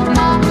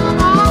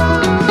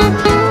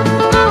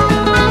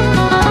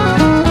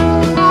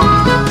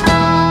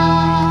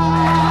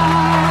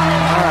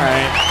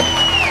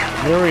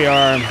 Here we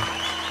are.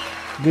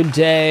 Good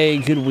day,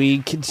 good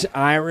week. It's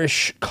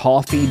Irish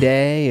Coffee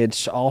Day.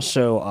 It's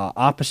also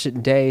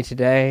opposite day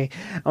today.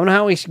 I don't know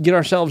how we get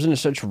ourselves into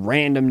such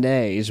random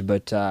days,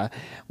 but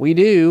we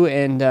do.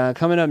 And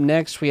coming up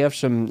next, we have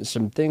some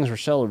things we're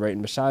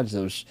celebrating besides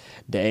those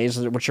days,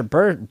 which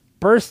are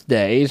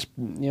birthdays,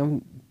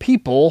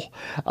 people.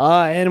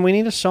 And we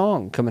need a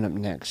song coming up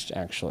next,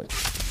 actually.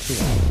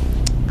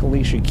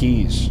 Alicia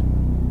Keys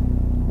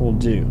will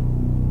do.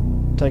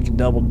 Take a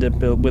double dip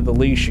with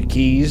Alicia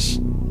Keys.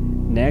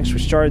 Next, we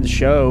started the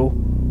show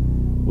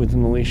with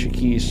an Alicia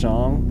Keys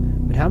song.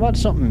 But how about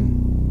something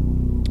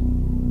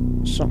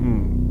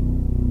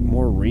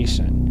more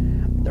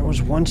recent? There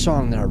was one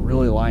song that I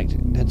really liked.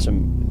 It had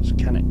some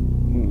kind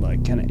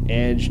of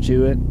edge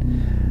to it.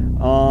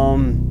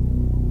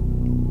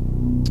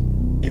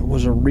 It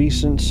was a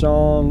recent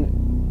song.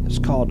 I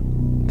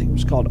think it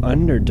was called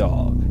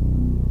Underdog.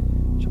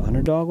 Is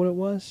Underdog what it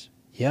was?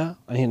 Yeah,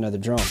 I need another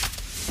drum.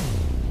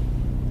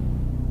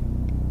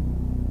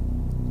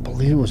 I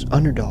believe it was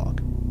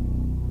Underdog.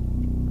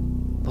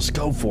 Let's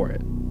go for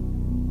it.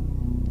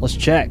 Let's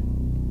check.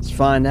 Let's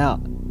find out.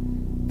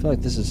 I feel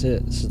like this is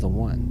it. This is the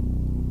one.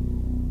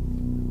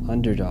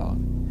 Underdog.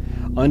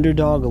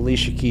 Underdog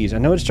Alicia Keys. I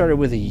know it started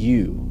with a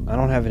U. I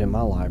don't have it in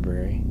my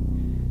library,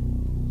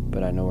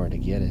 but I know where to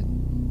get it.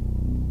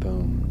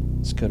 Boom.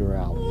 Let's go to her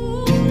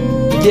album.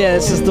 Yeah,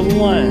 this is the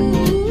one.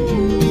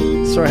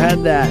 So I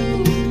had that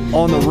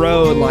on the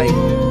road,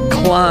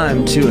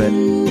 climb to it.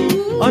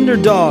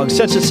 Underdog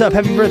sets us up.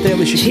 Happy birthday,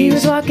 Alicia Keys. She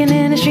was walking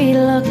in the street,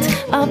 looked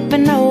up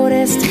and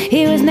noticed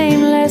he was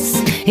nameless,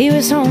 he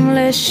was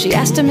homeless. She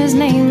asked him his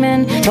name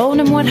and told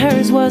him what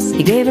hers was.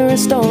 He gave her a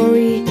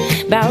story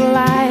about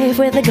life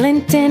with a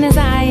glint in his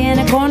eye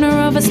and a corner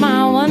of a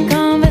smile. One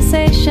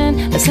conversation,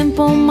 a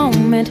simple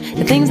moment,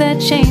 the things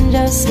that change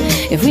us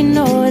if we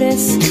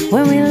notice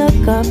when we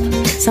look up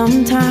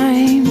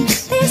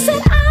sometimes. They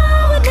said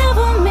I would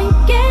never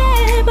make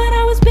it, but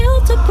I was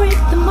built to break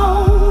the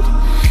mold.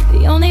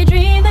 The only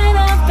dream that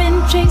I've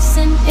been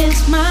chasing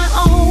is my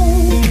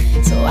own.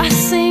 So I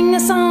sing a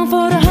song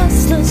for the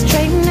hustlers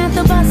trading at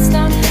the bus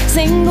stop,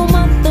 single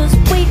mothers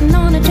waiting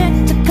on a check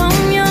to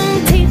come,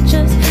 young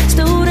teachers,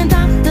 student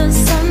doctors,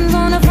 sons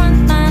on the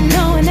front line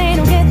knowing they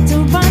don't get to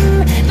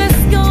run. This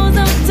goes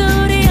up to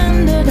the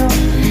underdog.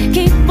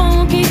 Keep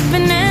on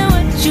keeping it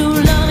what you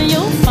love, and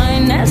you'll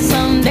find that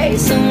someday,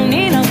 soon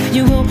enough,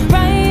 you will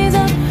rise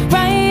up,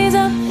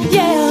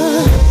 yeah.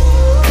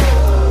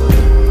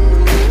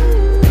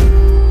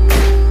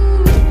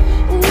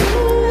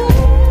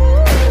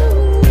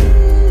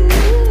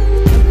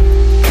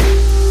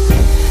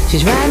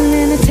 She's riding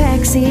in a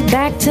taxi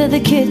back to the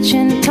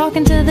kitchen,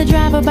 talking to the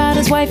driver about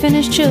his wife and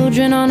his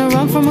children, on a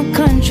run from a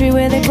country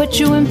where they put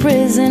you in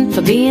prison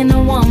for being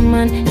a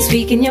woman and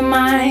speaking your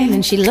mind.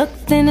 And she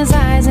looked in his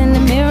eyes in the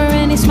mirror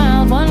and he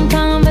smiled. One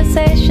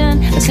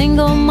conversation, a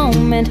single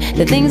moment,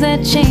 the things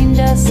that change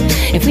us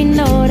if we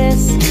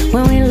notice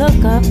when we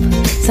look up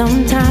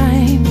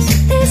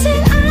sometimes. They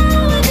said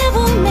I would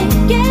never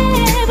make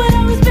it, but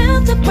I was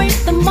built to break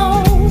the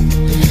mold.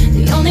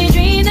 The only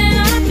dream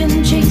that I've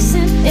been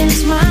chasing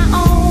is my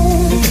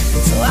own.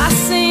 So I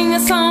sing a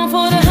song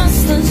for the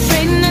hustlers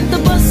trading at the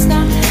bus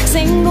stop,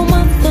 single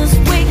mothers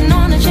waiting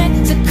on a check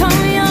to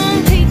come,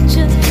 young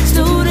teachers,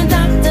 student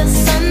doctors,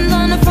 sons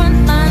on the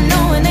front line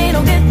knowing they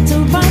don't get to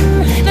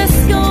run. This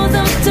goes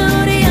up to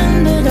the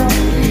underdog.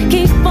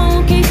 Keep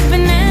on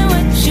keeping it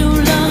what you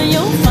love, and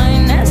you'll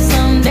find that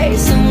someday,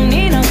 soon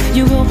enough,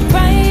 you will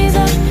rise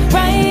up,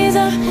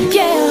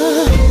 yeah.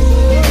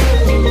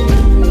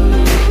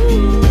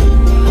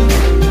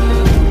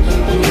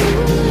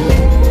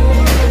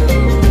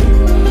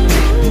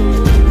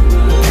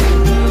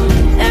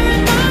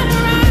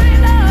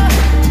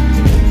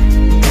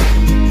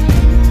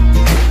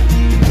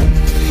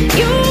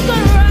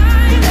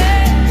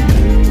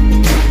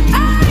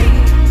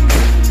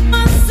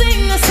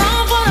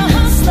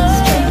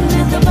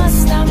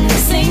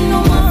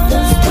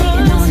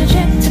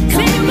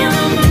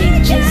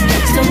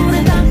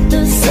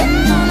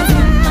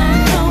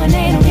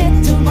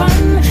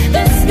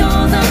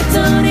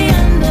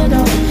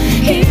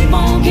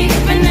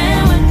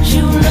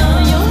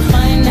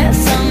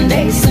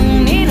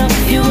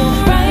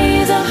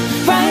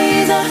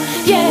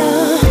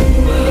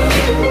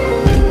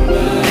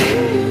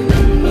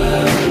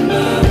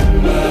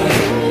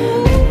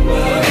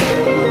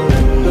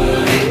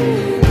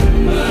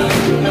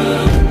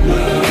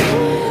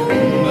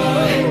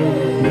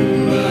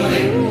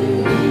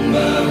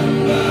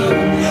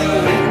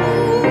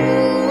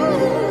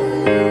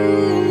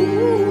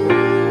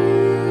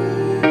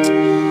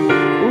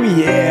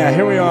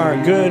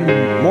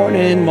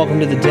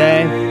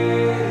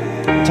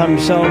 Time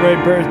to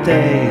celebrate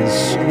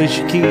birthdays.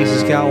 Alicia Keys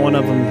has got one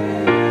of them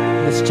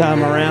this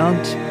time around.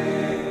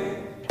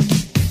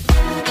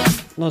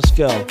 Let's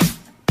go.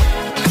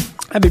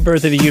 Happy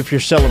birthday to you if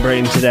you're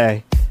celebrating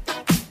today.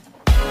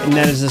 And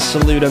that is the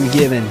salute I'm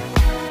giving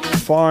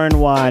far and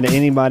wide to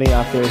anybody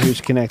out there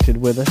who's connected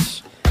with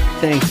us.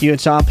 Thank you.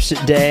 It's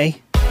opposite day.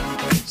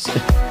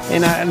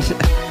 And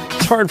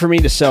it's hard for me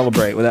to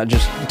celebrate without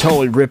just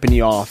totally ripping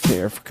you off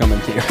here for coming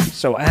here.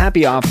 So a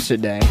happy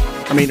opposite day.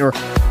 Or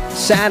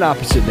sad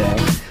opposite day.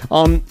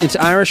 It's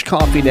Irish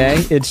Coffee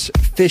Day. It's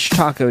Fish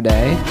Taco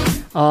Day.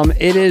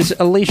 It is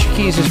Alicia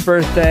Keys'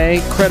 birthday.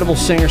 Incredible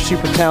singer,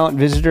 super talent,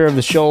 visitor of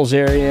the Shoals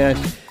area.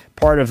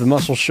 Part of the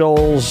Muscle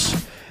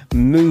Shoals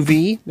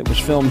movie that was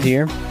filmed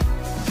here.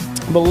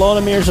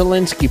 Volodymyr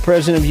Zelensky,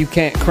 president of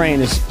Ukraine,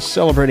 is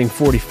celebrating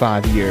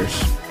 45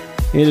 years.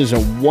 It is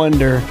a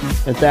wonder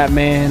that that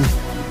man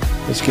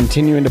is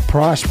continuing to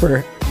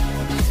prosper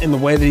in the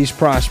way that he's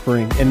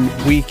prospering. And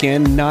we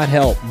can not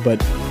help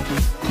but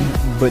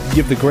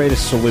give the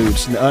greatest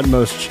salutes and the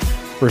utmost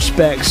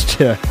respects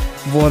to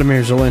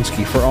Volodymyr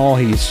Zelensky for all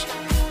he's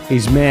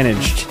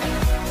managed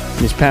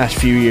in his past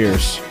few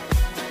years.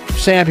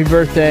 Say happy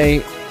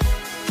birthday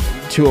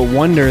to a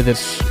wonder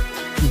that's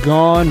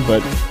gone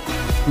but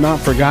not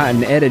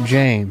forgotten, Etta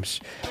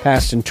James.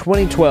 Passed in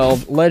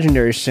 2012,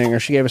 legendary singer.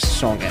 She gave us the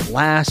song At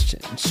Last,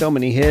 and so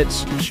many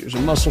hits. She was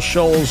a Muscle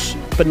Shoals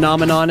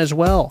phenomenon as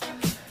well.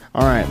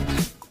 All right.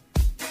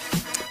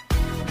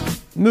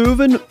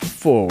 Moving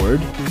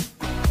forward,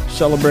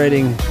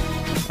 celebrating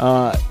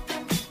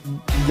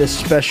this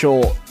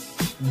special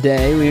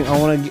day, I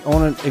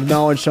want to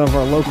acknowledge some of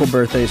our local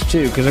birthdays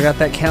too, because I got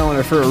that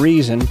calendar for a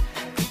reason,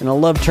 and I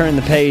love turning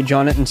the page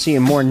on it and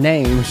seeing more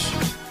names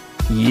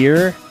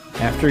year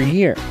after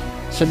year.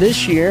 So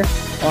this year,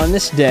 on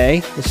this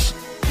day, this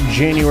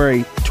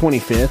January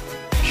 25th,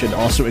 I should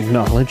also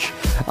acknowledge,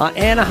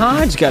 Anna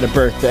Hyde's got a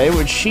birthday,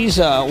 which she's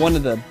one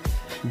of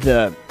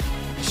the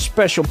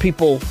special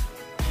people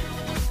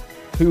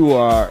who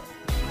are,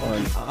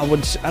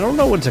 I don't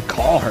know what to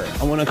call her.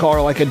 I want to call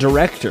her like a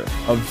director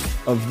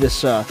of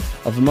this of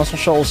the Muscle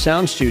Shoals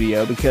Sound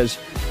Studio, because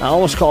I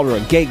almost called her a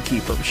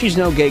gatekeeper. But she's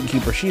no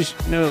gatekeeper. She's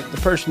the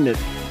person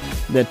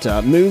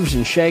that moves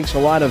and shakes a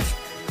lot of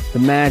the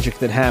magic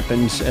that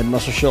happens at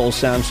Muscle Shoals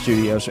Sound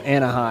Studio. So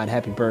Anna Hyde,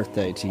 happy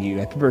birthday to you.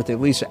 Happy birthday,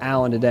 Lisa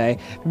Allen, today.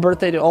 Happy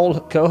birthday to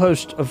old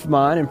co-host of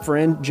mine and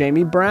friend,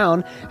 Jamie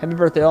Brown. Happy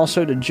birthday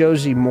also to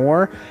Josie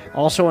Moore.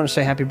 Also want to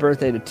say happy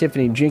birthday to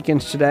Tiffany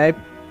Jenkins today.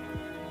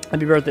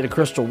 Happy birthday to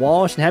Crystal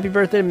Wallace. And happy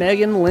birthday to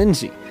Megan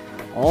Lindsay.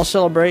 All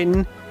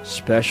celebrating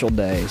special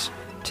days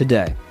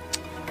today.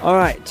 All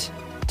right,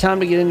 time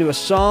to get into a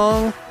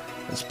song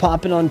that's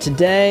popping on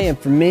today. And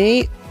for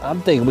me,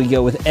 I'm thinking we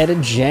go with Etta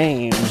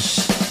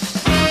James.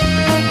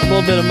 A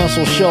little bit of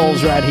Muscle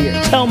Shoals right here.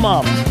 Tell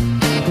Mom.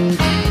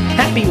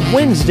 Happy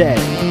Wednesday.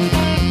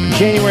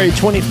 January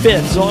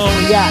 25th is all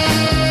we got.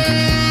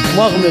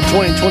 Welcome to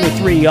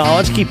 2023, y'all.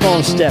 Let's keep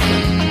on stepping.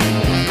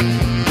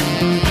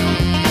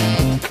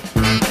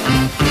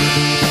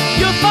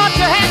 You thought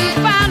you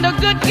hadn't found a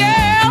good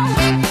girl,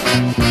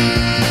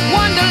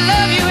 one to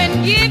love you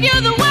and give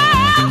you the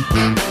world.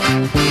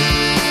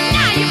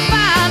 Now you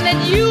find that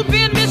you've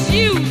been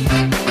misused.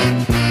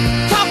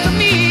 Talk to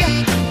me,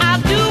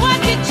 I'll do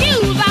what you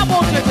choose. I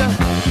want you to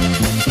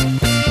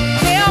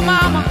tell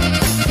Mama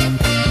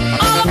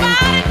all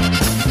about it.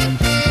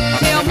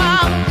 Tell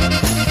Mama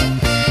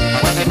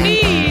what you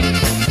need.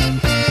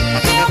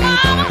 Tell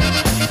Mama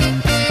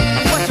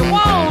what you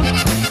want,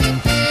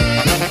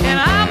 and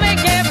I'll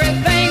make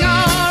everything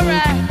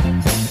alright.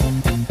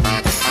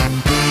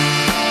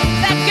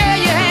 That girl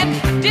you had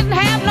didn't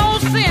have no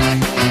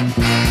sense.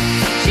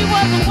 She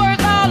wasn't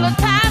worth all the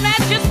time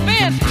that you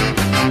spent.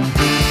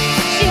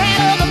 She had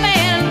other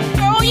men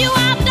throw you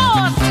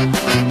outdoors.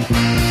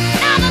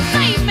 Now the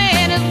same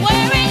man is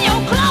wearing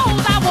your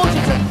clothes. I want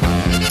you to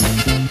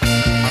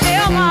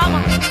tell Mama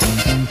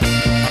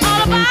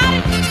all about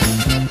it.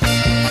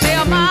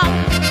 Tell Mama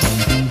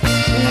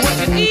what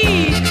you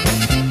need.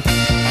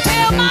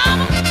 Tell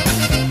Mama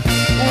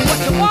what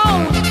you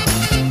want,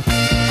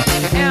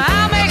 and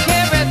I'll make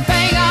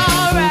everything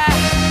alright.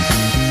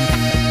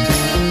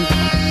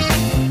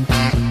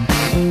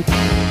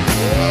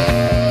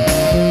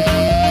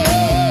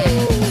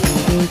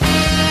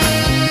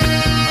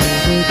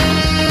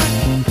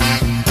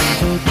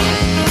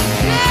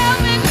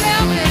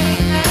 Tell me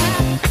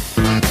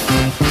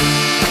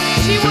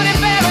she would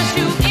embarrass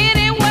you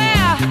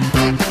anywhere.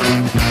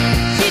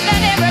 She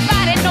let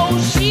everybody know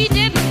she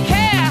didn't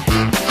care.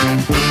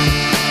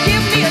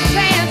 Give me a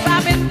chance,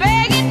 I've been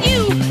begging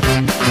you.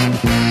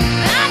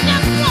 I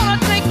just wanna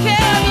take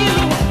care of you.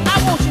 I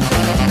want you to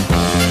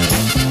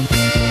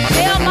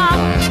tell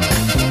Mama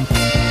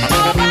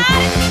all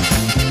about it.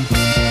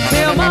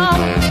 Tell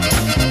Mama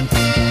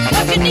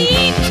what you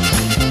need.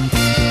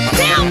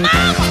 Tell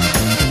Mama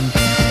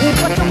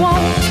what you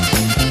want.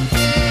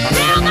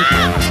 Tell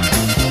Mama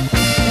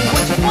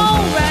what you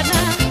want right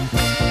now.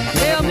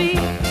 Tell me.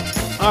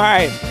 All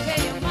right.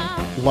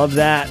 Love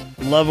that.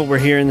 Love what we're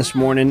hearing this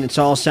morning. It's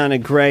all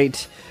sounded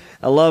great.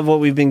 I love what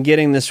we've been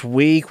getting this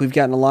week. We've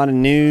gotten a lot of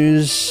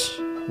news,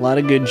 a lot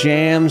of good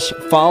jams.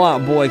 Fall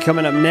Out Boy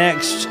coming up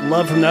next.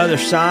 Love from the Other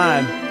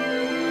Side.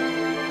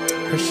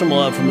 Here's some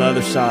love from the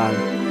other side.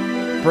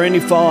 Brand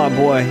new Fall Out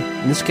Boy.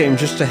 And this came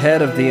just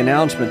ahead of the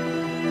announcement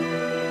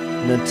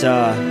that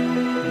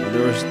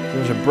there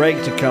was a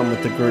break to come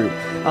with the group.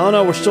 I don't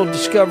know. We're still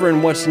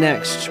discovering what's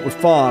next with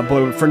Fall Out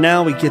Boy. But for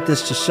now, we get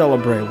this to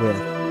celebrate with.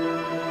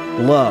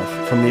 Love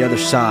from the Other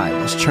Side.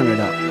 Let's turn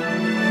it up.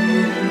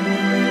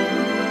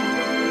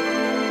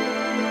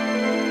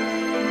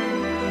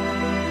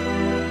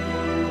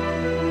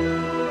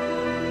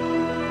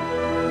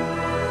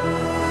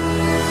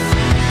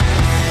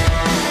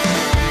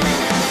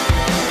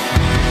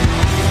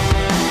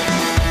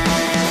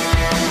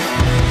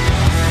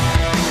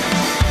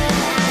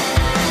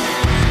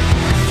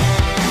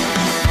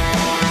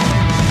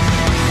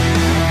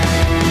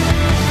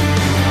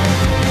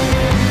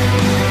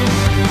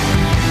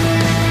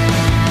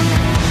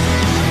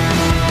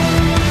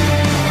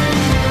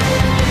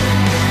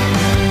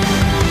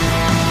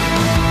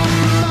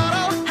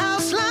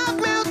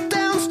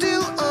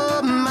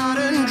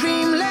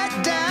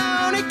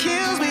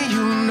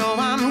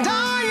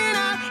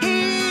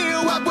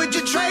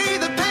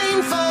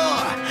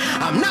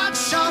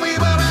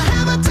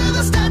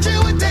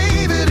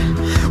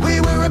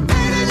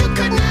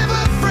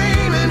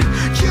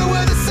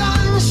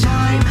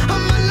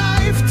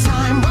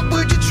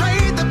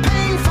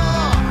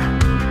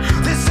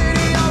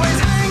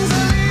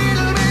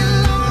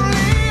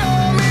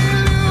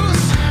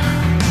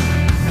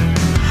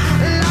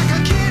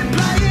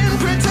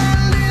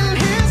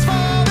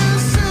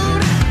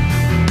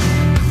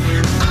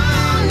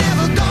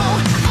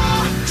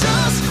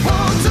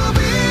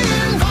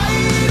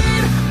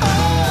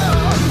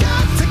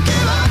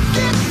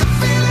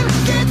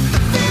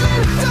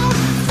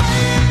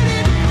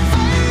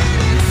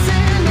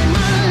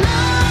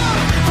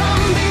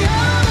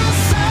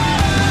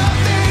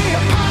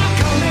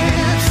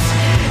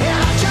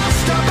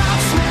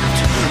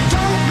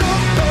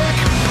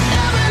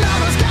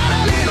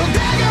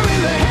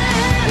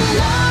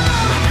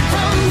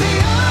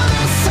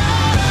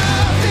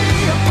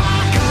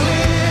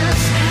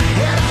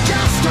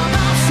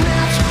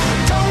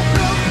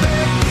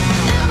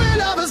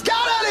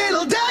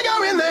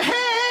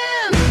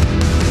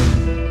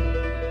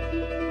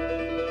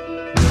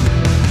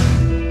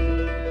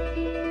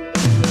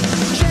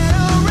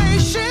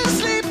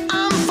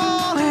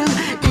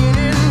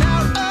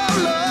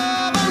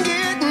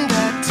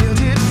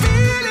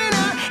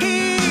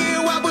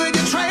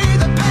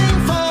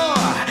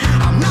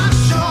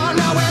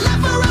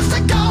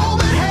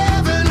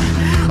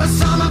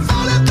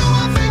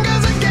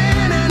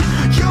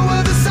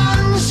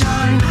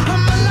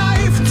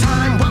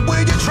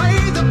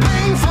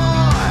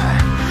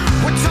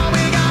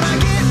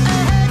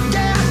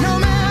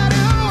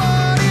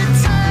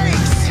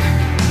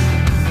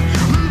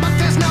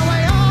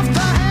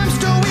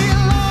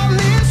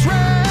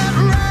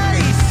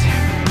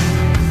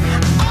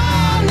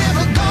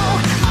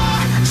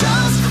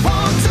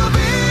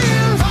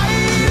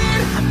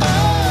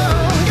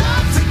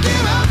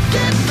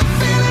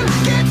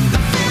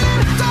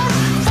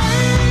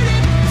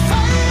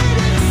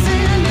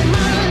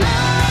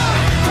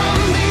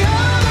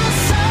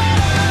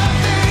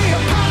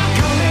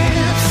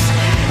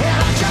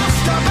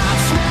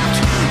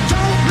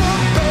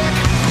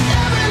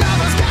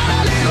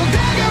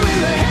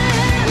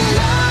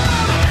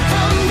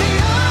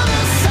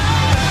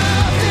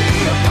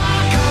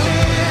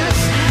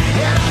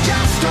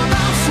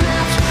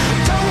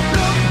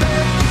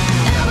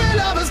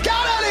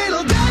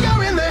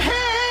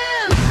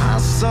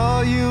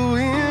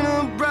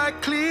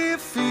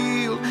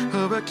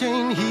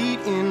 hurricane heat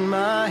in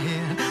my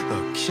head.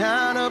 The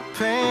kind of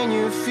pain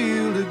you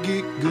feel to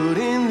get good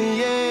in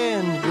the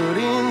end, good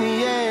in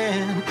the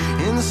end.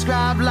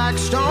 Inscribed like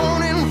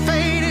stone and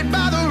faded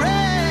by the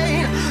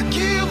rain.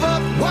 Give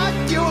up what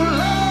you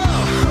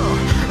love,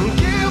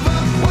 give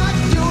up what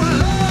you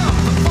love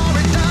before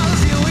it does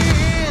you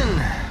in.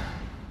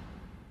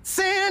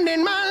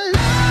 Sending my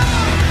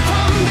love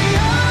from the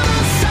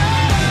other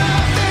side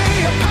of the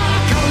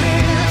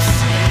apocalypse.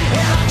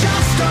 And I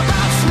just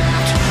about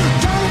snapped.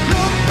 Don't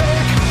look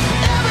back.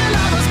 Every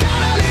lover's got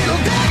a little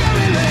dagger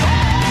in the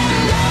head.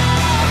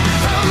 Love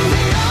from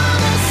the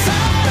other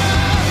side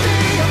of the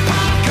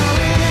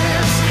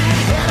apocalypse.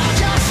 And I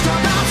just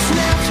about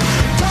snapped.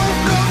 Don't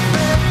look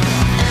back.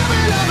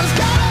 Every lover's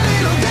got a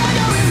little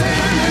dagger in the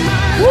head.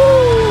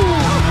 Woo!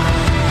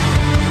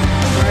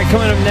 All right,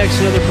 coming up next,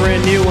 another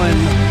brand new one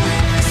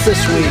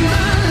this week.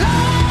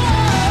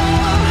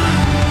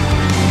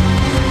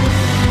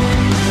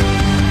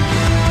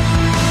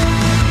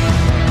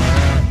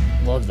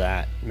 Love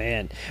that,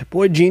 man.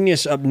 Boy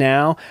Genius up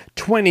now.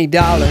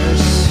 $20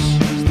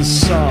 is the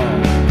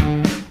song.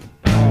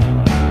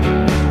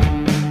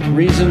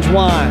 Reasons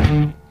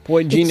why.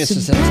 Boy Genius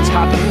is at the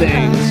top of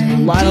things. A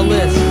lot of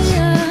lists.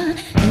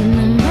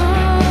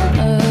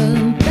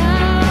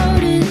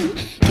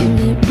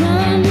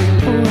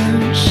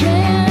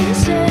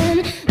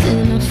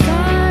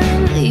 Fire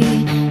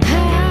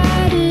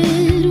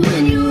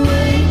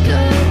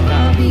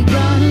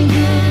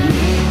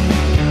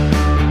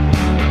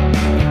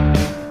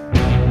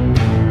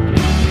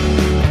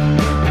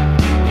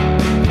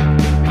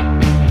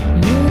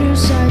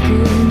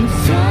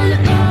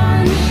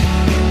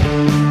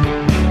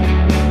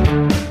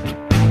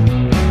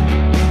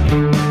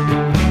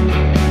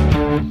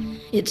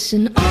It's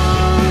an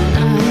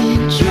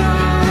all-night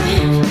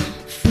drive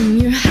from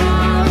your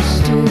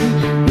house to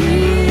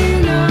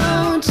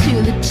Reno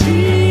to the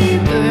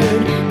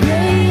T-Bird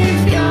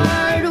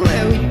graveyard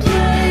where we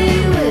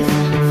play with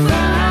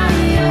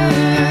fire.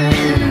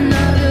 In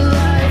another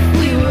life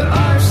we were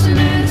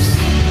arsonists.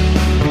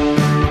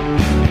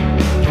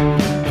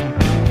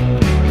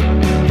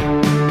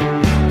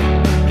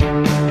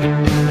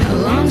 How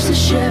long's the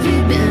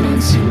Chevy been on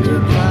cinder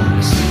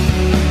blocks?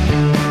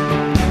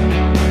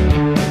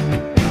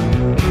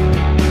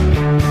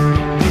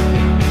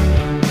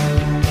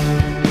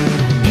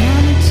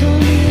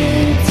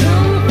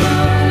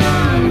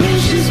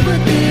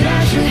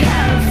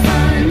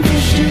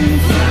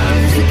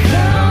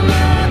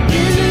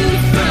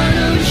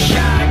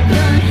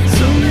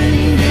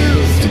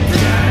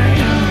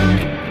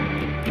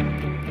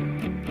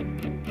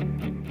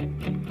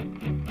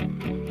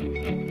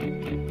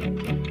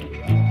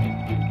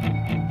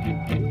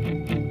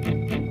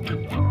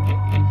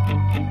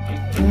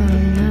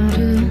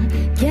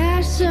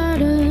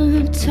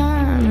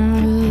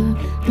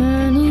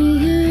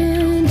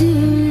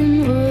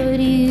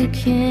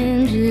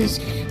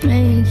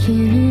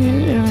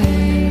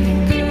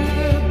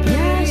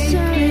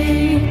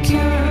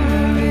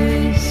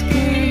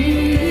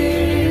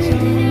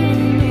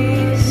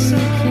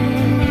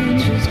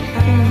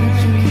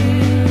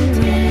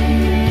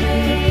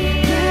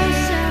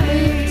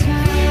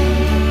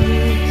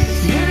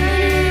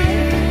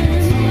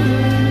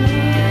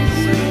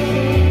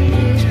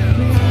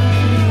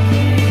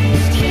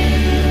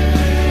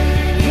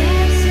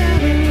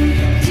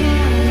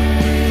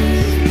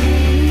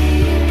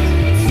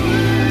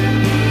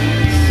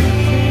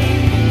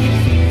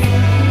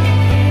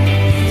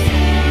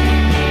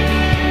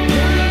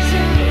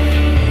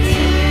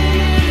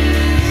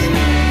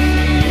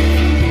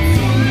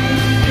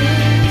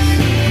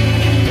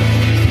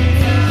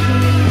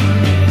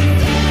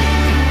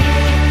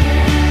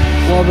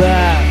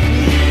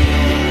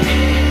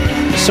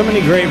 So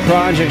many great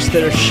projects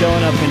that are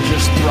showing up and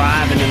just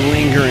thriving and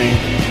lingering.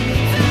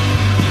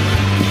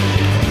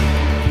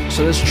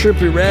 So this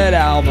Trippie Redd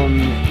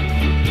album,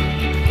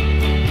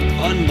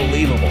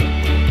 unbelievable.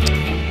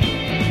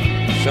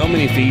 So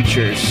many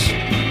features.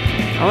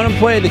 I'm going to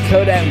play the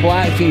Kodak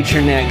Black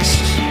feature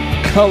next.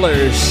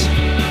 Colors,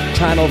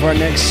 title of our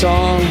next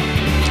song.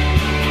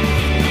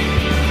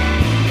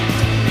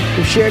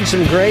 We've shared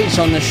some greats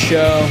on this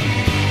show.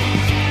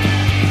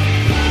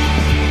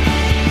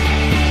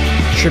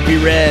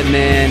 Trippie Redd,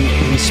 man,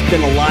 he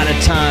spent a lot of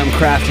time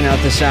crafting out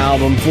this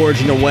album,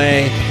 forging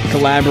away,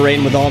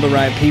 collaborating with all the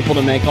right people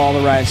to make all the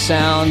right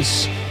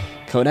sounds.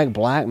 Kodak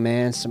Black,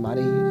 man,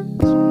 somebody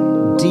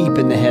deep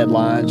in the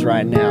headlines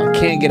right now.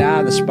 Can't get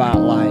out of the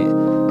spotlight.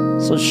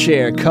 So let's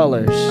share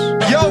Colors.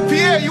 Yo,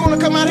 Pierre, you want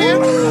to come out here?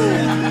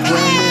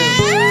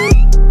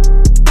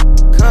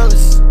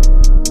 Colors,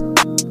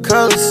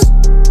 colors,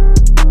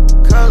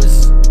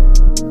 colors,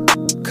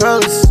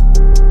 colors,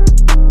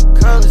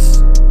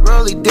 colors.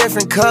 Rolly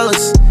different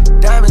colors,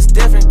 diamonds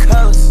different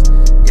colors.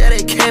 Yeah,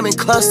 they came in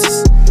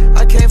clusters.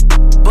 I came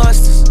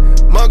busters.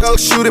 Muggo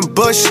shooting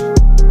bush.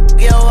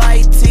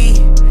 L-I-T.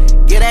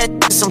 Get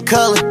that some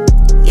color.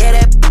 Yeah,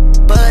 that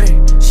butter.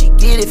 She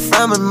get it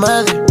from her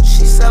mother.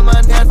 She suck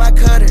my neck if I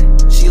cut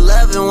her. She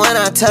love it when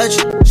I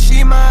touch her.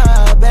 She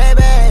my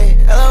baby.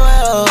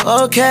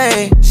 LOL,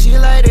 okay. She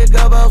like to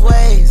go both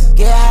ways.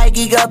 Get high,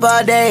 geek up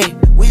all day.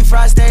 We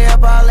fry, stay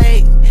up all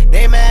late.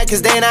 They mad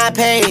cause they not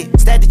paid.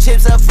 Stack the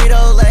chips up,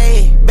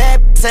 Frito-Lay.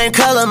 Bad same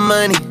color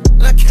money.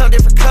 Look how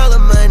different color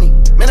money.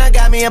 Man, I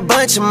got me a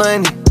bunch of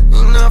money.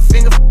 You know I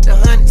finger the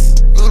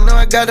hundreds. You know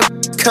I got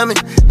them coming.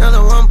 Another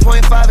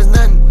 1.5 is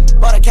nothing.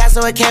 Bought a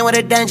castle, it came with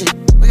a dungeon.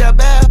 We got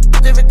bad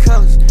different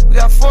colors. We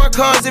got 4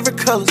 cars, different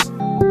colors.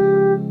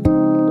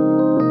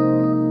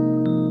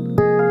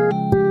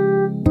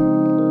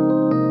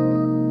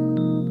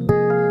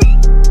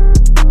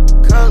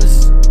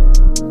 Colors,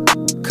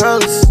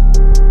 colors,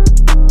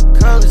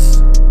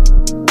 colors,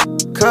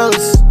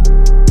 colors,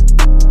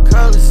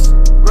 colors.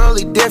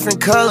 Rolly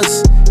different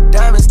colors,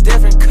 diamonds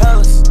different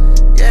colors.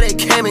 Yeah, they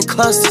came in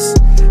clusters.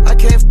 I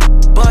came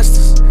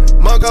busters.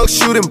 Muggo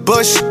shooting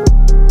bush.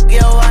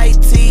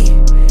 L-I-T.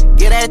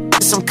 Get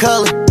that some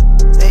color.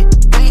 Hey,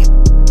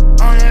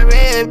 on that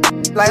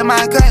red, like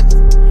my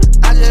cousin.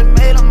 I just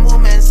made a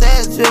movement,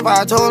 said if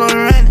I told him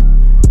running.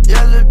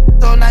 Yeah, look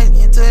so nice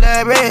into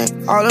that red.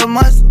 All the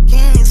muscle,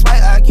 king,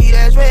 spike, I keep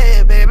that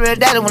red. Baby,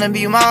 daddy wanna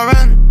be my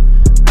runner.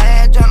 I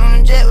had jumped on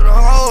the jet with a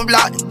whole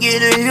block to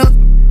get a hill.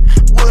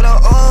 With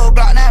an old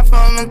block, not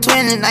from a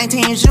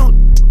 2019 shoot.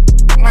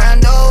 My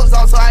nose,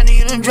 also I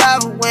need a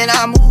driver when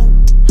I move.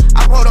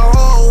 I put a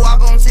whole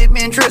walk on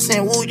sipping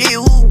Tristan, woo yeah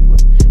woo.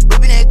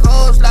 Whipping that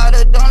cold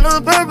slaughter, don't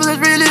look purple, it's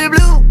really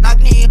blue.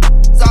 Knocking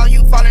these all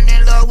you falling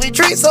in love with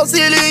tricks, so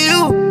silly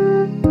you.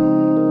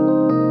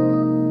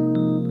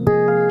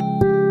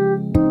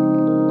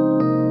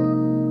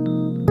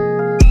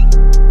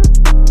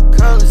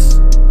 Colors,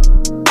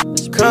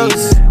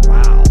 colors,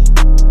 wow.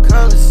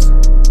 Colors,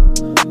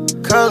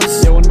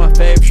 colors. Yeah, one of my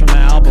faves from the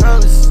album.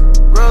 Colors,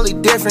 Rolly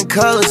Rolly different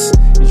colors.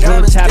 He's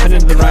really tapping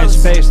into the right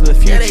space of the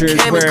future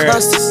is where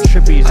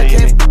Trippy's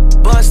aiming.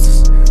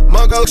 Busters,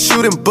 Mungo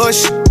shooting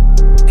Bush.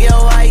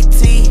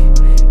 B-O-I-T,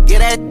 get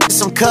that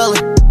some color.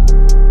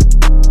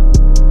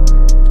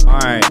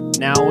 Alright,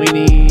 now we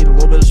need a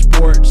little bit of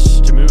sports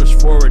to move us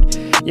forward.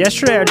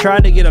 Yesterday I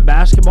tried to get a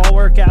basketball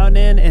workout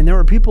in, and there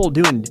were people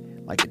doing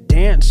like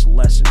dance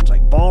lessons,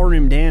 like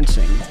ballroom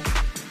dancing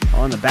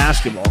on the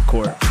basketball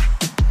court.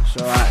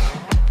 So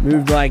I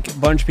moved like a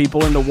bunch of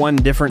people into one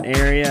different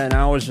area, and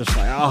I was just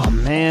like, oh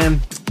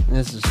man,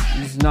 this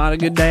is not a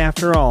good day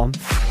after all.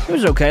 It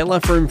was okay,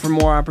 left room for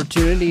more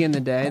opportunity in the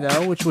day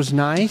though, which was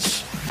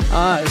nice.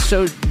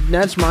 So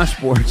that's my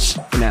sports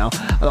for now.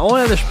 The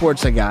only other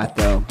sports I got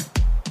though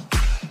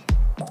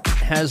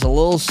has a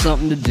little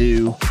something to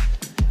do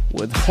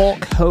with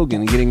Hulk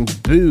Hogan getting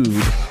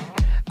booed.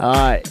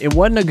 It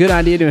wasn't a good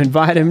idea to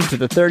invite him to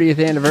the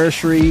 30th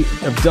anniversary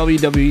of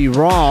WWE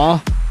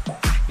Raw.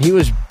 He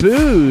was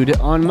booed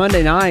on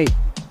Monday night.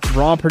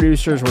 Raw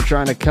producers were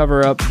trying to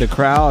cover up the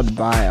crowd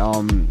by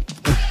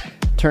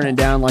turning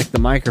down like the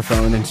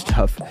microphone and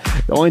stuff.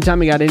 The only time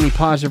he got any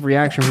positive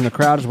reaction from the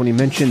crowd is when he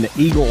mentioned the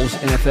Eagles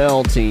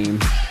NFL team.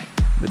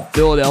 But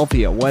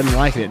Philadelphia wasn't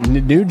like it. And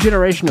the new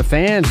generation of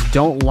fans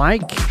don't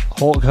like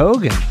Hulk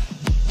Hogan.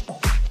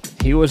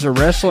 He was a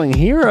wrestling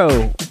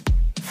hero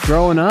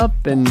growing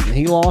up, and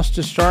he lost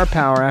his star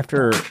power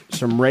after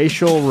some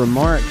racial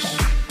remarks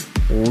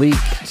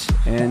leaked,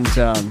 and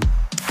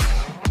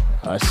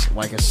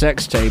like a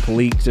sex tape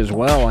leaked as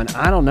well. And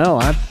I don't know.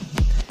 I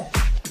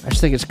just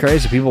think it's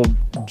crazy. People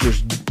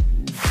just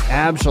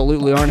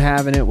absolutely aren't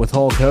having it with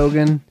Hulk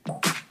Hogan,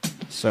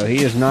 so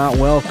he is not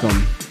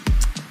welcome.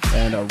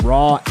 And a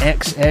Raw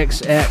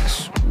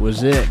XXX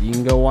was it. You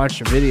can go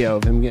watch a video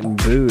of him getting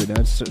booed.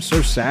 That's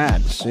so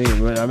sad to see.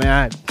 But I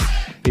mean,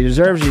 he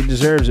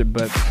deserves it.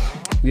 But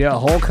yeah,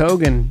 Hulk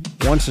Hogan,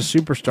 once a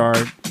superstar,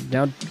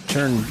 now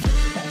turned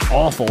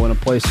awful in a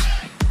place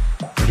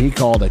that he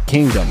called a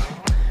kingdom.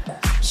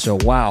 So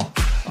wow.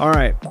 All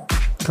right,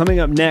 coming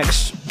up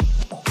next,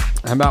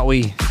 how about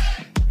we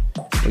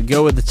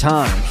go with the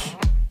times?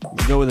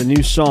 We go with a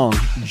new song.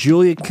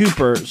 Julia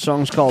Cooper,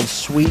 song's called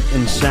Sweet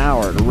and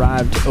Sour. It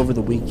arrived over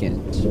the weekend.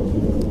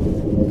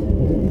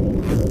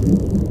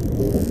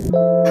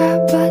 I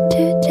bought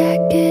 2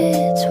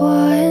 jackets,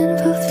 one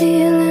for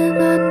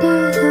feeling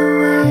under the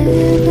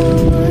weather,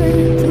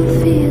 one for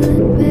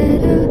feeling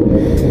better.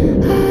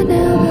 I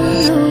never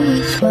know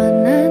which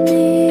one I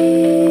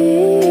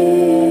need.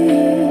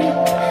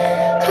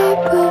 I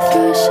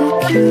prefer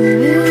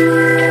security.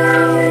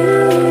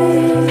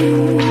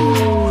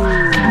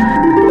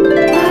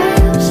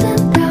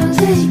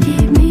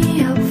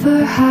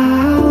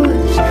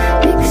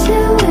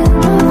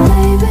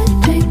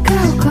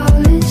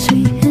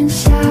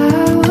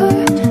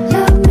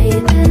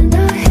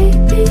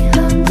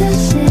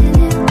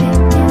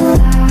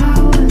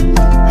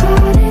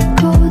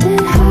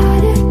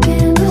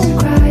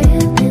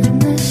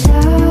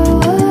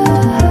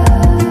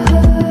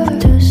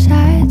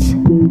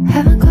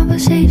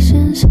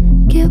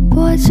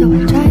 So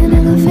I try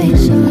another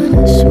face on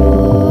a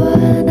swore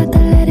not to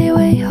let it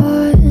weigh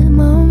hard in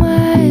my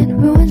mind.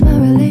 Ruins my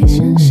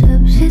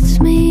relationships. It's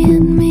me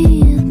and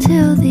me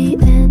until the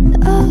end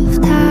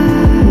of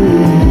time.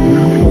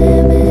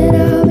 And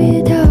I'll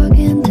be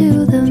talking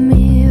to the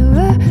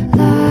mirror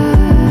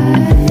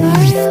live.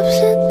 My ups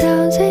and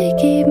downs, they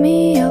keep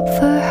me up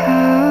for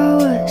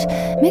hours.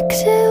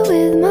 Mix it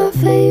with my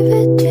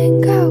favorite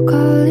drink, I'll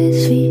call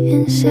it sweet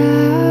and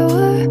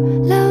sour.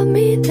 Love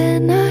me,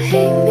 then I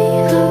hate me.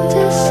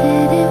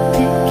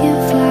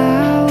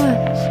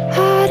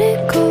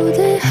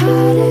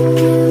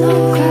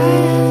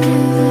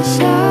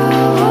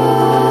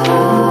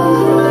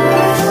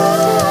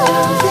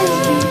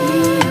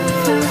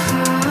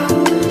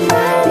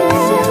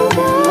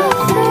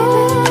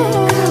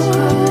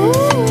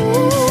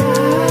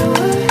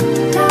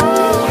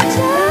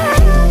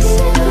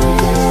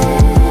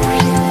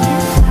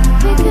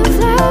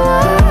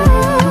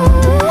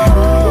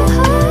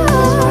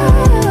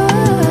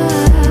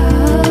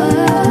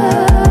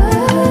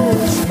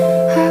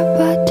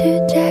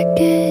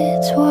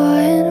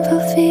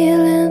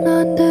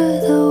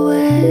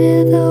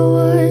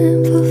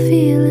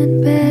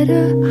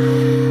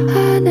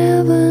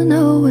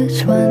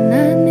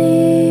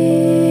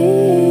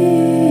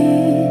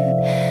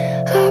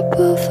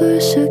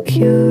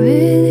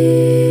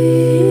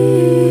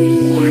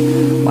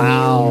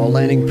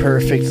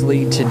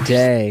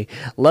 Today.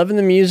 Loving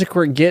the music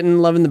we're getting,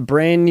 loving the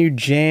brand new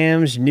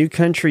jams. New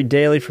Country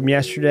Daily from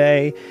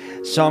yesterday.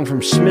 Song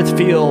from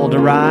Smithfield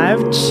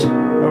arrived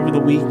over the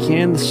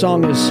weekend. The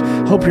song is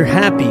Hope You're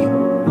Happy.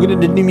 We're going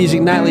to do New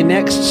Music Nightly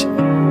next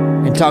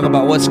and talk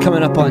about what's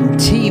coming up on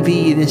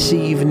TV this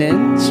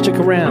evening. Stick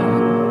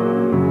around.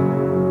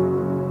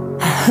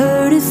 I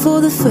heard it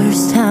for the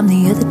first time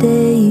the other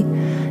day.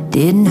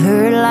 Didn't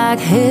hurt like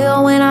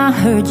hell when I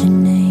heard your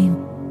name.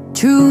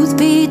 Truth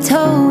be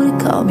told, it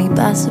caught me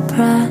by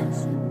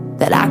surprise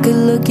that I could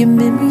look your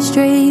memory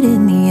straight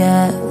in the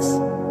eyes.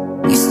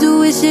 Used to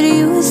wish that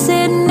you were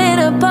sitting in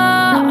a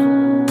bar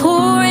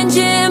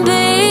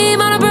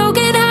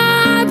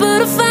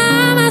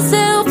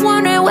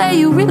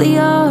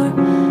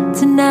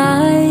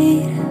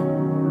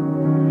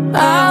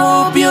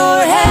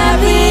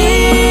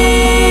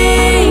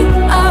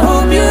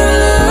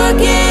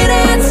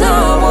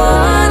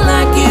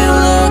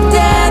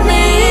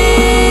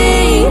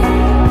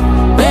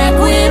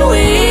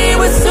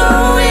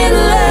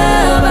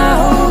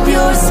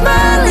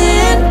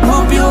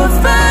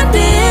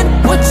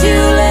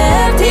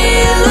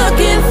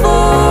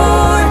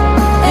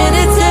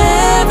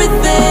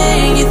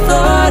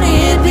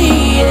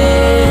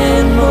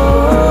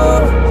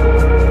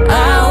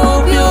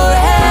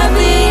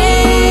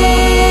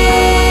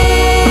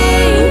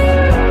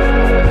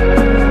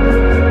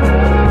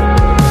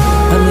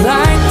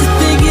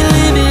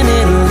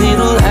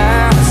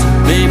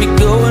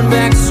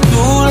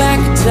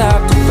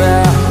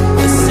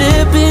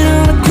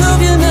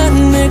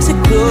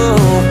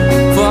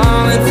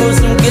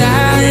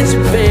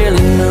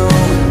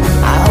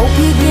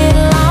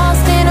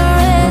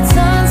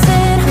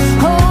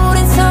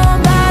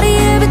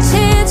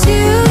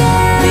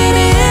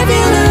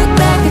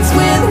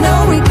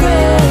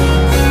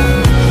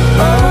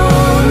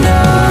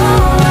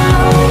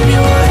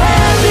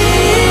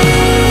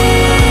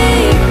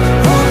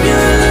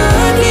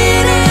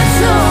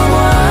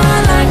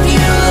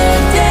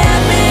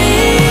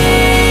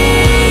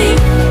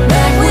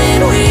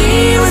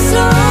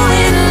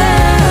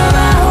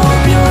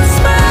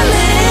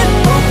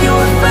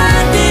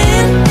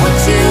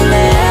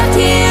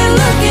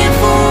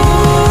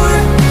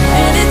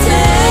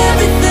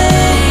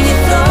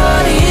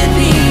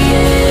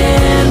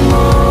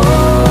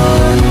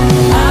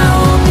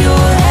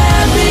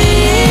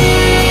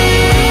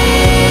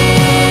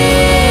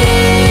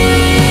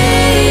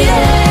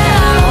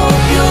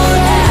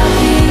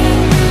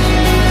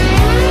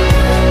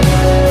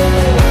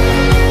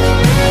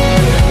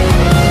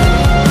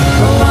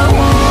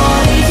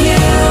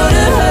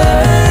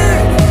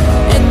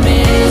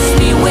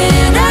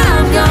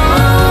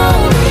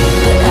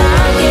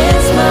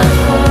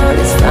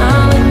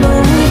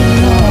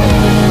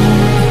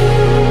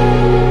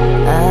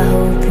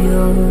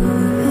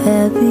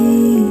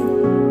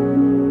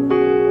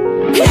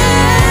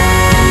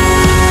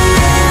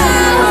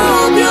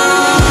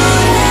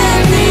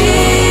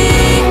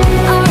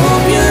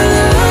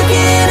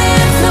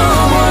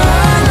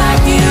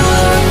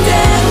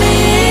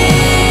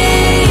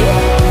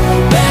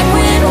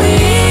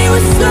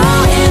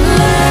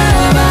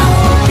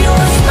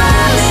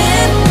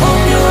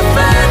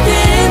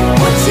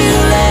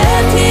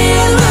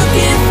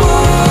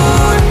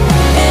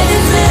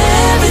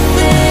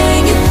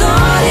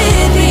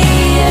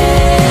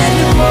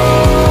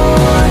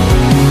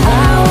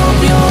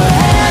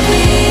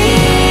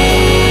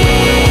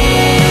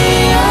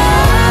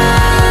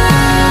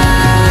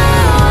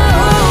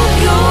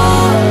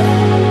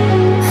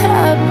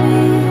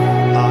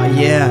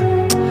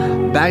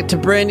to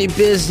brand new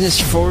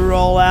business before we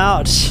roll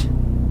out.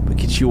 We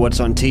get you what's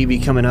on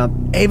TV coming up.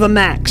 Ava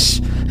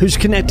Max, who's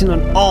connecting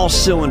on all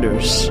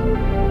cylinders.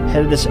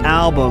 Head of this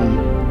album.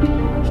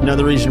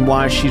 Another reason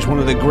why she's one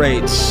of the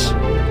greats.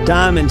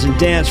 Diamonds and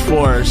Dance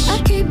Floors.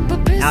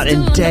 Out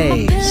in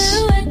days.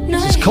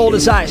 This is Cold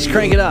as Ice.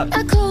 Crank it up.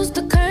 I close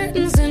the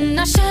curtains and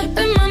I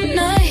sharpen my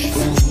knife.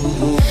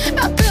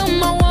 I build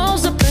my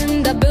walls up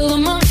and I build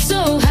them up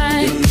so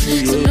high,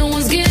 so no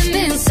one's getting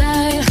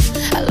inside.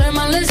 I learned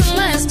my lesson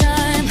last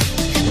time.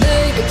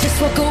 Baby,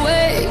 just walk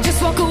away,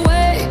 just walk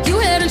away. You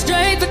heading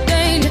straight for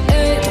danger.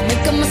 Hey, don't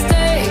make a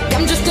mistake.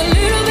 I'm just a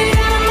little bit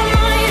out of my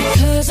mind.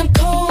 'Cause I'm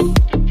cold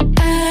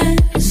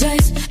as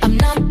ice. I'm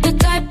not the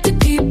type to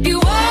keep you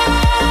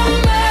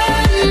warm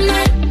at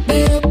night.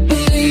 Better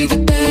believe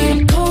it, that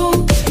I'm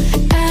cold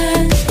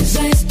as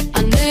ice.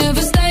 I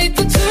never stay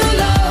for too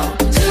long,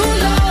 too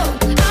long.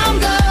 I'm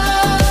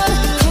gone.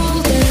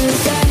 Cold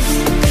as ice.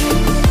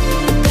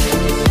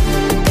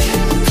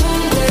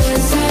 Cold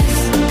as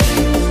ice.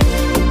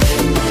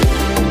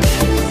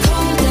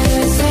 Cold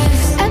as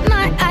ice. At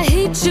night I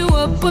heat you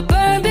up with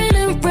bourbon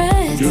and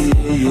red.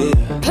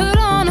 Put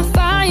on a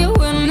fire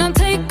when I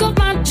take off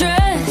my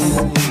dress.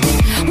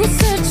 We'll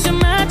set your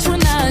match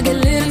when I get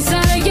lit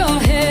inside of your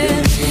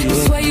head. You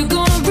swear you're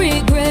gonna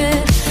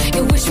regret.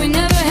 You wish we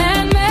never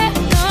had met.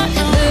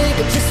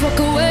 Baby, just walk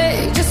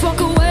away, just walk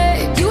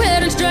away. You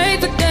heading straight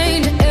for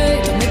danger.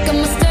 Hey, don't make a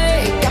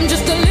mistake. I'm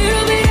just a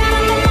little bit out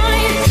of my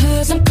mind.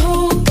 'Cause I'm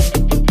cold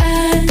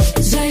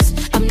as ice.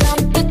 I'm not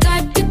the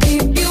type to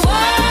keep you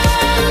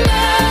warm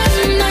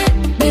at night.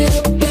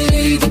 Better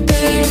believe it,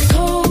 that I'm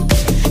cold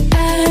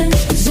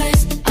as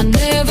ice. I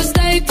never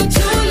stay for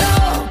too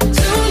long,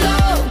 too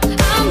long.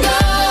 I'm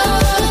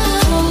gone.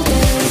 Cold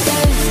as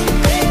ice.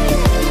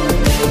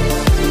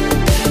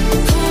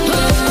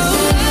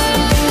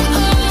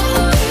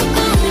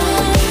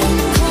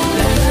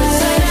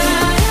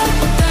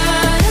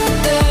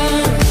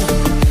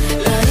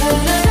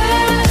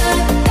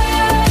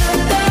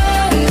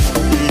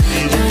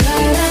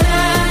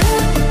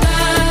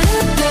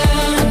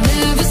 I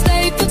never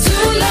stay for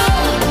too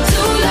long,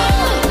 too long.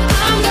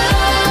 I'm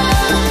gone.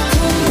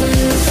 Cold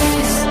as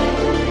ice.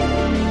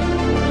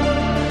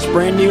 It's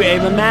brand new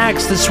Ava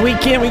Max. This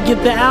weekend we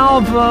get the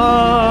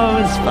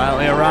album. It's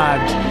finally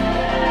arrived.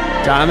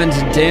 Diamonds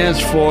and Dance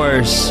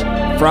Floors.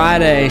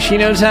 Friday. She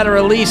knows how to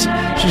release.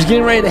 She's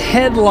getting ready to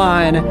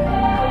headline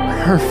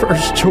her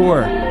first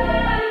tour.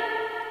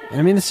 And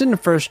I mean, this isn't the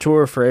first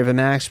tour for Ava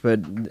Max, but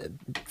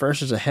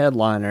first as a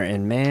headliner,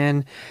 and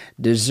man,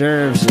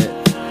 deserves it.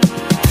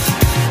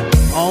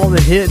 All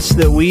the hits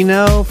that we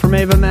know from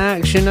Ava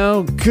Max, you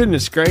know,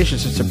 goodness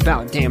gracious, it's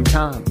about damn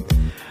time.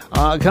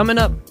 Coming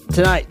up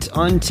tonight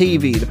on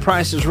TV, The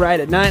Price is Right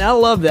at 9. I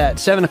love that.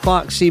 7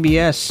 o'clock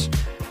CBS.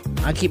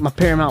 I keep my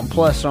Paramount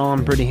Plus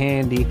on pretty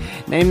handy.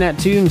 Name That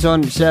Tune's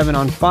on 7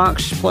 on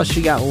Fox. Plus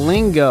you got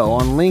Lingo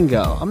on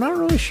Lingo. I'm not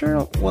really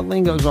sure what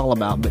Lingo's all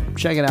about, but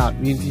check it out.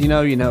 You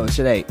know it's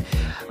at 8.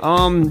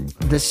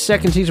 The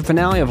second season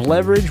finale of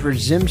Leverage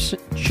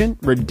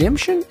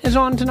Redemption is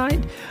on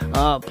tonight.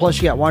 Plus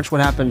you got Watch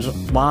What Happens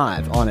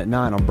Live on at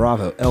 9 on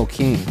Bravo. El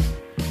King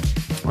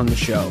on the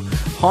show.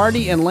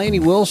 Hardy and Lainey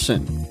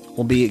Wilson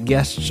will be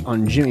guests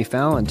on Jimmy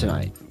Fallon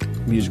tonight.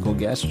 Musical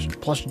guests.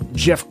 Plus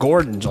Jeff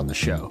Gordon's on the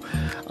show.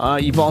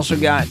 You've also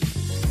got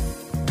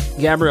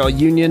Gabrielle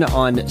Union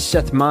on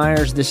Seth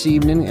Meyers this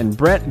evening, and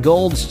Brett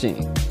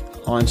Goldstein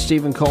on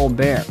Stephen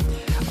Colbert.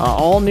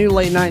 All new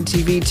late night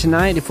TV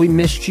tonight. If we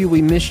missed you,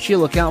 we missed you.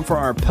 Look out for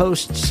our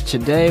posts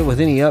today with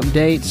any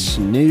updates,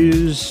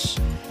 news,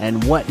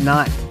 and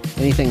whatnot.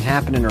 Anything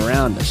happening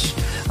around us.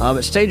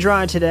 But stay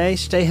dry today,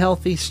 stay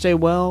healthy, stay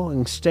well,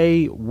 and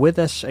stay with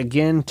us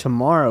again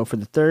tomorrow for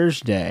the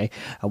Thursday.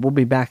 We'll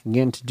be back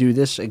again to do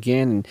this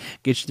again and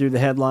get you through the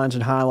headlines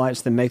and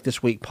highlights that make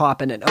this week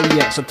poppin'. And oh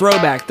yeah, it's a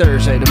Throwback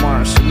Thursday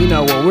tomorrow, so you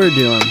know what we're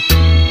doing.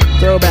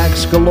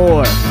 Throwbacks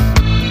galore.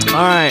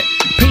 Alright,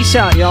 peace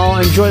out, y'all.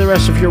 Enjoy the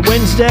rest of your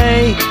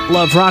Wednesday.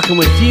 Love rocking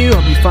with you.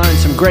 Hope you find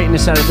some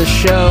greatness out of this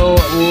show.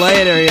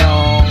 Later,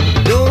 y'all.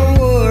 Don't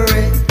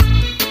worry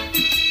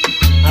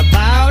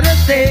about a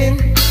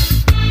thing,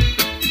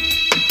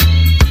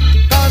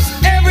 'cause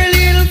every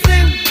little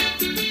thing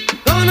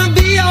gonna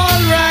be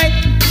alright.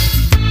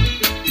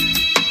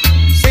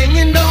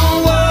 Singing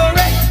don't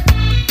worry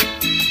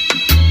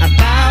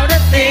about a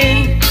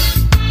thing,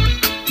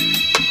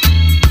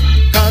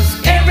 'cause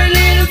every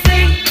little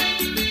thing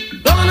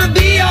gonna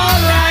be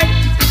alright.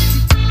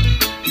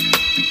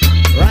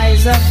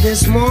 Rise up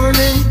this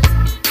morning,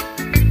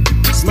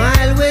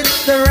 smile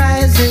with the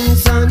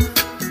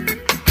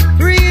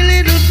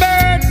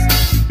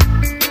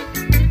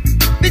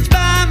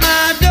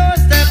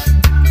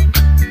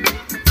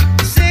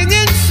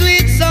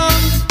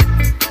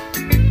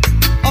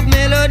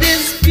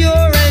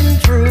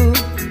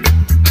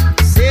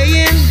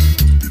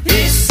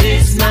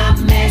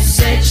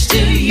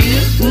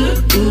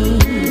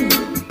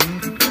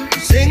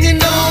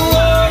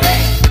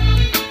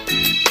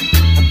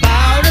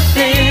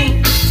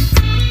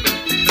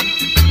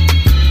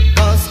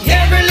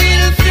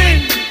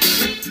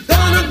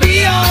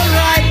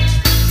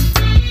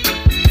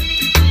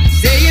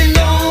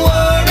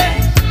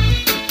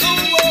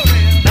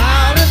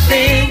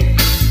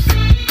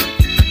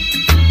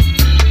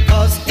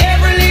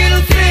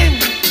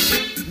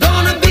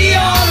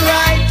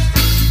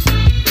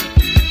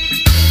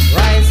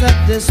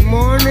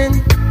morning.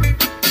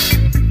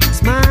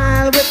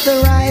 Smile with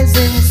the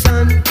rising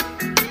sun.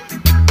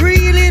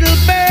 Three little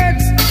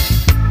birds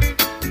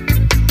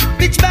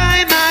pitch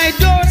by my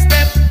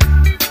doorstep,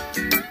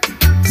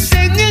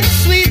 singing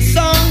sweet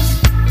songs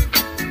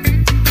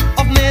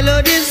of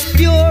melodies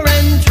pure